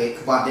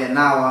Catholic, but then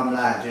now I'm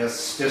like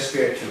just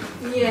spiritual.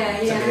 To be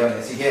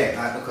honest,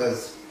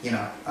 because you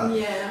know, I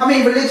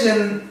mean,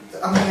 religion.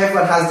 I mean,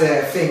 everyone has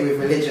their thing with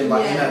religion,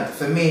 but you know,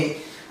 for me,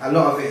 a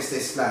lot of it's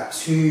this like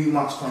too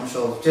much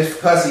control.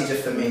 Just personally,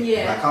 just for me,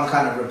 like I'm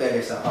kind of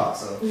rebellious at heart.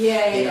 So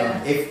you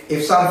know,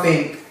 if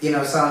something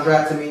sounds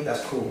right to me,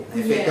 that's cool.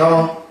 If it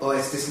don't, or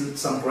it's just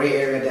some grey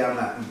area there, I'm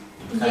like,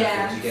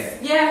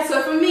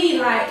 so for me,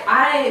 like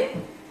I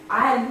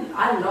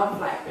love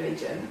like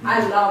religion.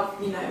 I love,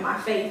 you know, my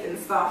faith and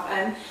stuff,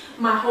 and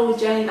my whole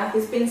journey. Like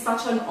it's been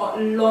such a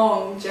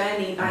long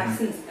journey, like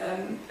since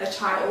a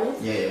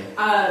child.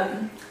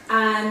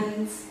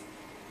 And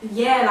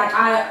yeah, like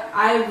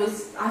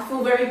I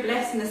feel very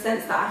blessed in the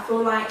sense that I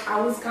feel like I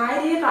was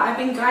guided. Like I've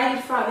been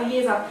guided throughout the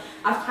years.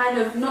 I've kind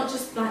of not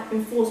just like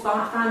been forced by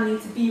my family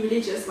to be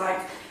religious. Like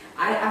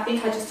I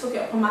think I just took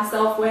it upon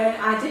myself where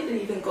I did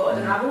believe in God,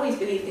 and I've always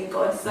believed in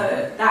God. So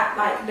that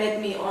like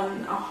led me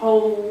on a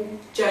whole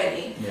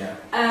journey.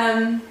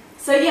 Yeah.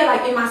 So yeah,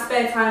 like in my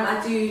spare time,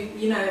 I do,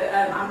 you know,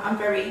 I'm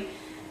very,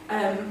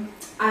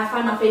 I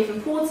find my faith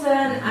important,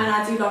 and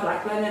I do love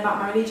like learning about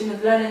my religion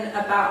and learning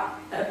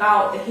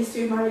about the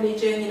history of my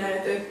religion. You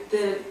know,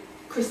 the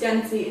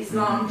Christianity,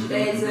 Islam,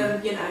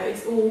 Judaism. You know,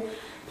 it's all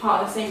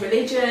part of the same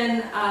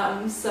religion.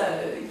 So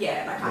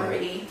yeah, like I'm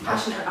really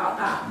passionate about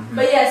that.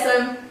 But yeah,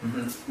 so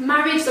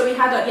marriage. So we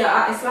had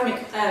our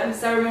Islamic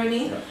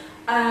ceremony.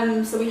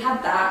 So we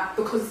had that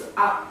because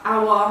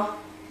our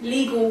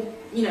legal,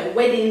 you know,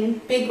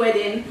 big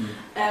wedding,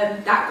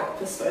 that got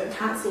postponed,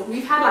 cancelled.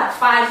 We had like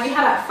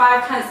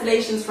five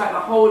cancellations throughout the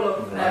whole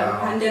of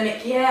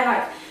pandemic. Yeah,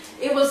 like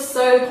it was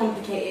so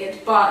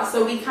complicated. But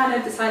so we kind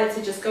of decided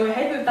to just go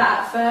ahead with that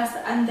at first,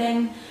 and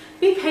then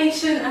be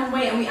patient and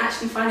wait. And we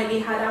actually finally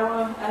had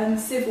our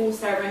civil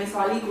ceremony, so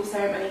our legal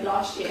ceremony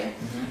last year,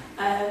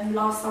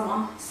 last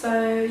summer. So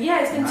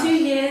yeah, it's been 2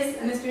 years,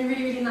 and it's been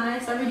really, really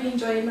nice. I really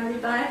enjoyed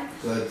married life.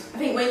 Good. I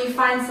think when you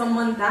find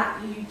someone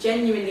that you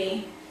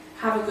genuinely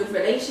have a good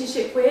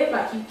relationship with,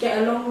 like you get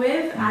along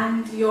with,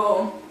 and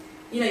you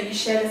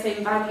share the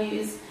same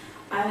values,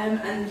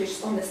 and you're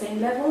just on the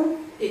same level,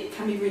 it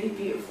can be really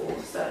beautiful.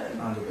 So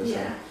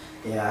 100%.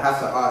 Yeah, I have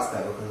to ask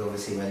that because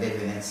obviously we're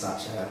living in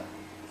such a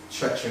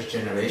treacherous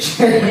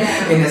generation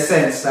in a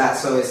sense that,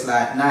 so it's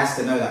like nice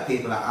to know that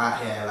people are out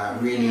here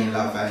like really in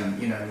love, and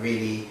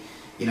really,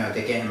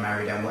 they're getting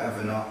married and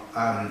whatever not,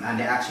 and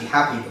they're actually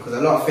happy, because a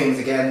lot of things,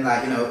 again,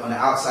 like, on the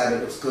outside it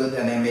looks good,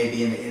 and then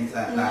maybe in the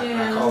inside,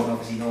 like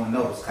obviously no one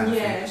knows kind of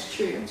thing. Yeah, it's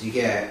true. Do you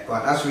get it?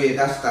 But that's really,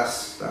 that's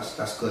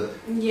good.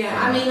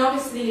 Yeah, I mean,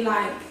 obviously,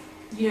 like,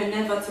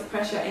 never to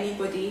pressure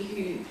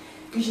anybody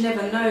because you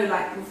never know,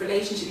 like, with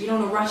relationship, you don't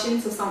want to rush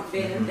into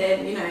something and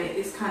then,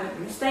 it's kind of a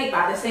mistake.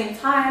 But at the same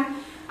time,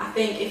 I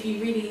think if you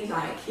really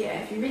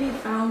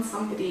found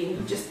somebody and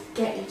you just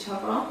get each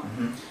other,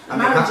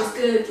 marriage is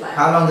good. Like,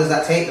 how long does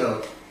that take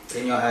though,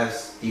 in your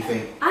eyes, do you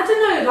think? I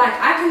don't know, like,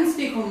 I can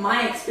speak on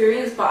my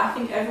experience, but I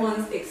think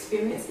everyone's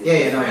experience is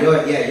different. Your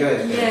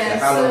experience. Yeah,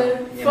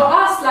 so for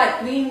us,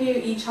 like, we knew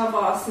each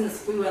other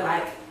since we were,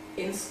 like,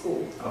 in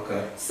school.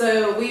 Okay.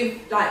 So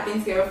we've, like, been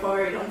together for a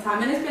very long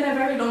time, and it's been a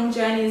very long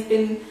journey. It's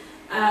been,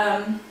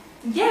 a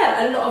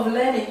lot of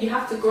learning. You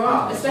have to grow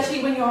up,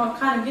 especially when you're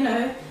kind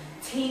of,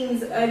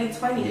 teens, early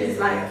 20s,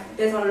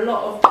 there's a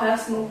lot of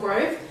personal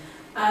growth,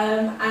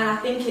 and I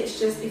think it's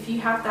just, if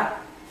you have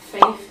that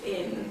faith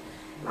in,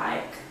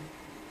 like,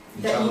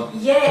 then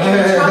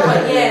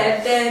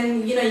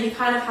you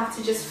kind of have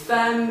to just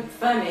firm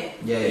it,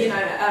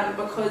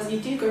 because you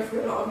do go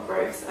through a lot of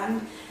growths,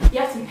 and you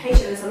have to be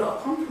patient. There's a lot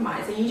of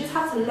compromise, and you just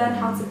have to learn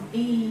how to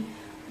be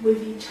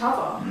with each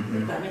other,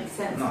 if that makes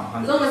sense. No,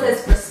 as long as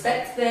there's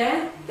respect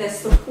there, there's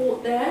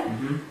support there,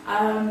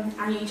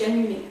 and you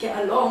genuinely get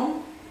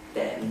along,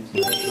 then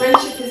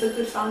friendship is a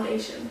good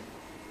foundation.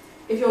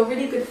 If you're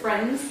really good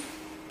friends,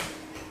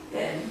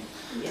 then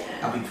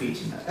I'll be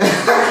preaching that.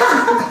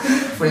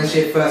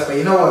 Friendship first, but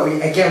you know what? We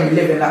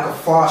live in like a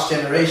fast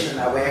generation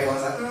now, where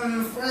everyone's like,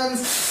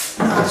 friends,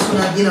 I just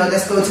wanna,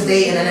 let's go to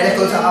date, and then let's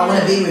go to I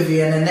wanna be with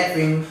you, and the next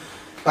thing,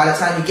 by the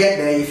time you get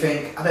there, you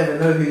think, I don't even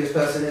know who this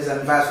person is,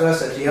 and vice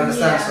versa. Do you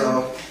understand?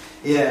 So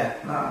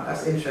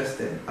that's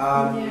interesting.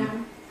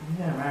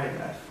 Married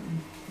life.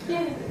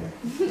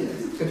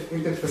 It's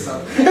good for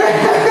some.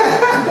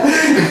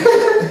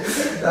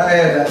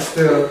 That's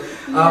still.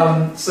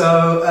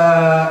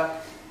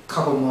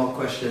 Couple more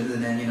questions,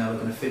 and then we're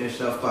gonna finish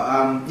off.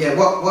 But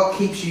what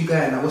keeps you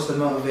going? Like, what's the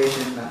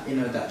motivation that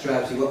that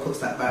drives you? What puts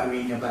that battery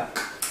in your back?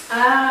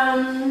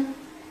 I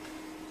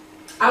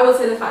would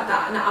say the fact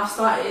that now I've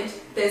started.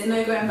 There's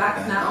no going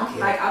back now.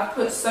 Like, I've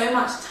put so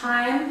much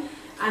time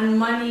and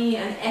money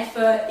and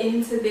effort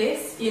into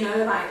this.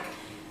 Like,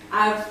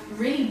 I've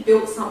really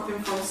built something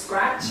from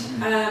scratch,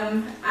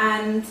 and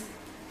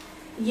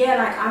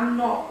like,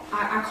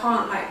 I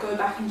can't like go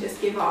back and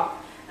just give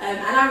up, and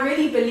I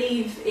really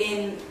believe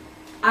in,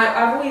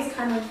 I've always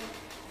kind of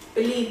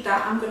believed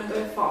that I'm going to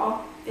go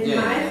far in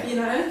life,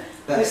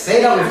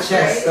 Say that with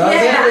chest,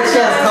 say that with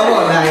chest, come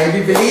on now, if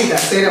you believe that,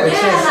 say that with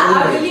chest.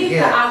 I believe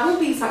that I will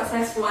be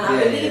successful, and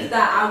I believe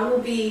that I will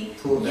be,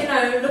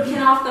 looking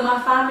after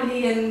my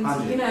family, and,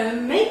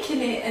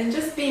 making it, and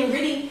just being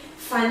really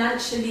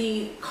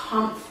financially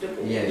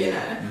comfortable,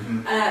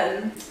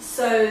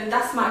 so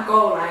that's my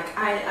goal. Like,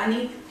 I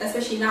need,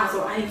 especially now,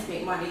 so I need to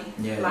make money,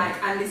 and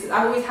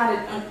I've always had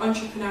an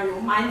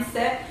entrepreneurial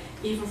mindset,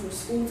 even from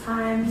school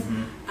times,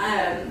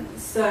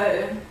 so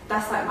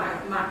that's like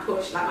my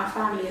push, like my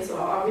family as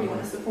well. I really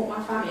want to support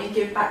my family and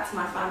give back to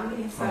my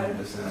family, so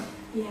 100%.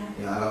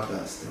 I love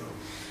that still.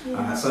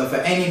 So for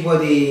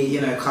anybody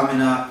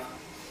coming up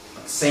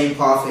same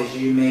path as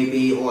you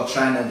maybe, or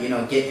trying to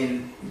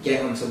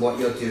get onto what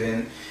you're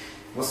doing,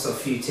 what's a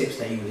few tips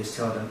that you would just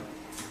tell them?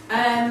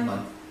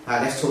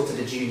 let's talk to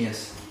the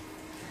juniors.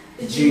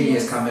 The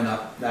juniors coming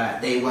up,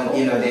 like they want,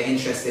 you know, they're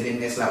interested in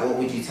this. Like, what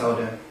would you tell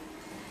them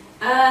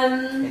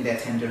in their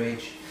tender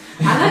age?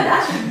 I know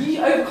that actually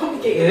you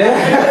overcomplicated.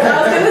 Yeah.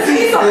 I was going to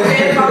say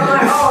something, but I'm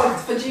like, oh,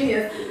 it's for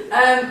juniors.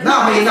 No,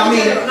 I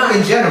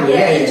mean, in general,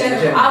 in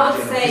general, I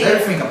would say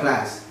everything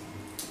applies.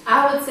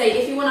 I would say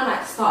if you want to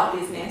like start a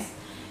business,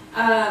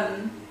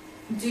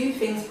 do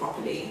things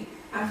properly.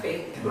 I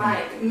think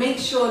like make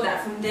sure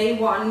that from day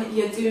one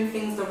you're doing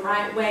things the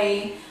right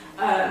way.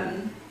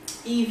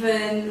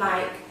 Even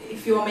like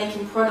if you're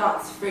making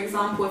products, for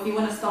example, if you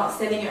want to start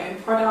selling your own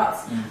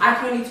products, I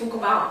can only talk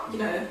about, you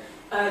know,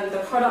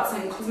 the products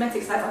and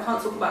cosmetic sides. I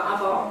can't talk about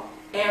other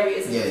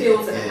areas and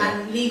fields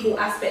and legal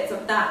aspects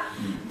of that.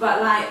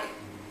 But like,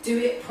 do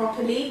it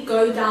properly,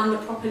 go down the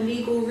proper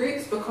legal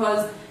routes,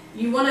 because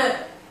you want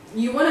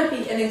to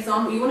be an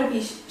example, you want to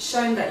be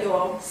shown that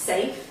you're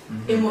safe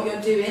in what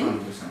you're doing.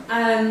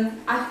 100%.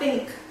 I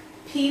think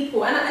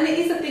people, and it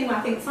is a thing where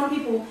I think some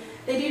people,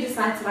 they do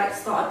decide to like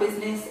start a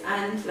business,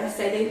 and let's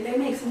say they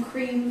make some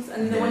creams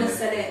and they want to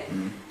sell it,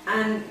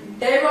 and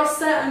there are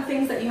certain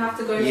things that you have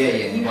to go through.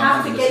 You 100%.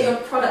 Have to get your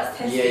products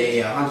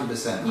tested.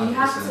 100%. You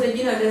have to,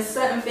 you know, there's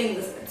certain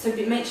things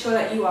to make sure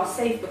that you are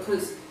safe,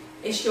 because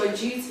it's your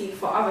duty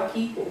for other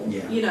people,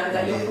 you know,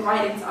 that you're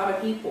providing to other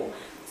people.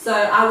 So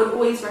I would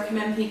always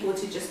recommend people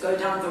to just go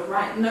down the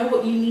right, know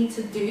what you need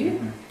to do.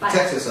 Like,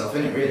 protect yourself,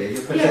 innit, really?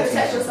 You're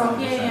protect yourself,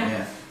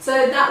 yeah. So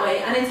that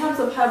way, and in terms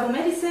of herbal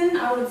medicine,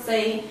 I would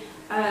say,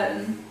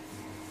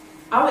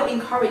 I would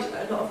encourage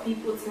a lot of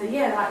people to,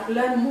 like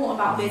learn more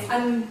about this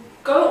and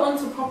go on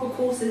to proper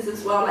courses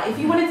as well. Like if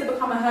you wanted to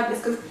become a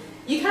herbalist, because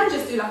you can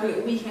just do like a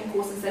little weekend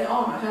course and say,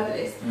 oh, I'm a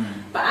herbalist.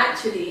 But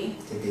actually,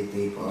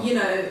 you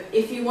know,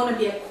 if you want to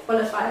be a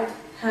qualified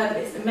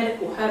herbalist, a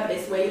medical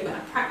herbalist where you're going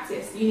to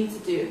practice, you need to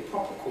do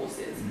proper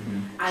courses.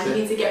 And you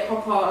need to get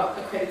proper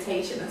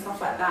accreditation and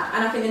stuff like that.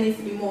 And I think there needs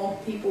to be more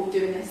people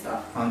doing this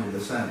stuff.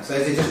 100%. So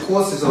is it just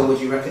courses, or would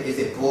you reckon, is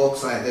it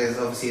books? Like there's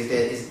obviously,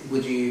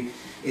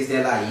 is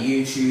there like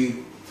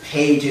YouTube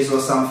pages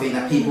or something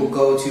that people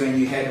go to and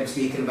you hear them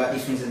speaking about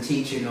these things and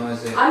teaching, or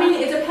is it? I mean,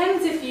 it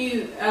depends if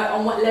you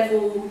on what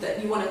level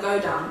that you want to go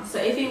down. So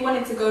if you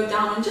wanted to go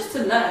down and just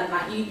to learn,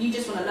 like you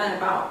just want to learn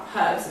about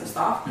herbs and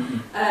stuff,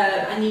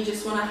 and you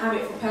just want to have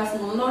it for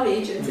personal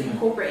knowledge and to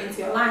incorporate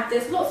into your life,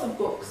 there's lots of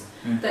books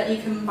that you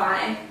can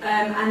buy,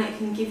 and it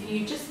can give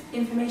you just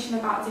information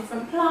about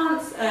different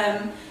plants.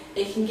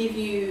 It can give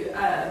you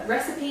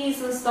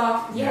recipes and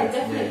stuff.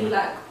 Definitely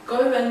like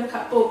go and look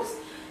at books.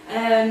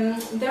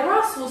 There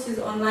are sources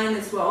online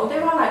as well.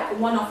 There are like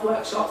one-off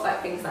workshops,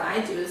 like things that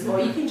I do as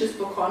well. You can just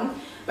book on.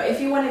 But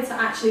if you wanted to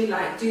actually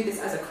like do this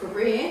as a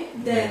career,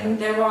 then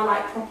there are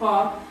like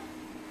proper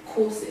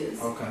courses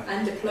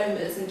and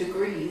diplomas and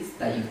degrees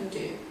that you can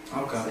do.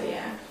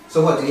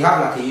 So what, do you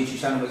have like a YouTube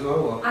channel as well?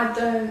 Or? I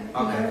don't.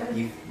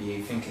 No.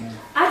 You thinking?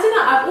 I don't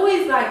know. I've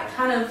always like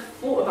kind of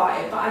thought about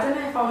it, but I don't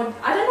know if I would.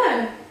 I don't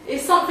know.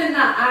 It's something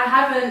that I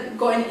haven't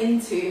gotten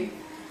into.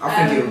 I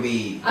think it would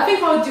be. I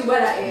think I would do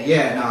well at it.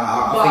 Yeah, no,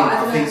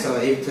 I think so.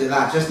 To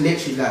like just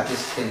literally like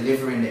just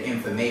delivering the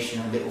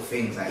information on little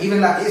things, like even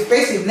like it's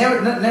basically never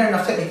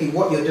enough technically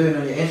what you're doing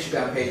on your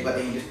Instagram page, but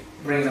then you just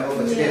bring it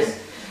over to this.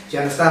 Do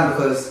you understand?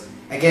 Because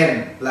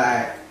again,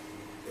 like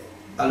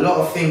a lot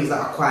of things that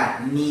are quite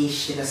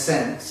niche in a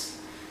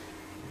sense,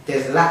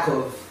 there's lack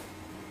of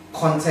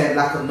content,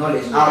 lack of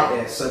knowledge out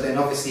there. So then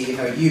obviously, you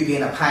know, you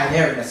being a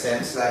pioneer in a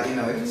sense, like, you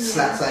know,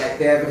 slaps like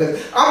there,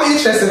 because I'm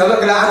interested.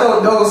 I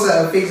don't know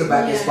certain things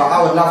about this, but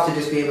I would love to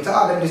just be able to,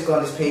 let me just go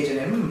on this page and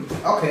then,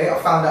 okay,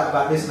 I found out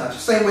about this now.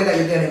 Just same way that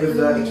you're doing it with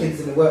the kids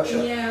in the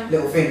workshop.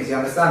 Little things, you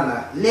understand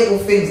that? Little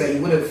things that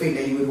you wouldn't think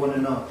that you would want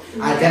to know.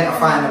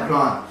 Identifying a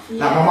plant.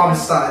 Like my mum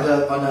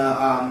started on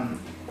a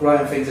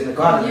growing things in the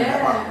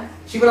garden.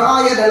 She'd be like,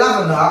 oh yeah, the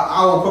lavender,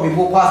 I will probably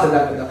walk past the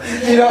lavender.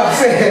 You know what I'm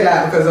saying?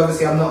 Like, because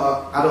obviously I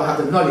don't have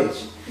the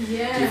knowledge. Do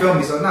you feel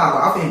me? So now,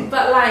 I think.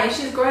 But like, if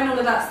she's growing all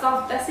of that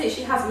stuff, that's it.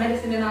 She has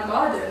medicine in her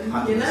garden.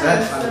 100%, you know?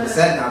 100%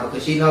 now,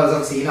 because she knows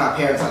obviously, you know, her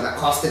parents are like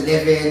cost of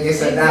living,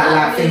 this and that,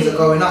 like things are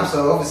going up.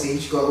 So obviously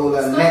she's got all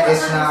the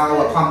lettuce now,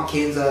 her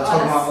pumpkins, her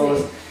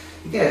tomatoes.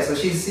 You get it, so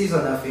she's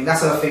on her thing.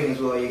 That's her thing as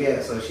well, you get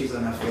it, so she's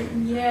on her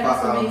thing. Yeah,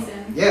 but, that's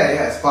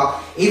amazing.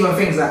 But even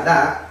things like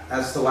that,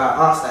 as to why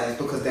I asked that, is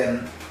because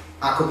then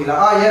I could be like,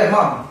 oh yeah,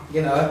 mum,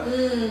 you know,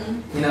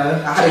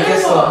 I had a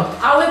guest on.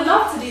 I would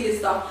love to do this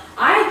stuff.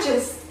 I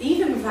just,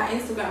 even with like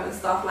Instagram and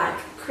stuff, like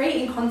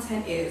creating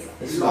content is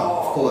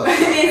long. Of course.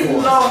 It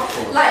is long.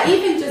 Like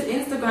even just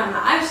Instagram,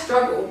 like, I've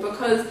struggled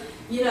because,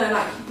 you know,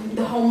 like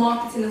the whole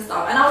marketing and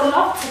stuff. And I would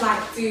love to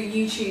like do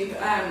YouTube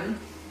and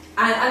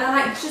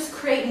like just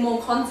create more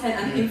content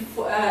and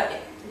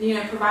you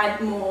know,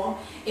 provide more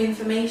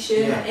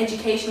information,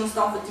 educational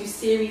stuff, or do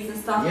series and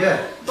stuff.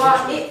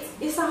 But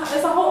it's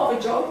a whole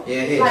other job.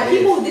 Like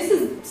people, this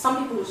is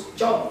some people's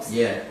jobs.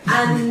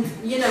 And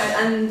you know,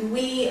 and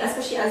we,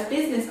 especially as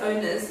business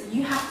owners,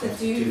 you have to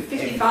do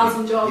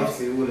 50,000 jobs. You have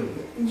to do all of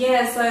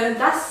it. So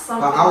that's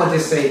something. But I would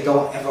just say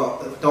don't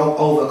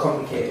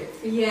overcomplicate it.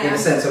 In the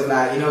sense of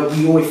like, you know,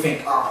 we always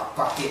think, oh,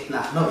 fuck it.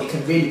 Like, no, it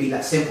can really be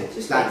like simple.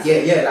 Just like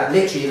like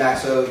literally, like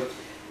so.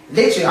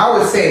 Literally, I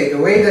would say the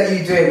way that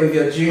you do it with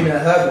your junior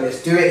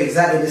herbalist, do it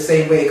exactly the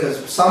same way, because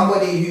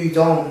somebody who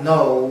don't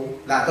know,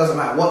 like, doesn't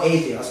matter what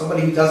age they are,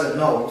 somebody who doesn't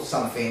know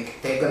something,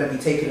 they're going to be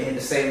taking it in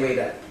the same way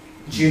that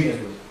juniors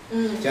would.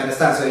 Do you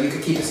understand? So you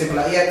could keep it simple,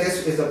 like, yeah,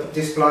 this is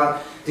this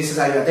plant, this is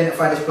how you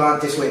identify this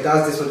plant, this way it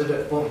does, this way it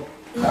does, boom.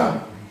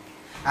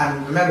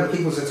 And remember,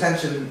 people's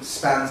attention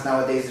spans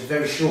nowadays is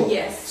very short.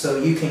 So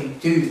you can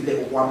do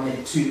little 1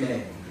 minute, 2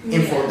 minute,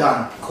 info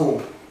done,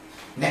 cool.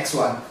 Next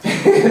one,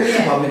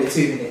 1 minute,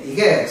 2 minute. You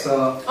get it?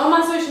 So on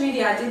my social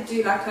media, I did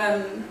do like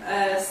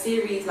a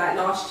series like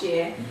last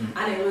year,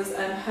 and it was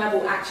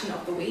herbal action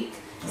of the week.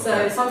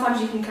 So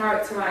sometimes you can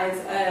characterize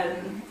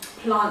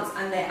plants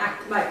and they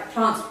act like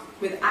plants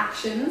with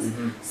actions.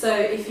 So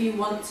if you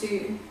want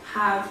to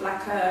have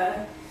like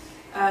a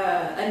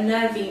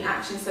nervine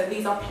action, so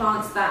these are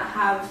plants that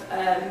have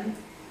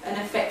an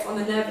effect on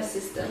the nervous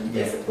system.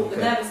 They support the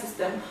nervous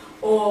system,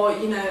 or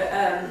you know,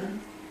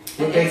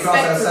 would they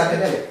class as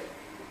psychedelic?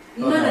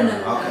 No.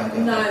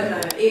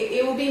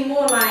 It will be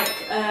more like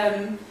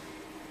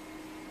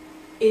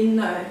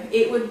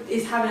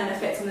it's having an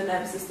effect on the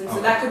nervous system. So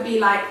that could be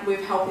like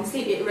with helping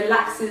sleep. It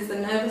relaxes the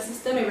nervous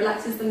system. It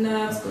relaxes the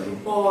nerves,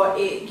 or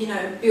it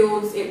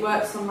builds. It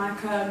works on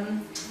like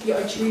your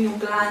adrenal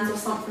glands or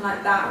something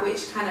like that,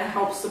 which kind of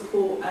helps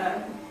support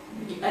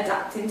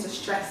adapting to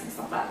stress and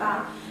stuff like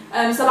that.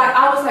 So like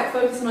I was like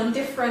focusing on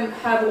different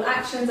herbal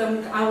actions,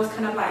 and I was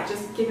kind of like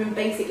just giving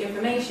basic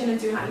information and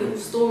doing like little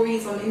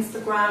stories on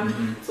Instagram,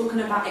 talking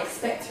about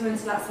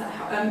expectorants, that's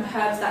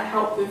herbs that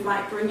help with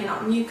like bringing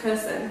up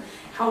mucus and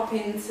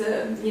helping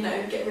to, you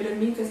know, get rid of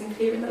mucus and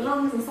clearing the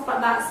lungs and stuff like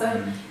that. So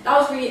that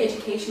was really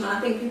educational. I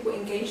think people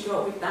engaged a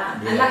lot with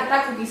that, and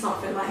that could be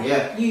something like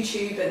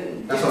YouTube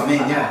and that's what I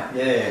mean.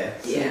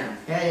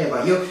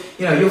 But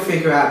you'll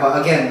figure out.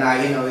 But again,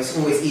 like, you know, it's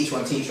always each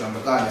one teach one,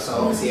 regardless. So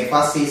obviously, if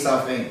I see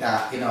something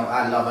that, you know,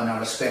 I love and I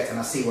respect, and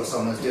I see what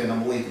someone's doing,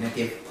 I'm always going to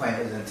give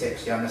pointers and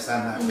tips. You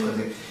understand that? Because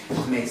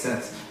it makes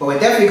sense. But we're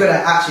definitely going to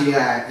actually,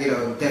 like, you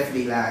know,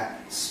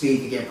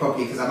 speak again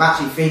properly, because I'm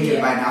actually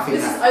thinking right now. I think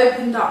this has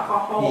opened up a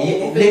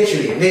whole.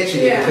 Literally,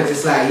 because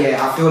it's like,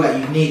 I feel like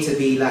you need to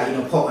be like, you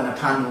know, put on a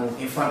panel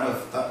in front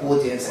of an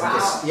audience and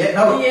just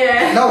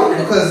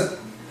because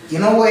you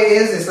know what it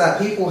is. It's like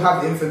people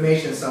have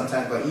information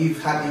sometimes, but you've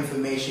had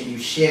information,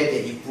 you've shared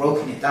it, you've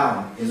broken it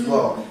down as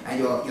well, and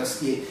you're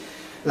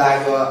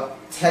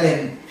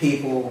telling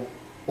people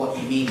what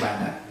you mean by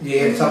that.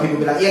 Some people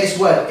be like, this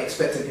word,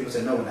 expecting people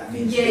to know what that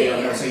means.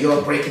 So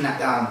you're breaking that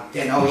down.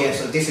 Then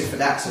so this is for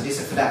that, so this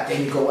is for that.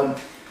 Then you go on.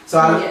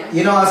 So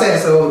you know what I'm saying.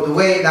 So the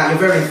way that you're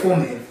very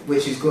informative,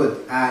 which is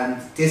good,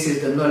 and this is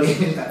the knowledge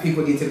that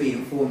people need to be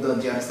informed on.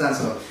 Do you understand?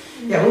 So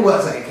we'll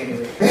work something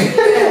anyway.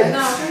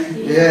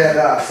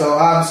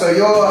 So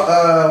your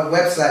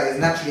website is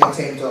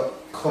naturallyuntamed.co.uk.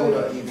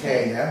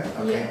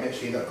 Make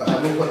sure you look.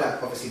 And we'll put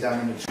that obviously down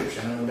in the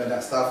description and all of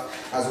that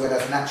stuff, as well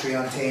as Naturally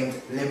Untamed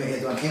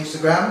Limited on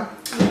Instagram.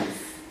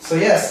 So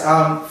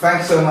thank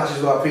you so much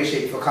as well. I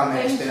appreciate you for coming.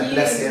 It's been a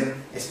blessing.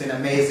 It's been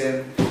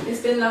amazing.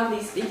 It's been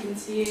lovely speaking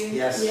to you.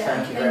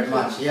 Thank you very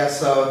much.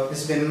 So this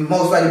has been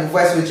Most Valuable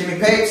Voice with Jimmy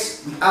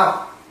Papez. We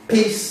out.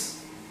 Peace.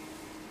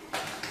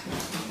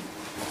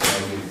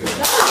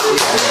 You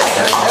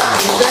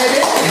enjoyed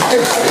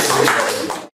it?